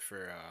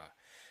for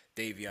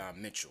Davion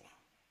Mitchell.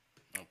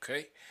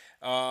 Okay.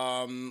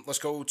 Let's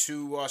go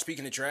to,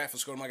 speaking of draft,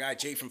 let's go to my guy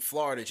Jay from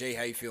Florida. Jay,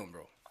 how you feeling,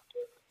 bro?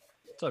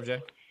 What's up,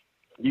 Jay?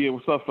 Yeah,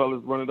 what's up,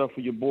 fellas? Run it up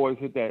for your boys.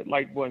 Hit that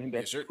like button, hit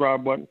that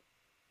subscribe button.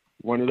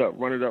 Run it up,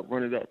 run it up,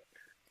 run it up.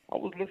 I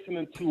was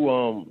listening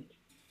to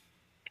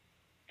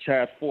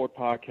Chad Ford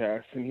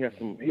podcast, and he had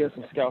some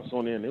scouts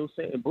on there, and they were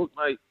saying Brook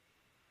Knight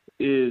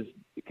is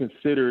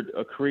considered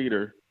a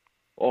creator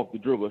off the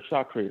dribble, a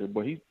shot creator,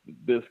 but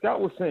the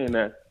scout was saying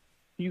that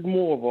he's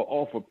more of a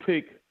off a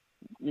pick,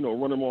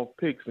 run him off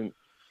picks and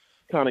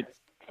kind of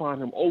find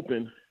him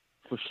open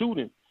for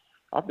shooting.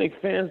 I think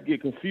fans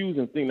get confused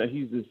and think that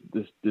he's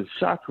this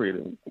shot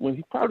creator when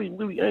he probably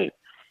really ain't.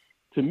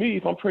 To me,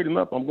 if I'm trading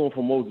up, I'm going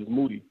for Moses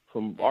Moody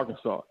from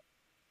Arkansas.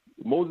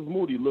 Moses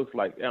Moody looks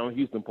like Allen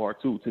Houston Part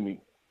 2 to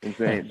me. I'm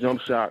saying jump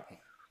shot,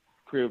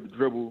 create the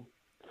dribble,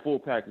 full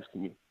package to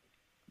me.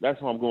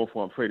 That's what I'm going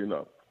for. I'm trading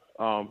up.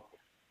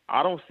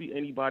 I don't see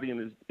anybody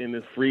in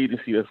this free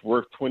agency that's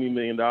worth $20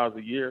 million a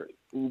year.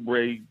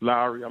 Oubre,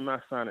 Lowry. I'm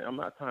not tying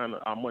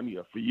our money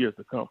up for years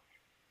to come.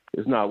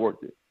 It's not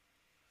worth it.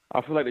 I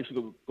feel like they should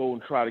go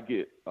and try to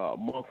get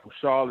Monk from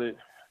Charlotte,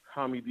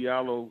 Hami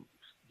Diallo.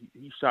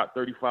 He shot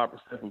 35%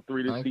 from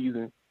three this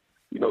season.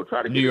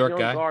 Try to get a young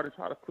guard and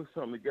try to put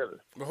something together.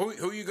 But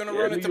who are you going to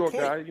run at the New York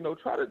point?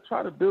 Guy.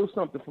 Try to build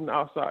something from the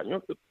outside. You don't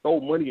have to throw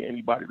money at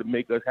anybody to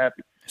make us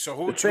happy. So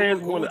who would you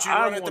run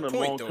at the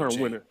point, though, Jay?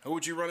 Winner. Who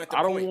would you run at the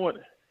point? I don't want.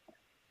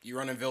 You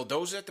running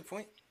Vildoza at the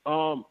point?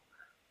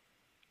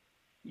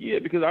 Yeah,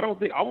 because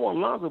I want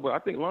Lonzo, but I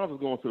think Lonzo's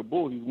going to the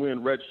Bulls. He's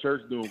wearing red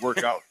shirts, doing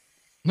workouts.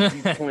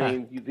 He's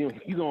playing.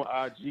 He's on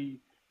IG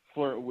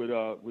flirting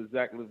with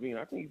Zach LaVine.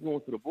 I think he's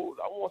going to the Bulls.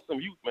 I want some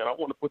youth, man. I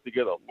want to put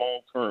together a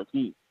long-term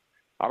team.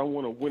 I don't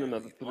want to win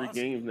another 3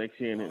 games next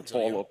year and then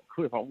fall off a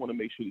cliff. I want to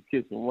make sure the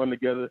kids can run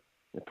together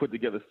and put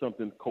together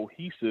something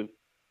cohesive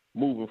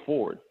moving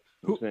forward.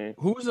 Who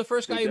was the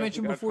first guy you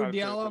mentioned before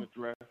Diallo?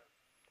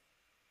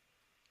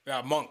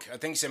 Monk. I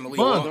think he said Malik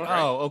Monk. Monk,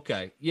 right? Oh,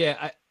 okay.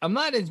 Yeah, I'm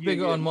not as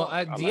big on Monk.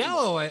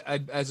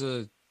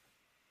 Diallo.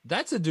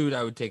 That's a dude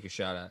I would take a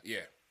shot at. Yeah,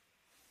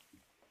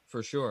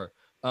 for sure.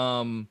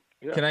 Can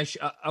I?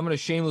 I'm going to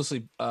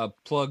shamelessly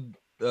plug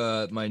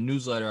my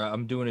newsletter.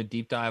 I'm doing a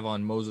deep dive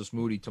on Moses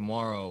Moody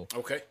tomorrow.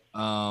 Okay.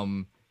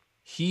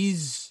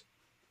 He's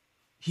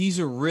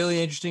a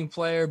really interesting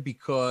player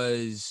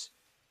because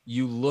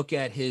you look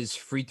at his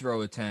free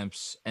throw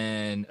attempts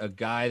and a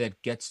guy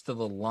that gets to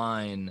the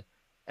line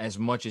as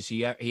much as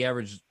he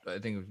averaged, I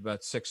think,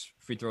 about 6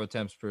 free throw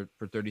attempts per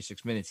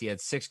 36 minutes. He had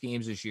 6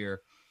 games this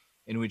year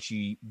in which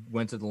he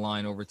went to the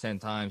line over 10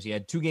 times. He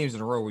had 2 games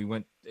in a row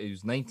where it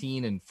was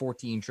 19 and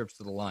 14 trips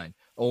to the line.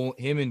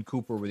 Him and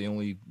Cooper were the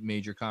only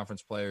major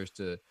conference players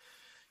to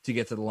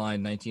get to the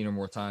line 19 or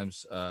more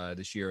times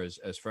this year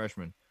as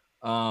freshmen.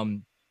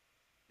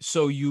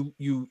 So you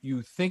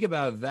think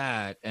about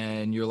that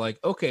and you're like,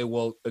 okay,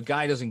 well, a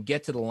guy doesn't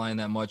get to the line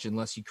that much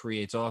unless he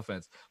creates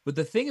offense. But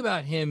the thing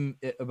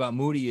about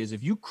Moody is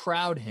if you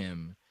crowd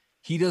him,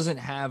 he doesn't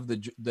have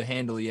the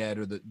handle yet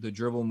or the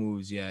dribble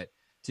moves yet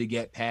to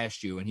get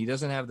past you, and he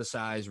doesn't have the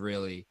size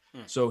really.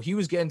 So he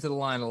was getting to the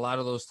line a lot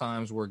of those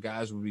times where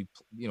guys would be,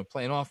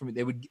 playing off him.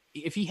 They would,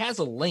 if he has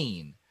a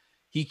lane,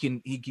 he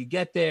could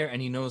get there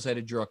and he knows how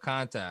to draw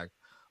contact.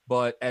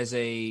 But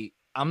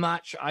I'm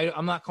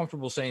not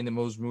comfortable saying that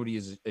Moses Moody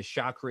is a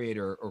shot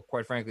creator, or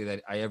quite frankly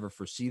that I ever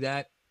foresee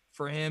that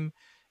for him.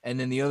 And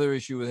then the other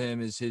issue with him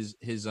is his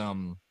he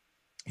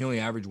only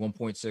averaged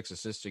 1.6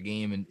 assists a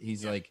game, and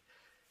he's like,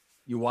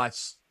 you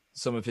watch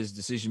some of his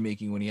decision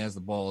making when he has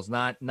the ball is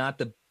not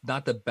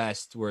the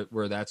best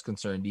where that's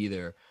concerned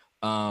either.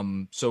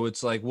 So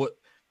it's like, what,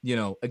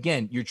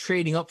 again, you're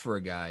trading up for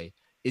a guy.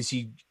 Is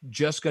he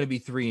just going to be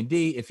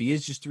 3-and-D? If he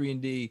is just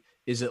 3-and-D,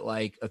 is it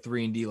like a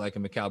 3-and-D like a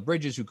Mikal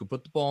Bridges who could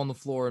put the ball on the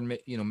floor and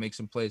make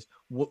some plays?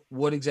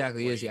 What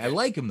exactly is he? I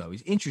like him though.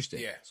 He's interesting.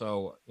 Yeah.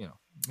 So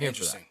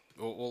interesting.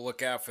 We'll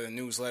look out for the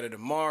newsletter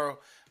tomorrow.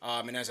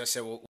 And as I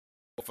said, we'll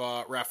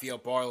Raphael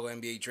Barlow,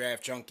 NBA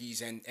Draft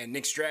Junkies, and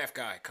Knicks Draft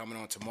Guy coming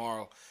on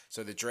tomorrow.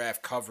 So the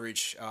draft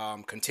coverage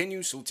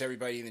continues. Salute to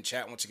everybody in the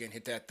chat. Once again,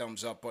 hit that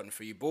thumbs up button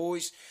for you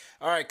boys.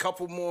 All right,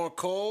 couple more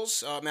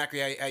calls.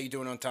 Macri, how you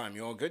doing on time?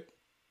 You all good?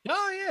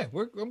 Oh, yeah,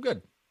 I'm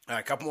good. All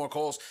right, couple more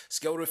calls. Let's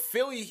go to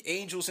Philly.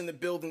 Angel's in the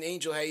building.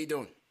 Angel, how you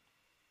doing?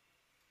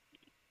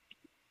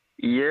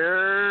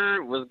 Yeah,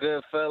 what's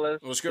good, fellas?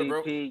 What's good,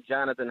 bro? CP,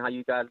 Jonathan, how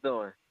you guys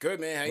doing?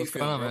 Good, man. How you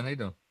feeling, going on, bro? man? How you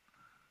doing?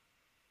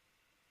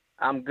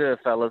 I'm good,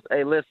 fellas.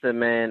 Hey, listen,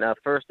 man.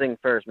 First thing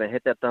first, man.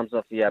 Hit that thumbs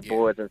up for your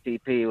boys. And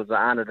CP, it was an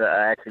honor to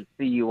actually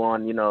see you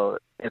on,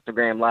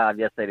 Instagram Live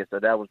yesterday. So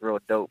that was real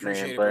dope,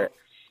 man. But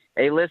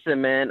hey,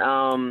 listen, man.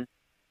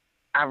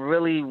 I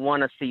really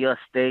want to see us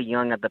stay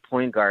young at the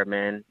point guard,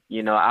 man.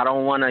 I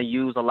don't want to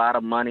use a lot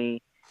of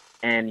money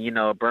and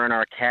burn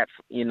our caps,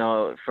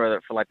 for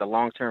like the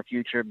long term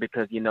future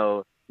because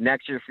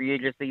next year free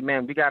agency,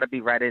 man, we got to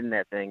be right in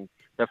that thing.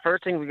 The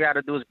first thing we got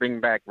to do is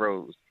bring back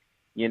Rose.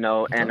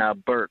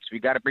 And Burks. We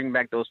got to bring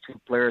back those 2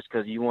 players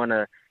because you want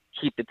to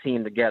keep the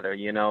team together,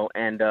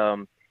 And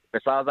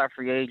besides our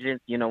free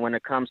agents, when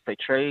it comes to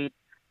trade,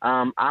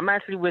 I'm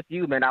actually with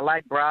you, man. I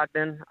like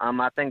Brogdon.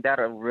 I think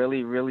that'll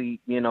really, really,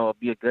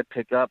 be a good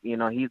pickup.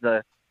 He's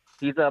a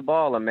he's a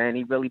baller, man.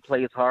 He really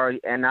plays hard,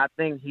 and I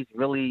think he's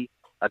really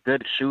a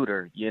good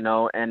shooter,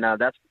 and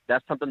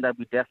that's something that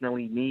we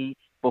definitely need.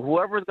 But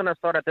whoever's going to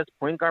start at this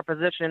point guard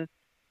position,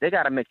 they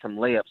got to make some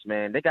layups,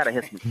 man. They got to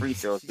hit some free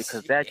throws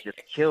because that just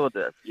killed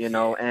us,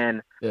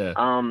 And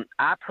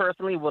I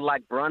personally would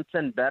like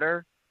Brunson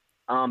better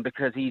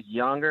because he's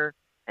younger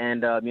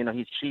and,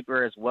 he's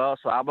cheaper as well.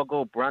 So I will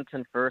go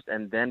Brunson first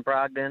and then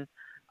Brogdon.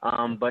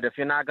 But if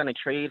you're not going to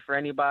trade for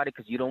anybody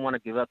because you don't want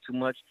to give up too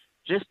much,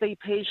 just stay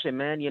patient,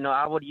 man.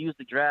 I would use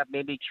the draft,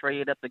 maybe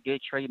trade up to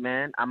get Trey,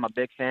 man. I'm a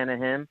big fan of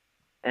him.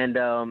 And,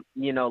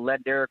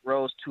 let Derrick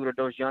Rose tutor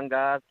those young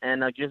guys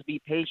and just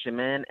be patient,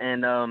 man.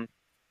 And, I'm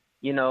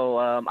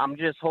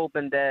just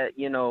hoping that,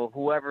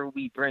 whoever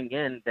we bring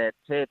in, that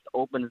Tibbs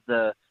opens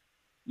the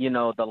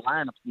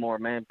lineups more,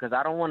 man, because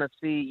I don't want to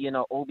see,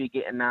 Obi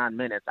getting 9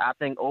 minutes. I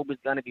think Obi's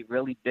going to be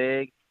really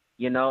big,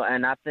 and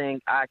I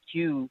think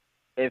IQ,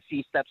 if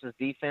he steps his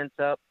defense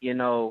up,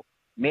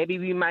 maybe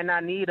we might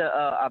not need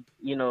a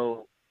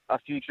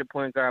future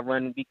point guard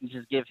when we can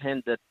just give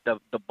him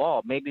the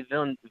ball. Maybe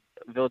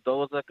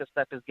Vildoza could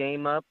step his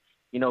game up.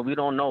 We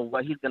don't know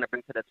what he's going to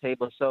bring to the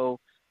table. So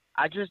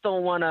I just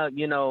don't want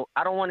to,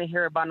 I don't want to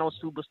hear about no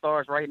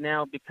superstars right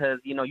now because,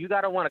 you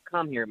got to want to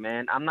come here,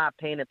 man. I'm not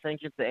paying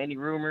attention to any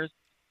rumors.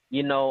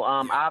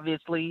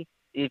 Obviously,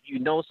 if you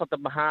know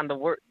something behind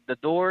the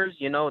doors,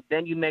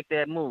 then you make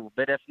that move.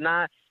 But if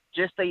not,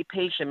 just stay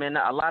patient, man.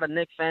 A lot of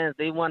Knicks fans,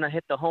 they want to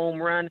hit the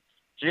home run.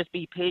 Just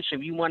be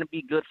patient. You want to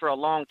be good for a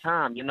long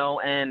time,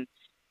 And,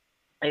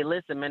 hey,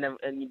 listen, man,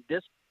 and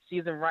this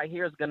season right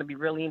here is going to be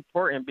really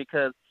important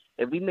because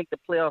if we make the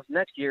playoffs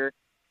next year,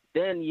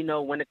 then,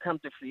 when it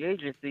comes to free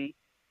agency,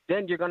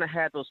 then you're going to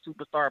have those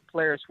superstar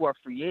players who are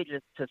free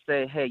agents to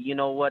say, hey, you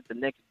know what, the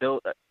Knicks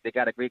built, they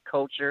got a great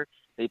culture.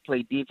 They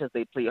play defense.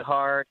 They play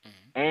hard.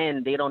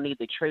 And they don't need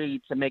to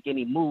trade to make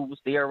any moves.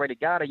 They already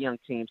got a young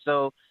team.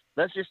 So,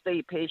 let's just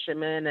stay patient,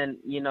 man, and,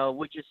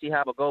 we'll just see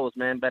how it goes,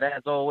 man. But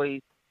as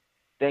always,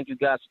 thank you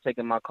guys for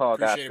taking my call,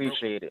 guys.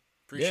 Appreciate it.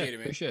 Appreciate it,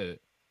 man. Appreciate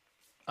it.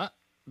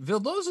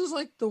 Vildoza's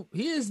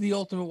he is the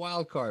ultimate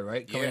wild card,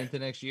 right, coming into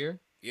next year?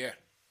 Yeah.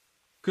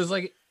 Because,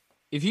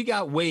 if he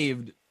got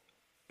waived,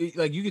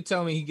 you could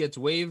tell me he gets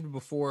waived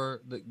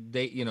before the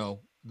date,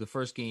 the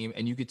first game,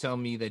 and you could tell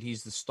me that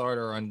he's the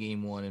starter on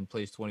game one and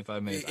plays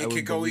 25 minutes. It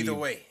could go either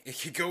way. It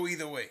could go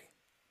either way.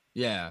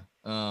 Yeah,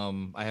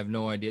 I have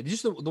no idea.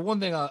 Just the one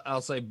thing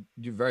I'll say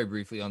very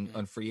briefly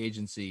on free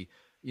agency,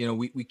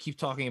 we keep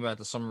talking about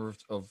the summer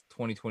of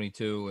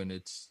 2022, and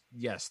it's,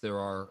 yes, there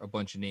are a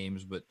bunch of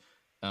names, but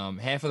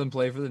half of them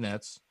play for the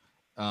Nets.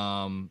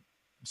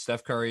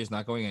 Steph Curry is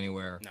not going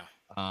anywhere. No.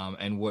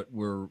 And what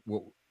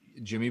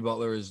Jimmy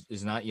Butler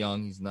is not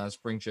young. He's not a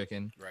spring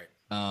chicken. Right.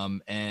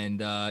 And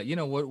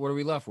what are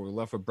we left with? We're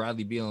left with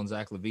Bradley Beal and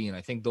Zach LaVine.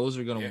 I think those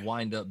are going to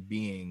wind up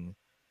being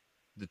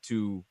the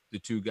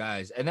two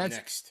guys, and that's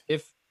next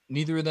if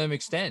neither of them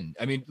extend.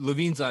 I mean,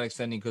 Levine's not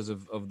extending because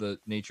of the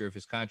nature of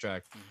his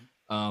contract,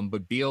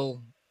 but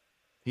Beal,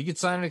 he could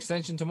sign an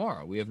extension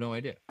tomorrow. We have no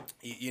idea.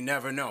 You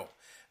never know,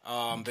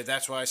 but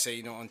that's why I say,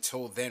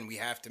 until then, we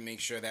have to make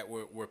sure that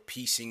we're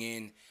piecing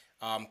in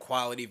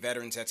quality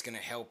veterans that's going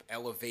to help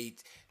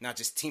elevate not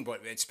just team,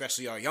 but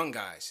especially our young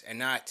guys, and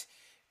not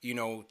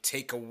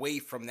take away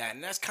from that.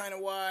 And that's kind of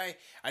why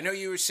I know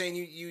you were saying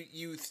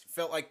you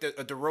felt like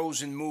a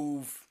DeRozan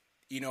move,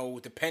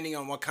 depending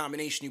on what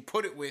combination you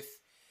put it with,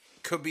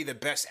 could be the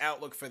best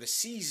outlook for the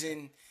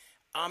season.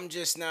 I'm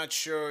just not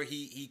sure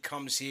he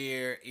comes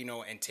here,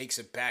 and takes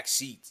a back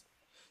seat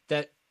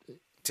to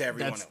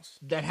everyone else.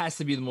 That has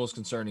to be the most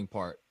concerning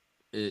part.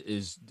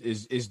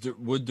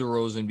 Would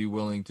DeRozan be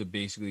willing to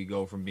basically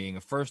go from being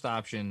a first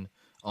option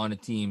on a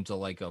team to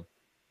a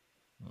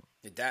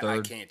third,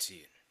 I can't see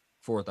it.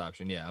 Fourth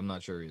option? Yeah, I'm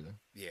not sure either.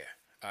 Yeah.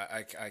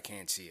 I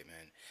can't see it,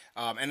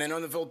 man. And then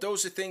on the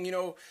Vildoza thing,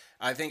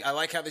 I think I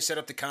like how they set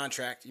up the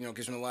contract.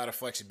 Gives them a lot of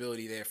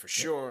flexibility there for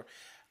sure.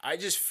 I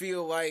just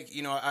feel like,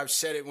 I've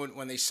said it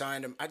when they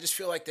signed him. I just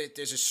feel like that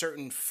there's a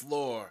certain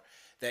floor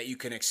that you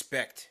can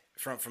expect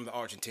from the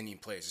Argentinian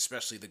players,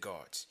 especially the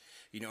guards.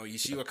 You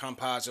see what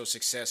Campazzo's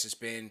success has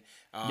been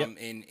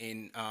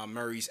in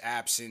Murray's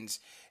absence,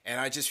 and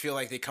I just feel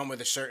like they come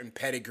with a certain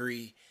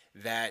pedigree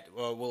that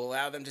will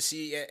allow them to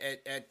see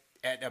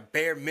at a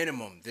bare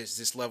minimum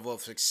this level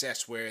of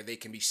success where they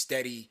can be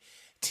steady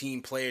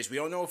team players. We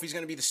don't know if he's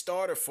going to be the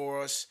starter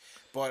for us,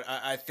 but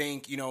I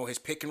think, his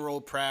pick and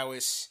roll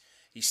prowess,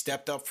 he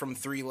stepped up from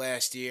 3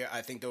 last year.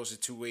 I think those are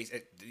 2 ways,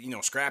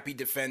 scrappy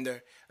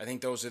defender. I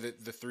think those are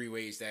the 3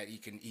 ways that he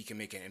can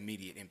make an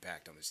immediate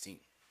impact on this team.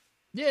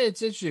 Yeah,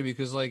 it's interesting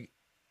because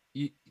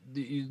you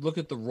look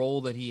at the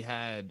role that he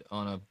had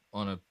on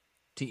a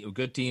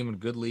good team and a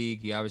good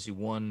league. He obviously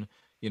won,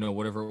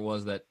 whatever it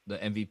was, that the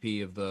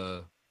MVP of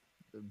the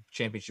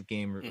championship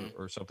game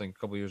or something a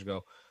couple years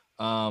ago.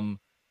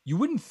 You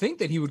wouldn't think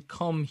that he would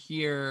come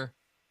here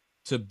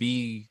to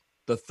be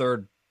the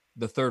third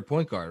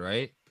point guard,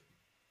 right?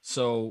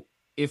 So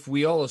if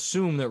we all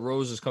assume that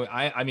Rose is coming,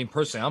 I mean,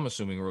 personally, I'm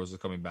assuming Rose is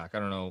coming back. I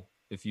don't know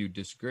if you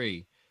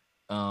disagree.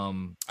 I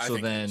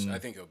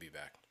think he'll be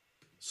back.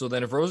 So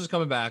then if Rose is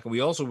coming back, and we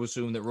also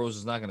assume that Rose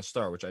is not going to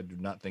start, which I do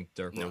not think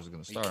Derrick Rose is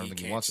going to start. I don't think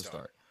he wants to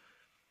start.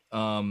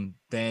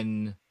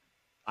 Then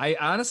I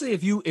honestly,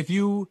 if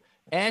you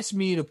ask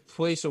me to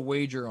place a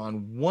wager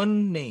on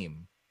one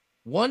name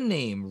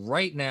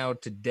right now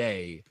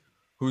today,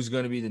 who's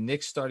going to be the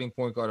Knicks starting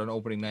point guard on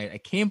opening night, I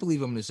can't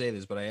believe I'm going to say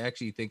this, but I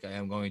actually think I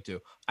am going to.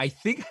 I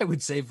think I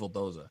would say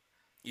Vildoza.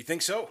 You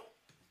think so?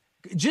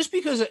 Just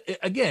because,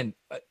 again,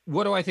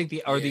 what do I think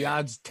the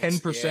odds?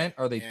 10%?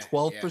 Are they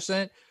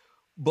 12%?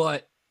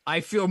 But I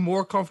feel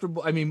more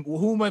comfortable. I mean,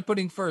 who am I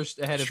putting first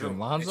ahead of him?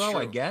 Lonzo,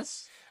 I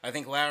guess. I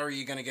think Lowry,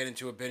 you're going to get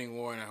into a bidding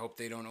war, and I hope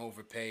they don't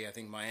overpay. I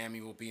think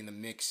Miami will be in the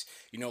mix.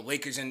 You know,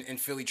 Lakers and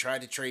Philly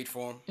tried to trade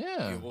for him.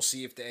 Yeah. We'll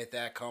see if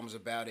that comes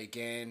about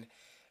again.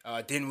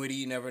 Dinwiddie,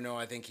 you never know.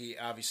 I think he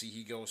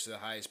goes to the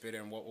highest bidder,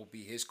 and what will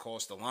be his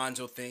cost? The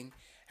Lonzo thing,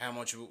 how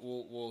much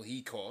will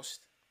he cost?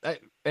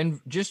 And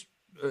just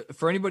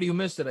for anybody who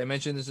missed it, I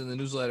mentioned this in the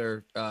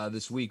newsletter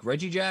this week.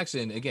 Reggie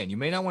Jackson, again, you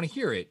may not want to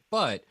hear it,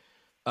 but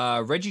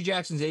Reggie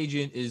Jackson's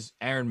agent is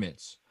Aaron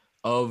Mintz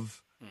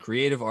of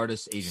Creative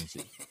Artists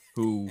Agency,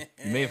 who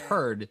you may have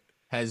heard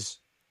has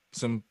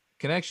some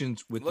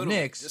connections with the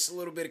Knicks. Just a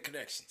little bit of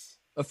connections.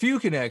 A few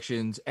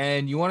connections,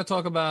 and you want to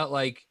talk about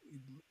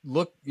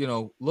look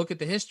at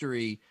the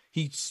history.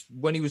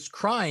 When he was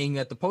crying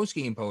at the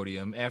post-game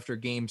podium after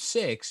Game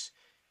 6,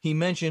 he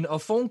mentioned a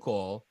phone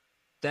call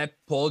that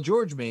Paul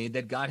George made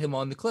that got him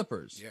on the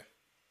Clippers. Yeah.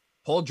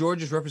 Paul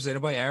George is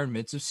represented by Aaron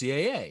Mintz of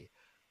CAA.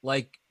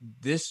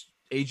 This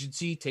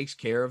agency takes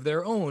care of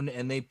their own,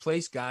 and they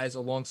place guys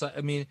alongside.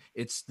 I mean,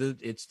 it's the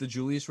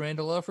Julius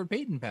Randle Alfred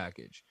Payton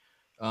package.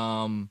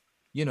 So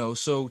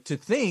to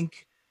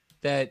think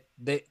that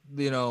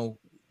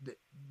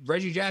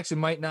Reggie Jackson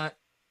might not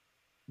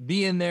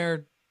be in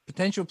their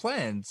potential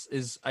plans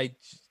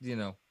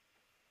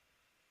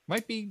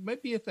might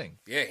be a thing.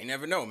 Yeah, you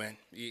never know, man.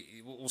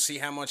 We'll see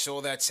how much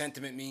all that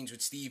sentiment means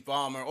with Steve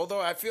Ballmer.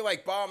 Although I feel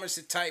like Ballmer's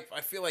the type,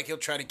 I feel like he'll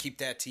try to keep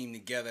that team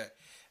together.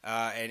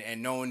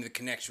 And knowing the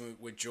connection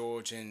with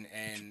George and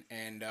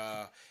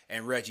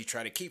Reggie,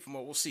 try to keep him.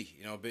 We'll see.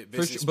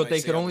 But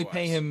they could only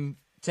pay him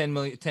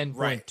 10.2.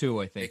 Right.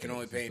 I think they can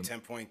only pay him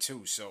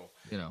 10.2. So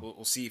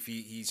we'll see if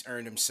he's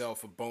earned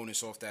himself a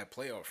bonus off that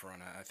playoff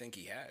run. I think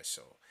he has.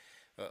 So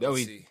he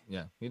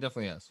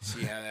definitely has.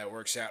 See how that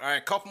works out. All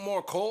right, couple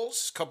more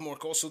calls.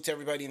 Salute to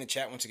everybody in the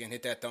chat. Once again,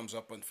 hit that thumbs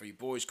up button for you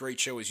boys. Great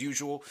show as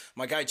usual.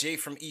 My guy Jay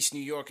from East New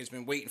York has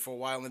been waiting for a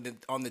while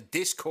on the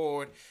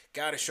Discord.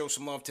 Got to show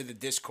some love to the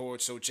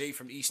Discord. So Jay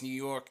from East New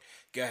York,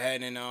 go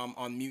ahead and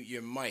unmute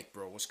your mic,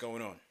 bro. What's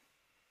going on?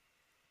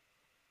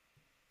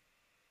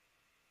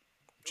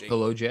 Jay.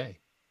 Hello, Jay.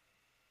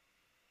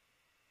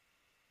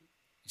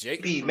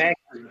 Jake? Macri.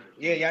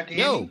 Yeah, y'all can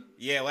hear me?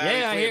 Yeah, loud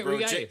and clear,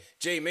 bro.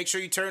 Jay, make sure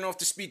you turn off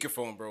the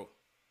speakerphone, bro.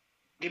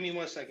 Give me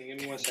 1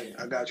 second.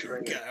 I got you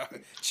right now.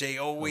 Jay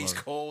always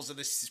calls to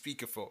the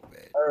speakerphone,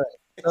 man. All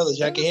right. Fellas,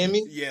 y'all can hear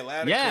me? Yeah,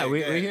 loud and clear.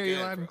 We hear you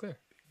loud and clear.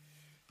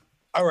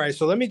 All right,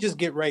 so let me just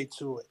get right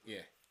to it. Yeah.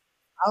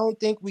 I don't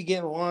think we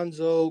get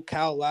Lonzo,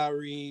 Kyle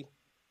Lowry,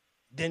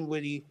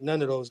 Dinwiddie,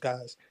 none of those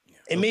guys.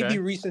 It may be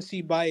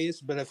recency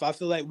bias, but if I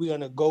feel like we're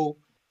going to go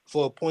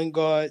for a point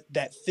guard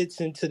that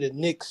fits into the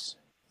Knicks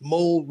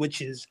mold,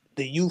 which is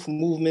the youth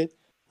movement,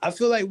 I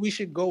feel like we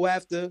should go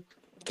after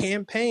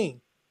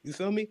Campaign. You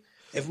feel me?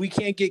 If we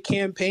can't get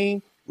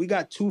Campaign, we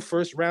got 2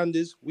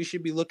 first-rounders. We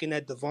should be looking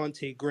at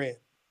Devontae Graham.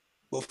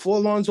 Before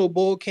Lonzo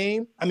Ball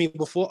came,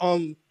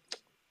 before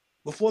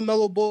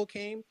Melo Ball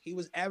came, he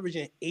was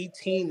averaging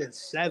 18 and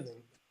 7.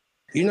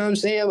 You know what I'm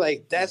saying?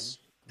 Like, that's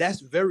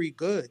very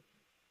good.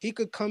 He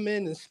could come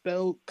in and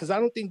spell, because I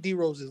don't think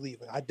D-Rose is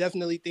leaving. I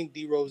definitely think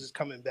D-Rose is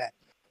coming back.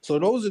 So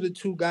those are the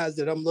 2 guys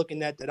that I'm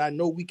looking at that I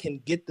know we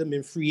can get them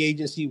in free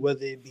agency,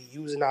 whether it be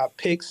using our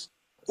picks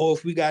or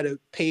if we got to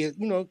pay,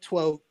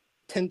 12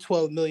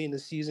 million a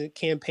season.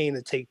 Campaign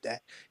to take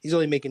that. He's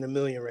only making $1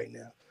 million right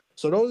now.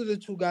 So those are the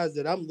 2 guys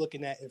that I'm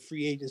looking at in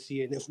free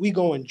agency. And if we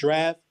go and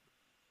draft,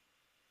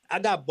 I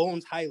got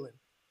Bones Highland.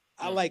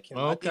 I like him.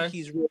 Okay. I think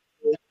he's real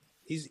good.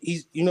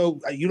 He's you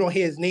don't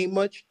hear his name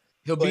much.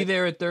 He'll be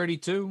there at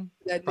 32.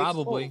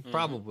 Probably.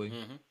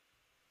 Mm-hmm.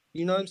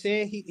 You know what I'm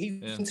saying?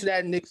 He's into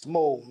that Knicks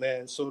mold,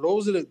 man. So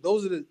those are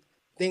the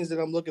things that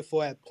I'm looking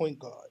for at point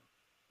guard.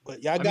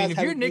 But y'all guys, if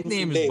your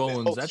nickname is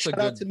Bones, that's shout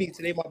out to me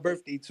today. My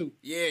birthday too.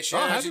 Yeah,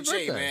 shout out to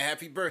Jay, man.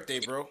 Happy birthday,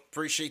 bro.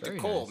 Appreciate the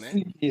call,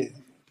 man. Yeah,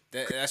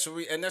 that's what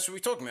we're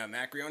talking about,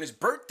 Macri. On his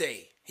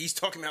birthday, he's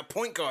talking about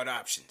point guard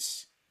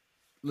options.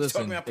 Listen, he's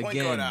talking about point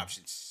guard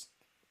options.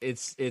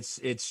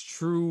 It's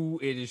true.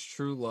 It is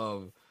true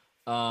love.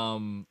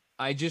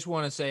 I just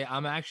want to say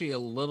I'm actually a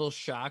little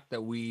shocked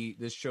that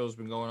this show's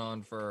been going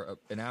on for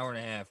an hour and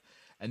a half,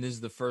 and this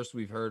is the first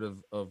we've heard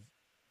of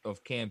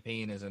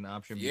Campaign as an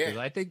option, because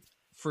I think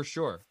for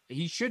sure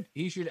he should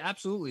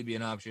absolutely be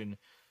an option.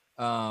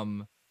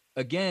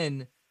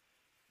 Again,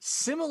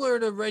 similar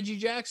to Reggie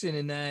Jackson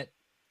in that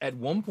at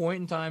one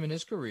point in time in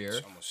his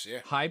career,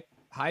 highly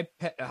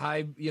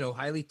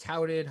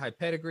touted, high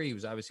pedigree. He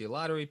was obviously a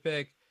lottery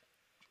pick,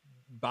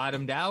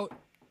 bottomed out.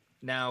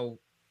 Now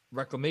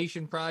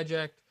reclamation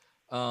project.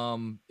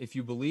 If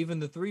you believe in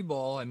the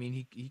 3-ball, I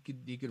mean,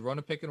 he could run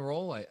a pick and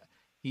roll.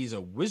 He's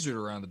a wizard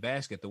around the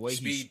basket. The way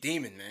Speed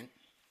demon, man.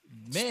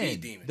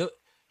 Speed demon.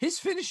 His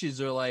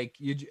finishes are like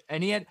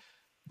and he had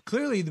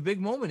clearly the big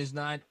moment is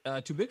not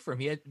too big for him.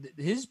 He had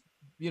his,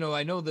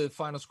 I know the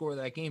final score of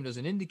that game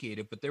doesn't indicate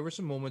it, but there were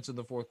some moments in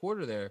the fourth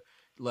quarter there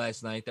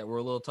last night that were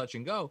a little touch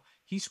and go.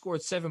 He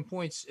scored 7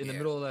 points in the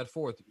middle of that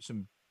fourth.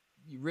 Some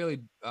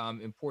really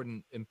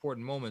important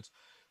moments.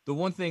 The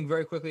one thing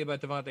very quickly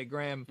about Devontae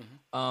Graham,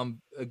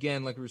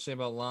 again, like we were saying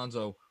about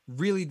Lonzo,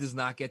 really does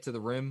not get to the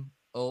rim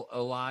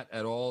a lot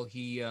at all.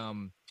 He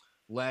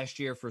last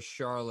year for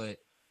Charlotte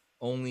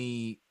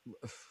only,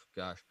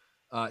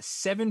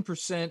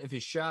 7% of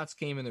his shots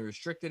came in the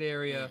restricted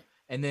area,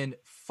 and then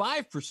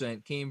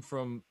 5% came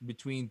from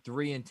between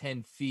 3 and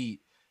 10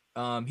 feet.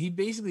 He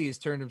basically has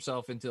turned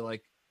himself into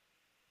like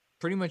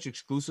pretty much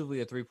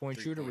exclusively a three-point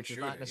shooter, which is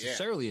not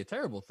necessarily a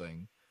terrible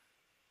thing.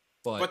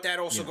 But that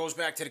also goes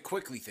back to the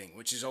Quickly thing,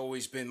 which has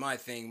always been my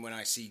thing when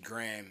I see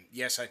Graham.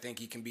 Yes, I think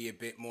he can be a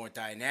bit more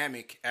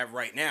dynamic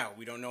right now.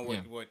 We don't know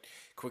what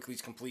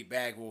Quickly's complete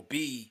bag will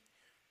be,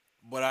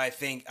 but I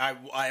think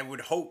I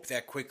would hope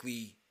that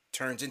Quickly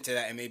turns into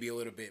that and maybe a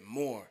little bit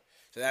more.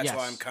 So that's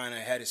why I'm kind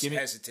of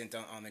hesitant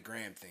on the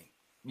Graham thing.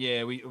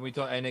 Yeah, we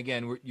talk, and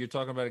again, you're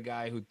talking about a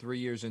guy who 3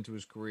 years into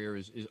his career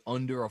is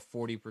under a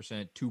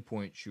 40%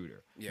 2-point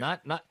shooter. Yeah.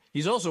 Not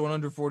he's also an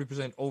under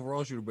 40%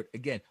 overall shooter, but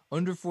again,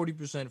 under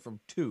 40% from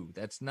 2.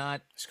 It's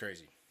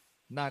crazy.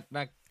 Not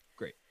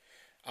great.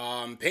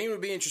 Payne would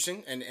be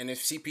interesting, and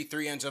if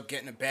CP3 ends up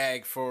getting a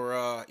bag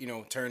for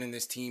turning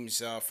this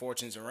team's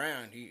fortunes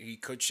around, he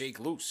could shake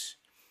loose.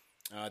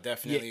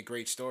 Definitely a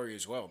great story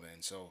as well,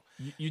 man. So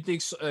you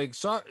think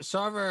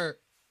Sarver?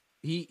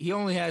 He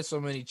only has so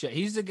many checks.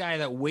 He's the guy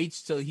that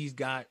waits till he's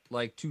got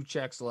like 2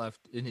 checks left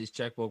in his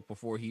checkbook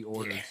before he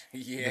orders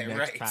the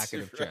next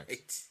packet of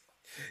checks.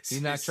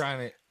 He's not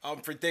trying to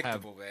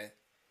unpredictable, man.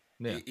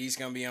 Yeah. He's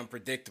gonna be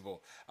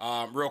unpredictable.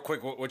 Real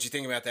quick, what you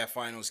think about that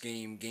finals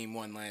game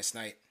 1 last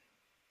night?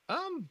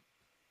 I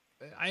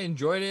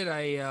enjoyed it.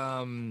 I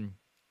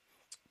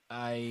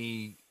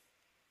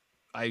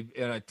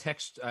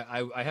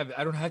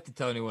don't have to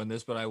tell anyone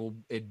this, but I will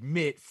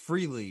admit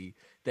freely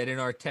that in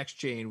our text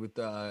chain with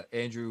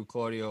Andrew,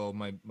 Claudio,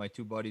 my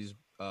 2 buddies,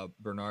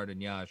 Bernard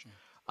and Yash,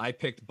 I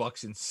picked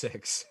Bucks in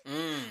 6.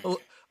 A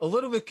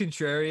little bit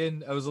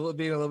contrarian. I was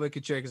being a little bit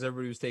contrarian because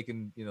everybody was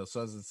taking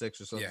Suns in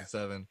 6 or Suns in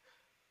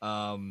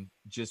 7,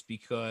 just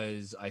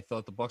because I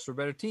thought the Bucks were a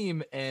better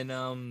team,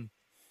 and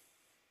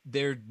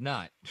they're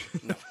not.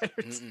 No.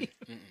 Better team.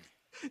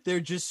 They're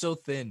just so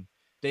thin.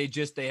 They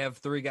have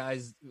 3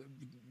 guys,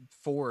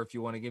 4 if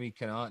you want to give me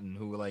Connaughton,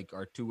 who like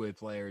are 2-way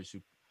players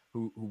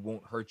who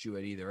won't hurt you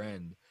at either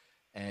end,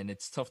 and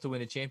it's tough to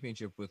win a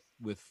championship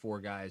with 4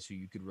 guys who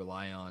you could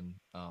rely on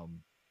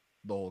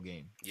the whole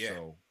game. Yeah,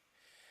 so,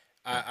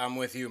 I'm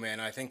with you, man.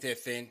 I think they're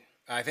thin.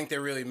 I think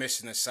they're really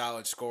missing a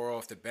solid scorer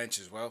off the bench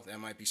as well. That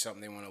might be something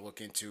they want to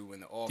look into in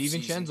the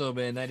offseason. DiVincenzo,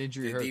 man, that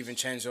injury hurts. The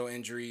DiVincenzo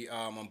injury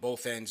on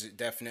both ends, it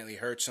definitely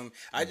hurts them.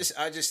 I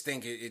just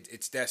think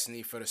it's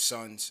destiny for the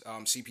Suns.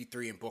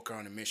 CP3 and Booker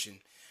on a mission.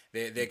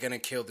 They're going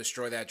to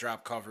destroy that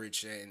drop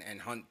coverage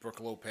and hunt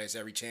Brook Lopez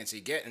every chance they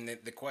get. And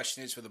the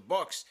question is for the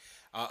Bucks,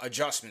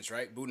 adjustments,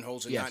 right?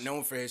 Budenholzer not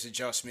known for his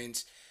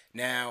adjustments.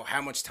 Now,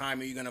 how much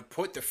time are you going to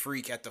put the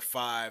freak at the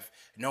 5,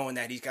 knowing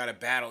that he's got to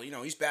battle?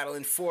 He's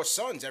battling 4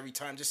 Suns every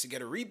time just to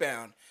get a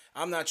rebound.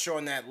 I'm not sure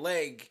on that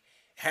leg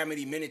how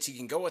many minutes he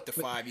can go at the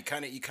 5. You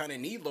kind of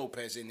need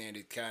Lopez in there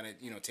to kind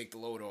of take the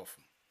load off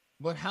him.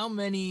 But how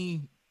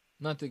many?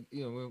 Not to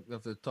we don't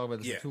have to talk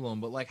about this for too long.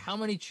 But like, how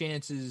many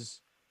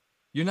chances?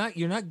 You're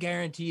not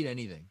guaranteed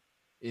anything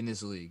in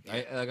this league.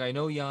 I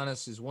know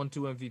Giannis is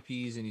 1-2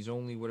 MVPs and he's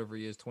only whatever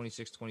he is,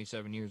 26,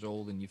 27 years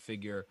old, and you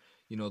figure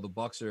the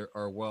Bucks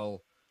are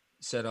well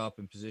set up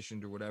and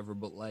positioned or whatever.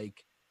 But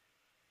like,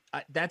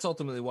 that's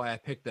ultimately why I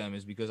picked them,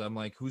 is because I'm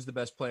like, who's the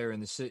best player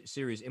in the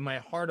series? In my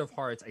heart of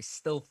hearts, I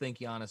still think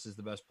Giannis is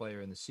the best player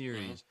in the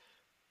series,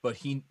 but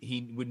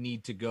he would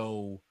need to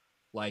go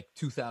like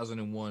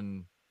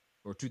 2001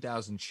 or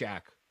 2000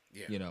 Shaq,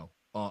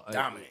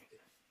 dominant.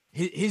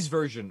 His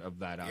version of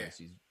that,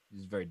 obviously,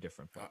 is very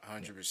different.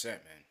 100%,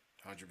 man.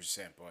 100%.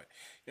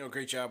 But,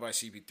 great job by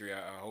CP3.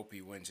 I hope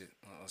he wins it.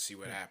 I'll see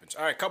what happens.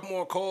 All right, couple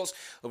more calls.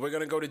 We're going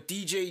to go to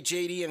DJ,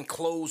 JD, and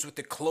close with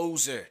the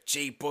closer.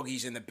 Jay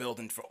Boogie's in the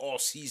building for all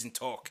season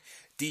talk.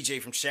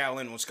 DJ from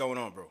Shaolin, what's going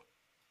on, bro?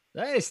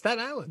 Hey, Staten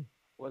Island.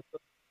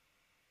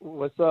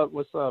 What's up?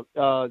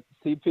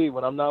 CP,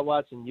 when I'm not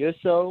watching your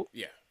show,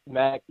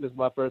 Mac, this is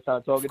my first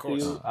time talking to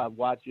you. I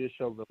watch your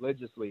show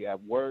religiously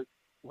at work,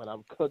 when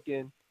I'm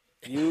cooking.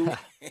 You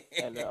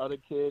and the other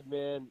kid,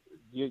 man,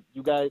 you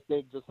guys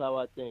think just how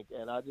I think.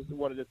 And I just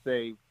wanted to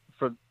say,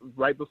 for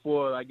right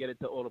before I get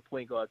into all the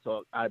point guard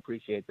talk, I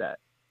appreciate that.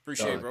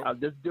 Appreciate it,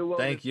 bro.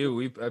 Thank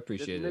you. I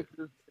appreciate it.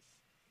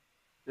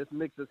 This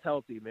mix is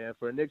healthy, man.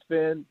 For a Knicks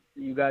fan,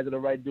 you guys are the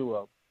right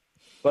duo.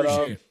 But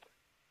I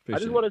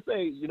just want to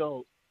say,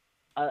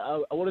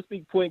 I want to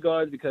speak point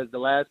guards because the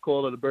last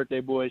caller, the birthday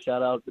boy,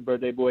 shout out the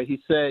birthday boy,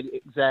 he said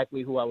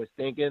exactly who I was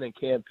thinking and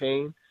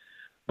campaign.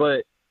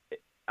 But,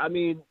 I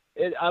mean,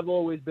 I've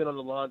always been on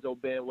the Lonzo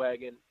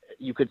bandwagon.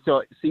 You could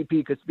tell,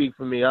 CP could speak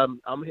for me.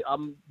 I'm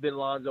been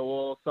Lonzo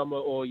all summer,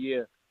 all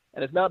year.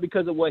 And it's not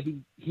because of what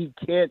he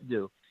can't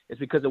do. It's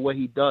because of what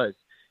he does.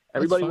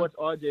 Everybody wants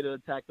RJ to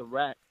attack the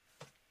rack.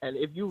 And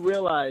if you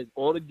realize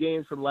all the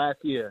games from last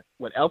year,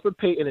 when Elfrid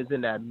Payton is in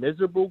that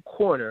miserable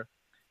corner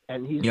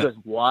and he's just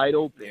wide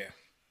open,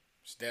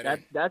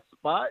 that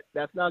spot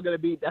that's not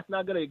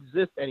gonna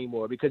exist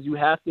anymore because you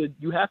have to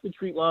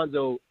treat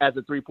Lonzo as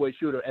a 3-point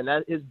shooter, and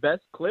that his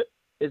best clip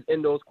is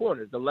in those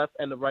corners, the left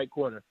and the right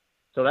corner.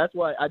 So that's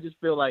why I just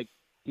feel like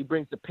he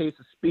brings the pace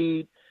of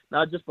speed,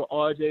 not just for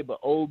RJ but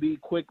Obi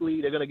quickly.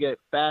 They're gonna get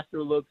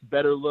faster looks,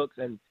 better looks,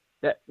 and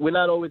that we're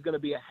not always going to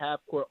be a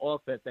half-court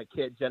offense that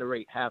can't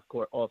generate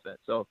half-court offense.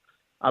 So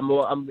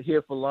I'm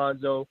here for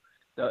Lonzo.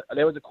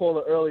 There was a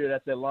caller earlier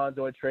that said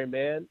Lonzo and Trey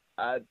Mann.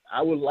 I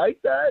would like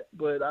that,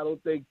 but I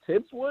don't think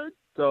Tips would.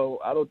 So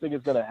I don't think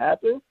it's going to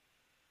happen.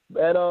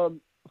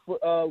 And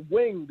for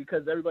wing,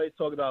 because everybody's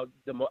talking about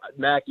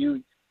Mac.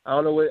 I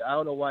don't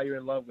know why you're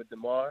in love with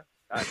DeMar.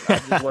 I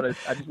just want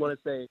to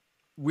say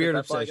weird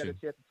obsession. I got a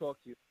chance to talk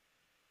to you.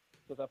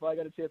 Because if I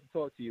got a chance to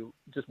talk to you,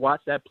 just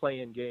watch that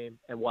play-in game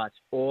and watch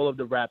all of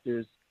the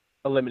Raptors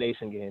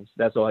elimination games.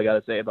 That's all I got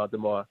to say about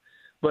DeMar.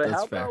 But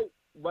That's how fair. about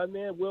my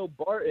man Will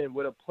Barton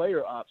with a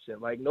player option?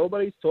 Like,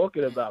 nobody's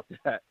talking about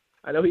that.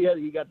 I know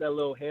he got that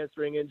little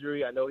hamstring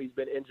injury. I know he's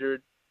been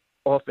injured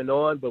off and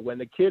on. But when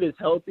the kid is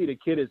healthy, the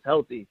kid is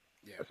healthy.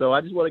 Yeah. So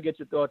I just want to get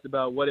your thoughts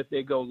about what if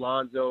they go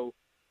Lonzo,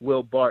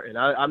 Will Barton.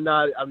 I'm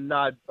not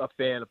a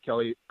fan of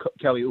Kelly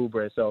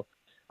Oubre. So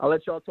I'll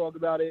let y'all talk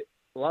about it.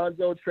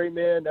 Lonzo, Trey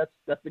Mann,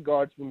 that's the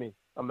guards for me.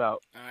 I'm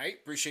out. All right,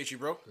 appreciate you,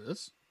 bro.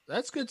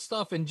 That's good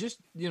stuff. And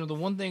just the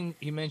one thing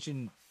he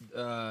mentioned,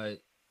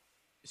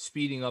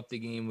 speeding up the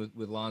game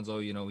with Lonzo.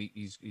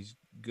 He's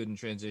good in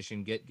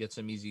transition. Get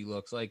some easy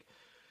looks. Like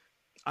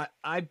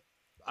I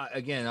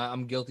again,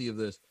 I'm guilty of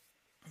this.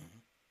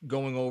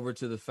 Going over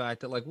to the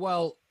fact that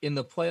in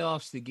the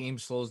playoffs the game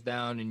slows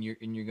down and you're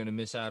going to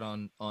miss out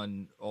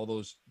on all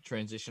those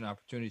transition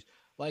opportunities.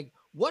 Like,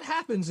 what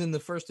happens in the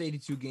first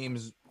 82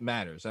 games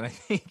matters. And I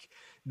think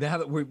now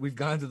that we've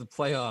gone to the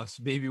playoffs,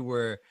 maybe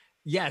where,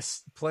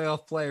 yes,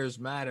 playoff players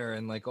matter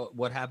and,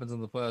 what happens in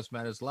the playoffs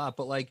matters a lot.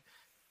 But,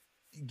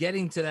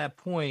 getting to that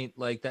point,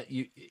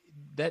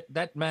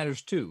 that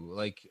matters too.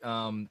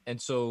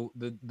 And so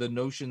the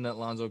notion that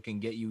Lonzo can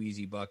get you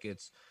easy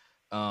buckets,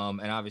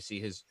 and obviously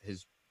his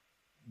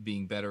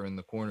being better in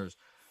the corners.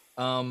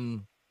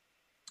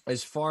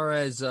 As far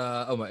as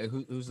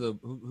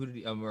who did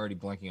he, I'm already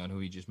blanking on who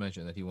he just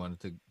mentioned that he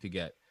wanted to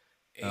get.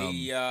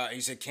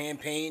 He's a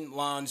campaign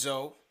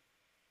Lonzo,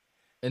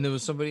 and there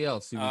was somebody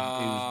else he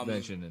was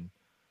mentioning.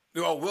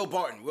 Oh, Will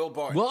Barton. Well, Will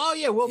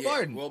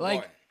Barton. Will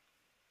Barton.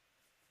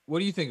 What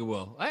do you think of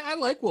Will? I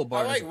like Will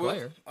Barton as a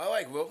player. I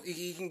like Will.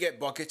 He can get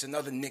buckets.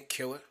 Another Knick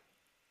killer.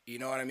 You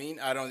know what I mean?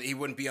 He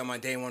wouldn't be on my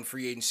day one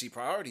free agency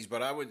priorities,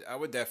 but I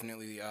would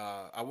definitely.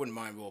 I wouldn't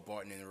mind Will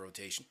Barton in the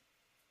rotation.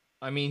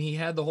 I mean, he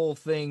had the whole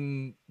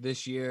thing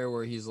this year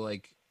where he's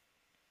when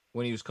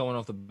he was coming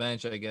off the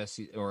bench, I guess,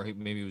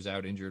 maybe he was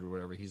out injured or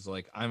whatever. He's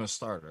like, I'm a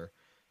starter.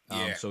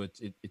 So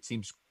it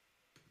seems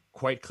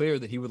quite clear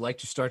that he would like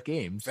to start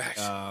games.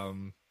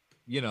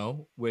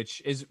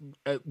 Which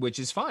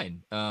is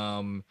fine.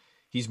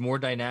 He's more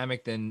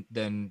dynamic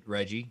than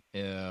Reggie.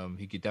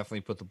 He could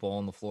definitely put the ball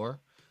on the floor.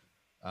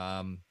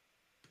 I'm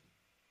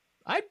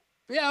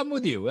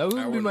with you. That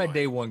would be my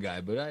day one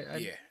guy, but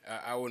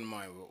I wouldn't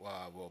mind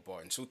Will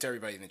Barton. So to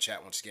everybody in the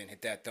chat, once again,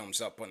 hit that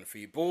thumbs up button for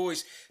you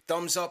boys.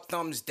 Thumbs up,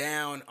 thumbs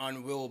down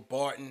on Will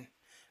Barton.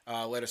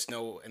 Let us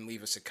know and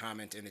leave us a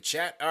comment in the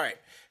chat. All right,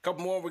 a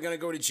couple more. We're gonna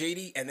go to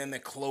JD and then the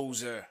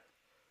closer,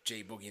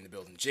 J Boogie in the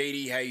building.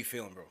 JD, how you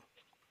feeling, bro?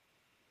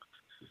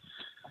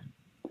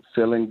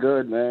 Feeling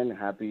good, man.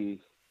 Happy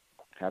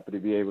to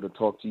be able to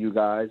talk to you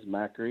guys.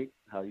 Macri,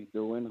 how you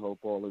doing? Hope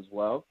all is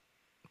well.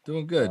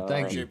 Doing good,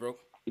 thank you, bro.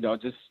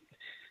 Just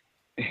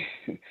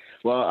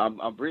well,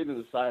 I'm breathing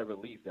a sigh of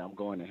relief that I'm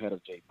going ahead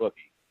of J Boogie,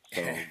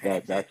 so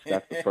that's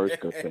the first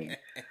good thing.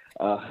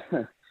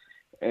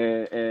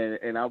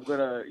 And I'm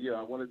gonna,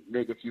 I want to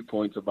make a few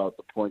points about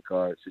the point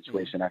guard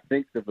situation. I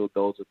think the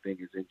Vildoza thing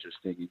is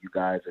interesting, and as you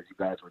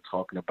guys were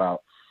talking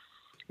about,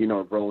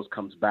 if Rose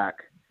comes back,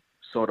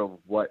 sort of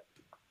what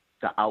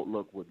the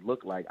outlook would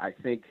look like. I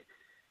think,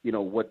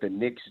 what the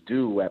Knicks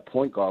do at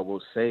point guard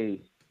will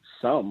say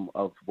some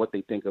of what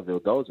they think of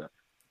Vildoza.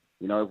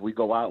 If we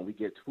go out and we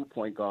get 2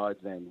 point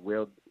guards and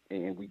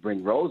we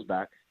bring Rose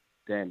back,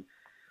 then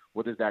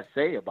what does that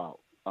say about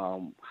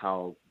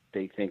how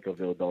they think of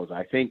Vildoza?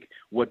 I think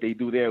what they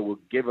do there will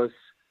give us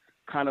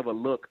kind of a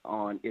look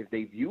on if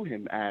they view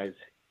him as,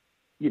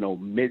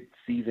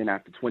 mid-season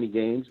after 20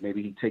 games,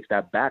 maybe he takes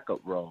that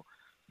backup role,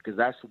 because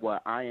that's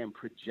what I am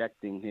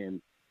projecting him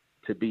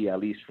to be, at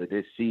least for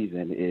this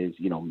season, is,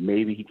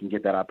 maybe he can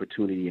get that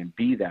opportunity and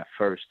be that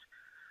first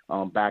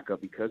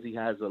backup because he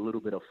has a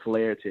little bit of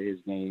flair to his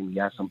game. He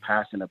has some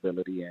passing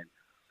ability, and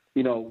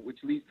which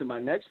leads to my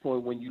next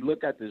point. When you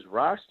look at this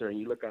roster and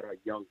you look at our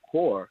young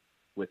core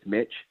with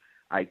Mitch,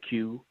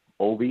 IQ,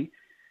 Obi,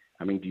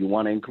 I mean, do you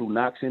want to include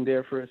Knox in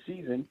there for a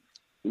season?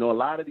 A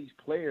lot of these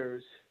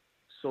players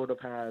sort of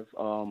have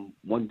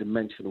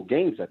one-dimensional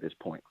games at this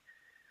point,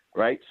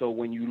 right? So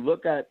when you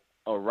look at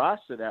a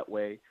roster that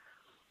way,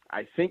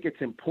 I think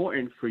it's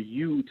important for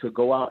you to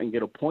go out and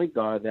get a point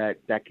guard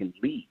that can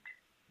lead,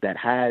 that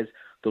has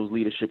those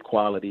leadership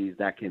qualities,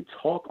 that can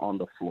talk on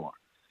the floor.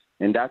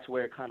 And that's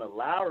where kind of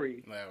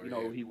Lowry,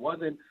 he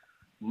wasn't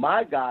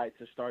my guy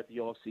to start the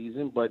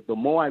offseason, but the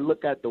more I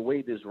look at the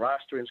way this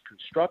roster is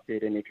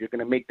constructed, and if you're going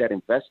to make that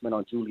investment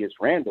on Julius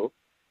Randle,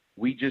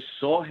 we just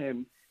saw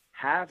him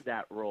have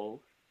that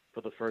role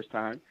for the first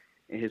time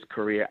in his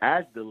career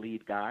as the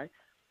lead guy.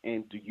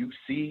 And do you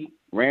see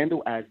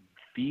Randle as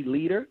the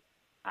leader?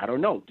 I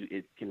don't know.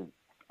 Can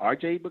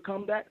RJ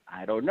become that?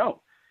 I don't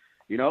know.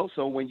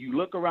 So when you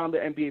look around the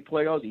NBA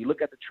playoffs, you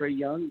look at the Trae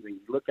Youngs and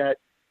you look at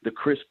the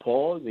Chris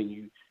Pauls and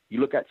you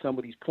look at some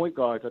of these point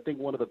guards, I think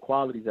one of the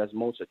qualities that's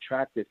most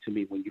attractive to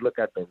me when you look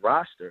at the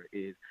roster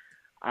is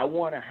I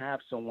want to have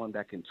someone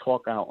that can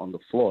talk out on the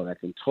floor, that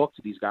can talk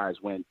to these guys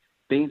when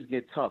things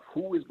get tough.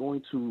 Who is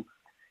going to,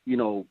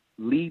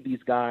 lead these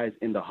guys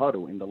in the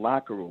huddle, in the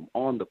locker room,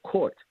 on the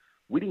court?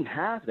 We didn't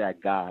have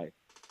that guy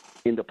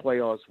in the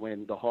playoffs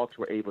when the Hawks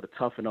were able to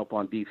toughen up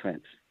on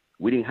defense.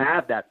 We didn't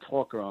have that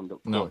talker on the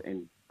court,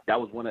 and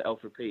that was one of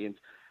Elfrid Payton's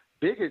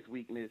biggest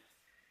weakness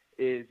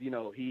is,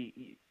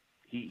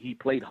 he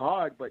played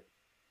hard, but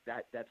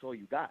that's all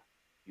you got.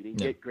 You didn't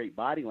get great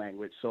body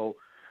language. So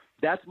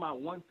that's my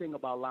one thing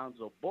about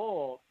Lonzo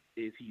Ball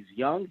is he's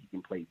young. He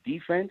can play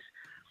defense.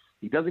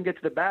 He doesn't get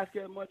to the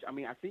basket much. I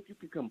mean, I think you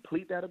can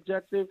complete that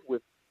objective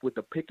with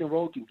the pick and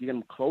roll. You can get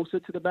him closer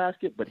to the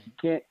basket, but he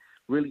can't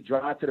really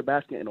drive to the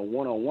basket in a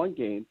one-on-one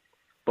game.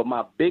 But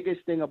my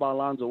biggest thing about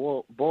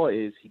Lonzo Ball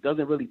is he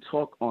doesn't really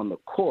talk on the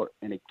court.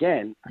 And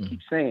again, I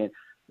keep saying,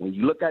 when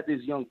you look at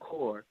this young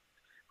core,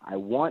 I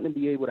want to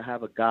be able to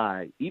have a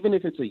guy, even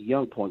if it's a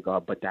young point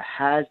guard, but that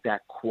has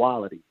that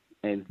quality.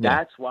 And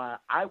that's why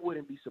I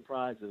wouldn't be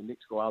surprised if the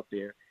Knicks go out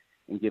there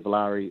and give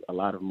Lowry a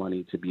lot of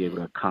money to be able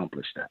to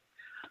accomplish that.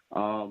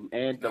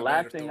 And the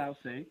last thing I'll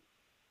say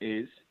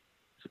is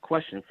it's a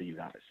question for you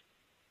guys.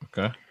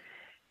 Okay.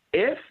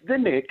 If the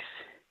Knicks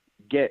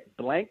get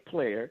blank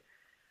player,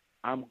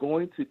 I'm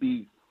going to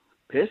be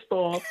pissed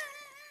off,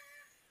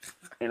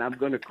 and I'm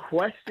going to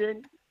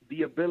question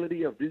the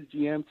ability of this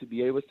GM to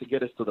be able to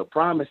get us to the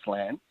promised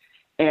land.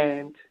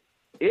 And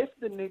if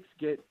the Knicks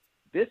get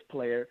this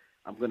player,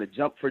 I'm going to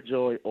jump for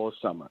joy all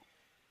summer.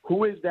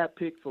 Who is that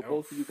pick for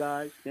both of you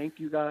guys? Thank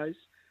you, guys.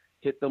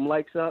 Hit them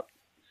likes up.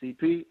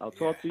 CP, I'll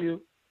talk to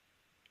you.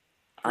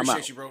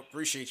 Appreciate you, bro.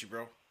 Appreciate you,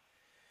 bro.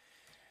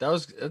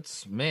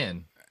 That's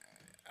man.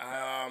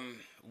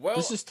 Well,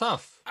 this is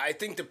tough. I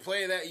think the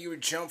player that you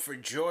would jump for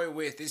joy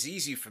with is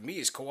easy for me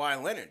is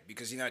Kawhi Leonard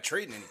because you're not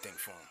trading anything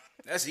for him.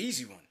 That's the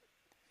easy one.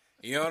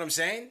 You know what I'm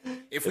saying?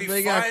 If we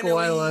they got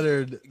Kawhi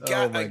Leonard,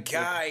 got a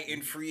guy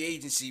in free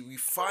agency, we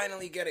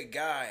finally get a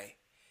guy,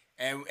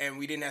 and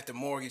we didn't have to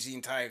mortgage the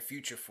entire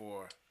future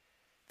for.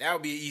 That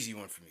would be an easy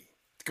one for me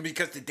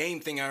because the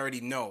Dame thing I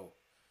already know.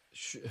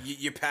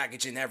 You're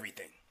packaging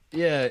everything.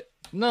 Yeah.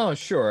 No.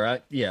 Sure.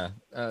 I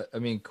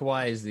mean,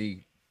 Kawhi is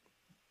the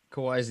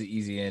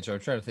easy answer. I'm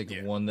trying to think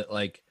of one that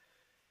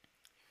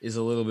is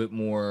a little bit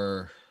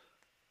more,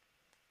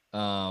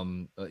 a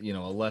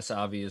less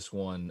obvious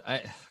one.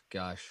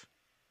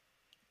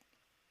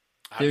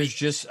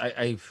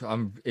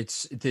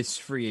 It's this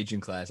free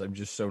agent class. I'm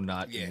just so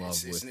not in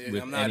love with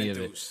any of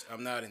it.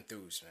 I'm not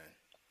enthused, man.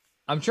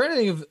 I'm trying to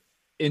think of.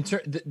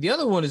 The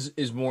other one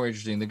is more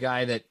interesting. The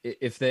guy that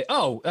if they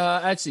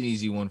that's an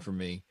easy one for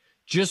me,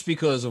 just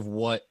because of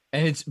what,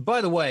 and it's, by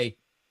the way,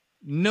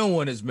 no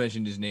one has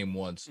mentioned his name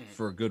once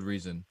for a good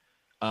reason,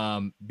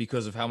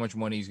 because of how much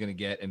money he's going to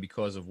get and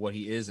because of what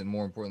he is and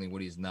more importantly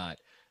what he's not.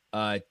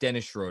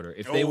 Dennis Schroeder.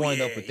 If they wind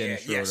up with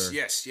Dennis Schroeder,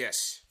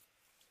 yes.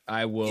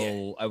 I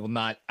will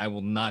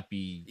not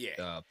be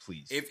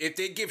pleased. If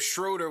they give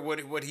Schroeder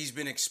what he's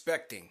been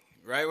expecting,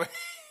 right?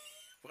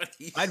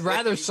 I'd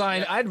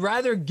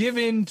rather give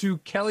in to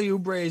Kelly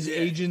Oubre's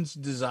agent's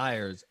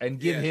desires and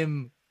give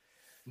him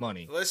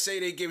money. Let's say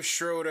they give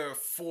Schroeder a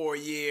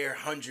 4-year,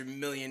 $100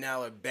 million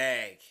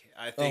bag.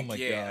 I think,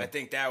 I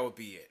think that would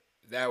be it.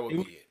 That would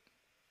be it.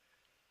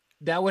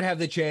 That would have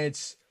the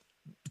chance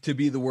to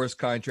be the worst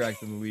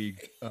contract in the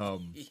league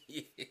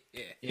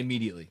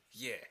immediately.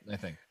 Yeah. I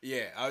think.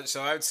 Yeah.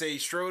 So I would say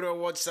Schroeder on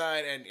one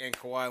side and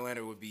Kawhi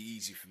Leonard would be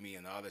easy for me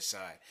on the other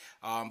side.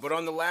 But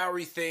on the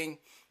Lowry thing,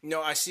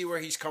 I see where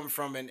he's coming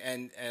from,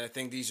 and I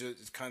think these are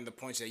kind of the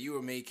points that you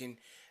were making.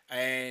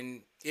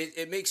 And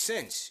it makes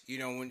sense,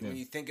 when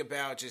you think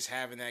about just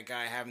having that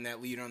guy, having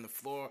that leader on the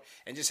floor,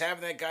 and just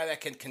having that guy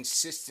that can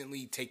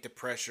consistently take the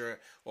pressure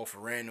off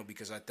of Randle,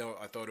 because I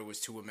thought it was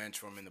too immense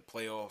for him in the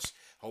playoffs.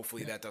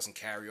 Hopefully that doesn't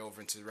carry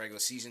over into the regular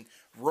season.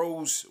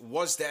 Rose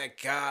was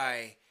that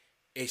guy.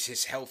 It's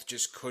his health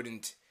just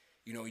couldn't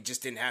You know, he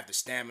just didn't have the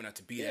stamina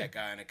to be that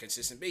guy on a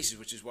consistent basis,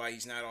 which is why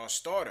he's not our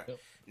starter.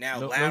 Now,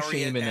 no Lowry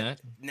shame in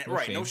that.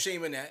 No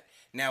shame in that.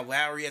 Now,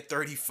 Lowry at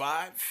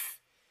 35,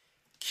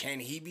 can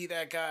he be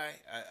that guy?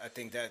 I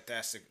think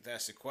that's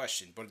the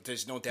question. But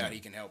there's no doubt he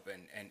can help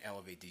and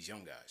elevate these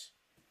young guys.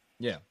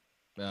 Yeah,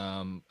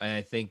 and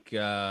I think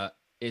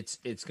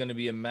it's going to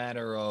be a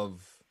matter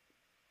of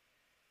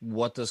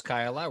what does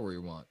Kyle Lowry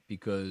want?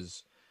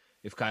 Because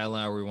if Kyle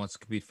Lowry wants to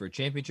compete for a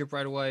championship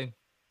right away,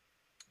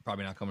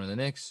 probably not coming to the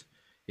Knicks.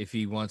 If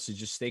he wants to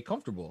just stay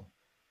comfortable,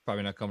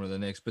 probably not coming to the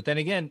Knicks. But then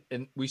again,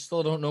 and we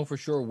still don't know for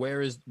sure where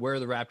are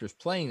the Raptors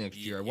playing next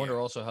year. I wonder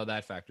also how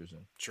that factors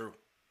in. True.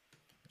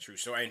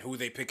 So, and who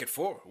they pick it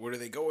for? Where do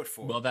they go it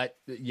for? Well,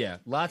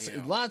 lots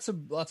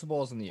of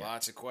balls in the air.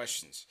 Lots of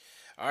questions.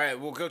 All right,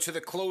 we'll go to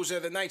the closer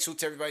of the night. So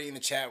to everybody in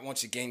the chat,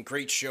 once again,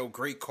 great show,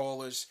 great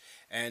callers,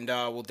 and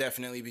we'll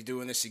definitely be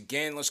doing this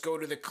again. Let's go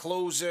to the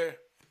closer.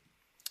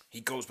 He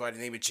goes by the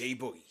name of Jay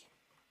Boogie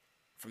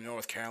from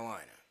North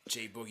Carolina.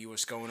 Jay Boogie,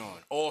 what's going on?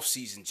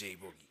 Off-season Jay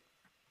Boogie.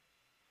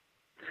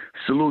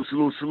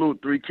 Salute.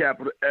 3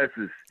 capital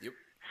S's. Yep.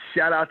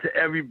 Shout out to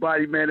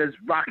everybody, man, that's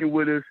rocking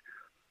with us.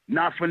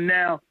 Not for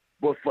now,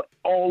 but for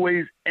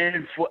always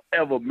and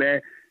forever,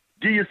 man.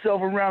 Give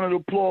yourself a round of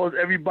applause,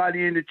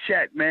 everybody in the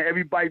chat, man.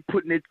 Everybody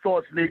putting their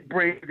thoughts and their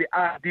brains, their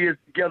ideas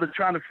together,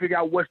 trying to figure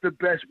out what's the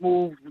best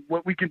move,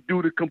 what we can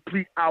do to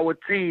complete our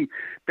team.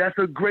 That's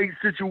a great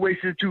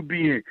situation to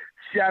be in.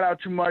 Shout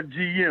out to my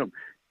GM,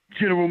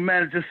 General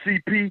Manager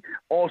CP,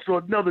 also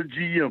another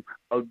GM,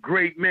 a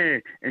great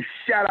man. And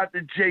shout out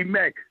to J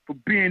Mac for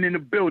being in the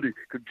building.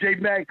 Because J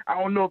Mac, I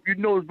don't know if you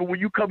know this, but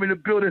when you come in the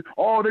building,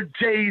 all the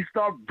J's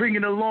start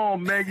bringing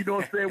along, man. You know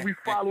what I'm saying? We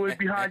following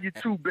behind you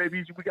too,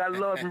 baby. We got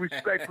love and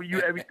respect for you,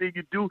 everything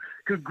you do.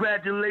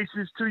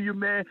 Congratulations to you,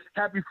 man.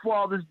 Happy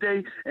Father's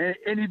Day. And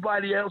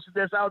anybody else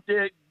that's out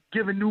there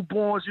giving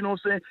newborns, you know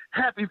what I'm saying?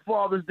 Happy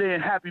Father's Day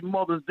and Happy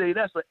Mother's Day.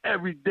 That's an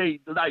everyday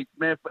life,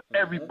 man, for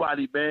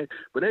everybody, man.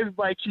 But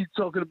everybody keeps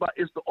talking about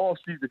it's the off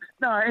season.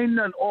 Nah, ain't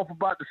nothing off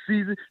about the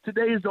season.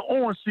 Today is the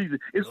on season.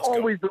 It's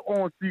always the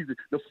on season.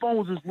 The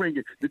phones is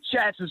ringing. The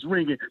chats is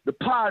ringing. The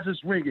pods is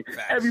ringing.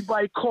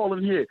 Everybody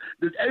calling here.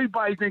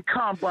 Everybody's in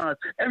combines.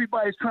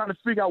 Everybody's trying to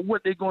figure out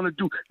what they're going to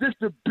do. This is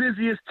the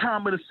busiest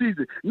time of the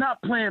season.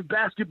 Not playing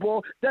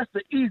basketball. That's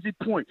the easy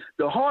point.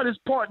 The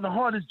hardest part and the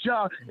hardest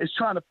job is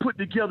trying to put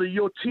together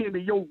your team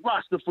and your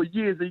roster for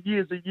years and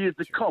years and years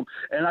to come.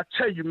 And I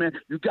tell you, man,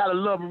 you got to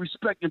love and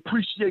respect and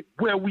appreciate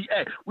where we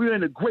at. We're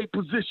in a great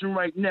position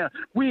right now.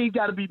 We ain't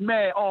got to be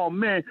mad. Oh,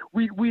 man,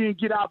 we didn't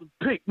get our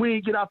pick. We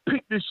didn't get our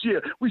pick this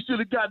year. We should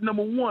have got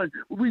number 1.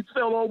 We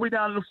fell all the way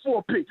down to the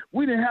 4 pick.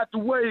 We didn't have to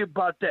worry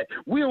about that.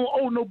 We don't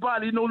owe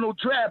nobody no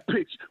draft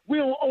picks. We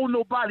don't owe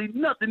nobody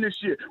nothing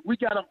this year. We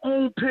got our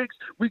own picks.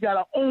 We got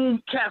our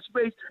own cap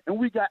space, and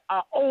we got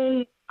our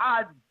own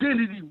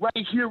identity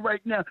right here, right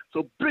now.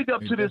 So big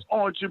up to this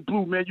orange and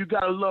blue, man. You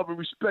got to love and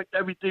respect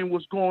everything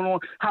what's going on,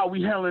 how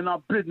we handling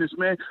our business,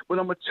 man. But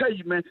I'm going to tell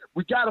you, man,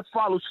 we got to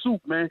follow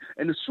suit, man.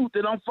 And the suit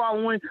that I'm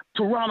following,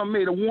 Toronto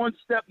made a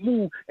one-step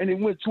move, and it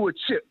went to a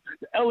chip.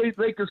 The LA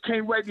Lakers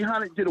came right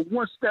behind it, did a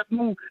one-step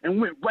move, and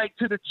went right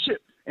to the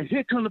chip. And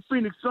here come the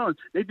Phoenix Suns.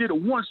 They did a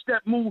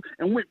one-step move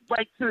and went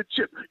right to the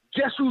chip.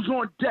 Guess who's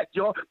on deck,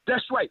 y'all?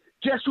 That's right.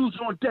 Guess who's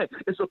on deck?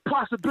 It's a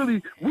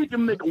possibility we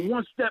can make a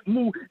one-step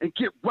move and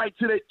get right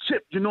to that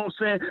chip. You know what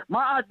I'm saying?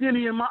 My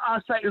identity and my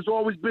eyesight has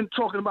always been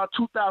talking about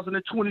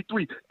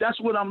 2023.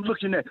 That's what I'm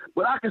looking at.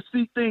 But I can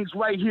see things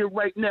right here,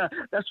 right now.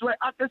 That's right.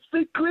 I can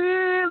see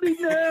clearly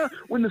now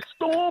when the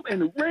storm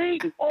and the rain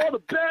and all the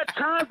bad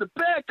times, the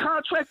bad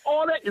contracts,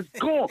 all that is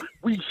gone.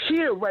 We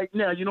here right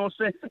now. You know what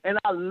I'm saying? And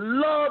I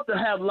love to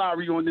have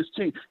Lowry on this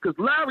team. Because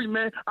Lowry,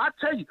 man, I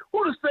tell you,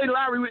 who to say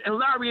Lowry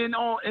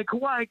and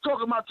Kawhi ain't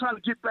talking about trying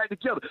to get back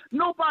together.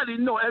 Nobody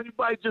know.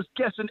 Everybody just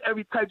guessing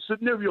every type of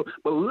scenario.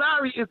 But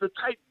Larry is the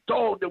type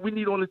dog that we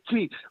need on the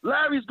team.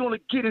 Larry's going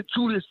to get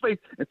into his face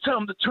and tell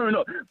him to turn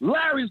up.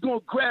 Larry's going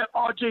to grab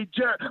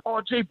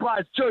RJ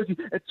Barrett's jersey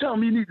and tell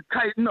him he needs to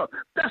tighten up.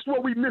 That's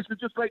what we missing,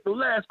 just like the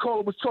last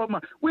caller was talking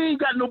about. We ain't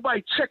got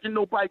nobody checking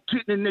nobody,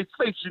 getting in their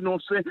face, you know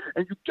what I'm saying?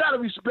 And you got to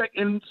respect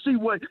and see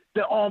what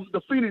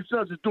the Phoenix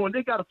Suns is doing.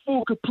 They got a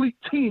full, complete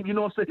team, you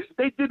know what I'm saying?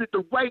 They did it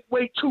the right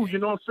way, too, you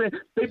know what I'm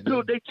saying? They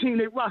built their team,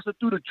 their roster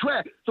through the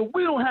draft. So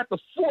we don't have to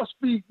force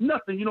feed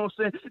nothing, you know what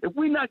I'm saying? If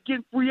we're not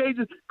getting free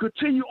agents,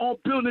 continue on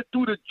building it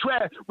through the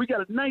draft. We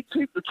got a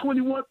 19th, a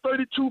 21,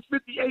 32,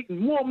 58, and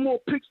more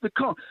picks to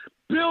come.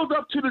 Build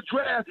up to the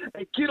draft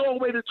and get all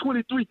the way to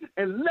 23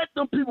 and let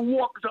them people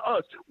walk to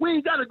us. We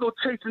ain't got to go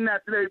chasing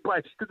after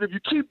everybody, because if you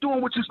keep doing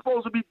what you're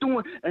supposed to be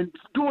doing and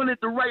doing it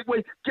the right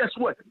way, guess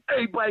what?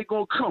 Everybody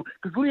going to come,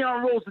 because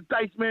Leon Rose, the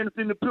dice man, is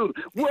in the building.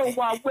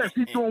 Worldwide West,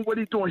 he's doing what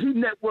he's doing. He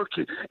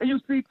networking. And you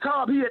see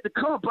Tom, he at the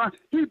combine,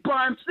 he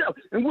by himself.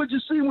 And what you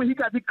see when he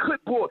got the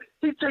clipboard,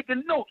 he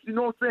taking notes, you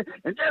know what I'm saying?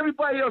 And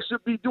everybody else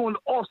should be doing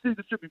the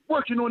offseason, should be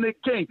working on their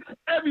game.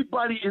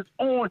 Everybody is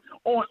on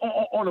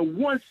a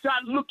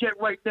one-shot look at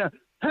right now.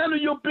 Handle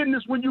your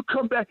business when you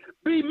come back.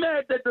 Be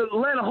mad that the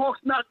Atlanta Hawks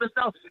knocked us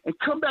out and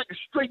come back and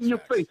straighten your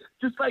face.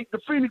 Just like the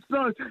Phoenix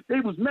Suns, they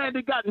was mad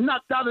they got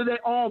knocked out of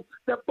that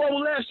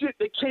bowl last year.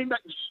 They came back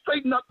and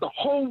straightened up the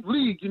whole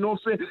league, you know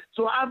what I'm saying?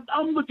 So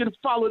I'm looking to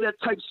follow that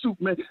type soup,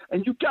 man.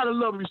 And you got to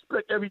love and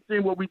respect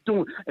everything what we're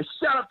doing. And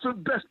shout out to the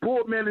best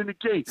board man in the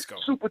game,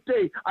 Super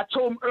Dave. I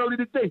told him earlier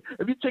today,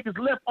 if he take his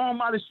left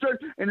arm out of his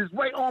shirt and his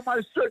right arm out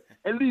of his shirt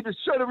and leave his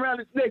shirt around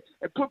his neck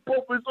and put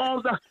both of his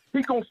arms out,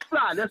 he gonna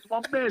fly. That's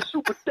my man,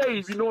 Super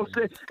Dave, you know what I'm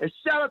saying? And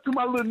shout out to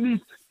my little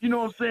niece, you know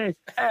what I'm saying,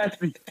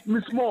 Ashley,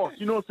 Miss Moss,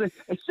 you know what I'm saying?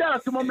 And shout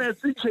out to my man,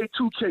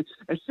 CK2K.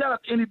 And shout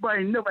out to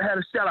anybody who never had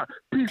a shout out.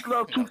 Peace,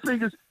 love, two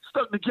fingers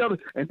stuck together.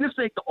 And this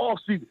ain't the off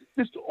season.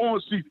 This the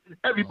on season.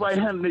 Everybody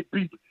handling their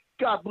beat.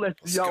 God bless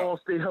you. Y'all all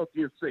stay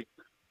healthy and safe.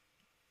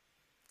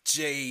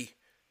 J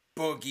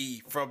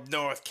Boogie from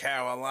North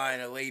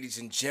Carolina, ladies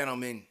and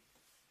gentlemen.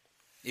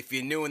 If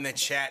you're new in the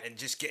chat and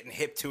just getting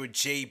hip to a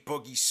J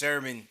Boogie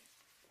sermon,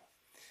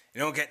 you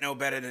don't get no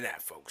better than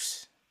that,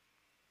 folks.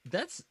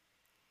 That's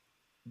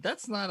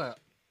not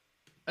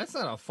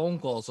a phone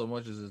call so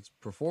much as it's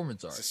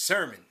performance art. It's a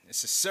sermon.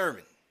 It's a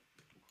sermon.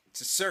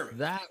 It's a sermon.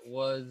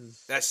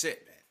 That's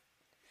it, man.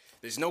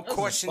 There's no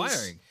questions.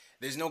 Inspiring.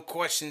 There's no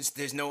questions.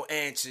 There's no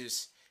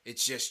answers.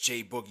 It's just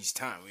J Boogie's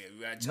time.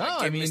 I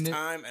give him his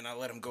time and I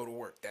let him go to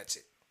work. That's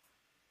it.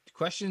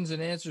 Questions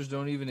and answers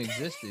don't even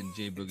exist in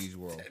J Boogie's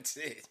world. That's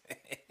it,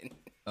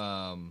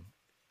 man.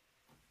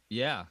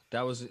 Yeah,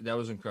 that was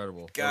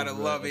incredible. Gotta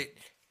love it.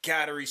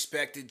 Gotta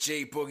respect it.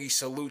 J Boogie,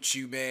 salute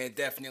you, man.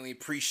 Definitely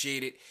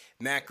appreciate it.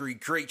 Macri,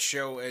 great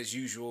show as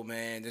usual,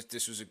 man.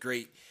 This was a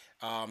great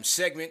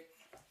segment.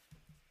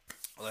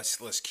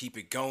 Let's keep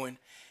it going.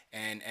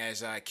 And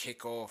as I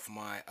kick off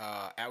my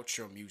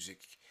outro music,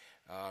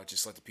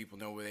 just let the people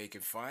know where they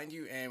can find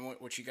you and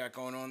what you got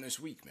going on this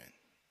week, man.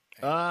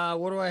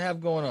 What do I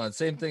have going on?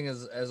 Same thing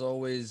as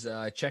always.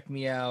 Check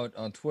me out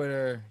on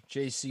Twitter,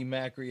 JC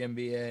Macri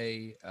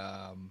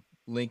NBA.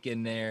 Link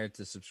in there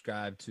to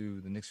subscribe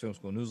to the Knicks Film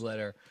School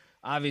newsletter.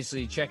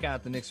 Obviously, check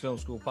out the Knicks Film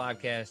School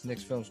podcast,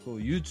 Knicks Film School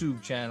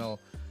YouTube channel.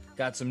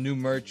 Got some new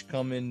merch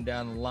coming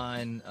down the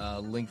line.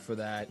 Link for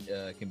that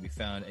can be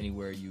found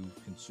anywhere you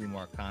consume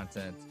our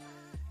content.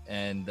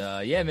 And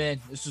yeah,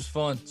 man, this was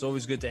fun. It's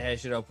always good to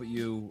hash it up with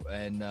you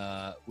and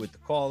with the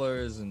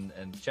callers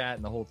and chat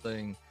and the whole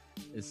thing.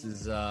 This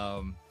is,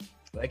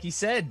 like he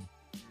said,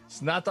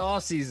 it's not the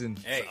off season.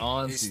 Hey,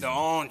 it's the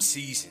on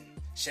season.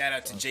 Shout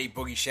out to J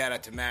Boogie. Shout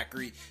out to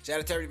Macri. Shout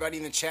out to everybody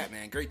in the chat,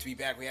 man. Great to be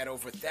back. We had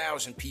over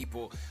 1,000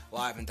 people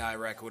live and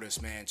direct with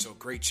us, man. So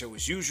great show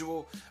as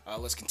usual.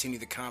 Let's continue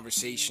the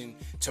conversation.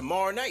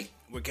 Tomorrow night,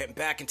 we're getting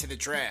back into the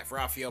draft.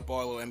 Rafael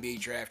Barlow,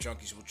 NBA Draft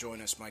Junkies, will join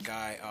us. My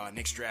guy,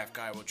 Knicks Draft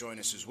Guy, will join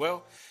us as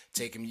well.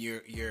 Taking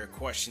your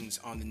questions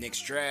on the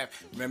Knicks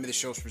Draft. Remember, the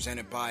show's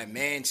presented by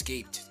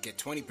Manscaped. Get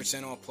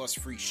 20% off plus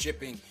free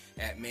shipping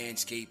at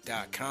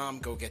manscaped.com.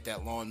 Go get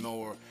that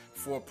lawnmower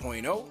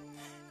 4.0.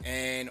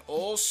 And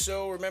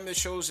also, remember, the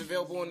show is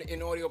available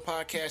in audio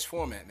podcast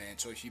format, man.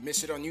 So if you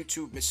miss it on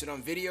YouTube, miss it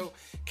on video,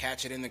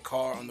 catch it in the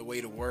car on the way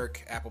to work,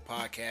 Apple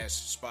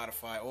Podcasts,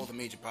 Spotify, all the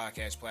major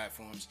podcast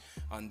platforms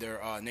under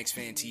Knicks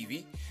Fan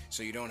TV.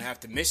 So you don't have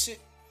to miss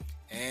it.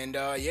 And,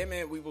 yeah,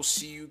 man, we will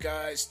see you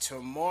guys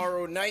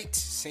tomorrow night.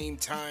 Same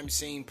time,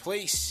 same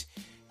place.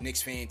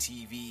 Knicks Fan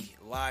TV,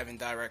 live and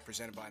direct,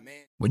 presented by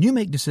Man. When you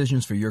make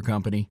decisions for your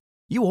company,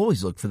 you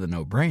always look for the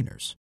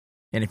no-brainers.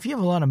 And if you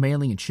have a lot of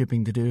mailing and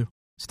shipping to do,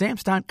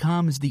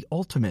 Stamps.com is the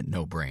ultimate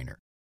no-brainer.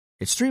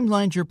 It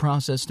streamlines your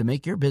process to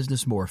make your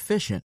business more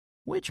efficient,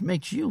 which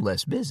makes you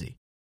less busy.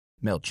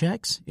 Mail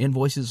checks,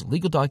 invoices,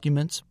 legal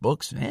documents,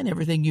 books, and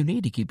everything you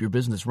need to keep your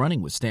business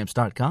running with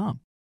Stamps.com.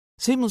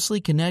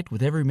 Seamlessly connect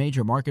with every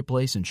major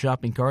marketplace and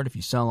shopping cart if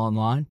you sell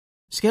online.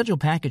 Schedule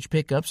package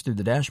pickups through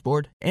the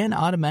dashboard and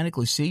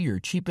automatically see your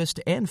cheapest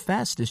and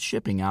fastest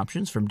shipping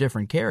options from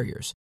different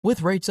carriers,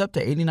 with rates up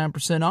to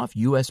 89% off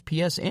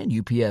USPS and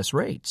UPS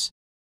rates.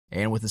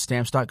 And with the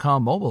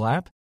Stamps.com mobile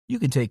app, you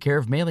can take care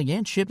of mailing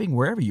and shipping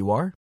wherever you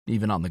are,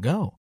 even on the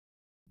go.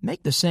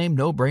 Make the same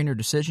no-brainer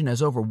decision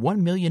as over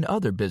 1 million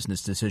other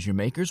business decision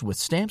makers with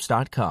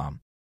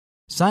Stamps.com.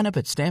 Sign up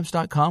at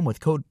Stamps.com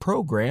with code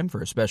PROGRAM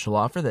for a special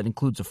offer that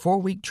includes a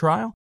 4-week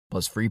trial,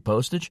 plus free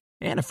postage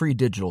and a free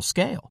digital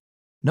scale.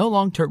 No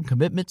long-term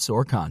commitments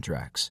or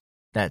contracts.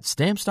 That's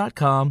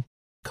Stamps.com,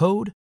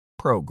 code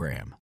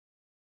PROGRAM.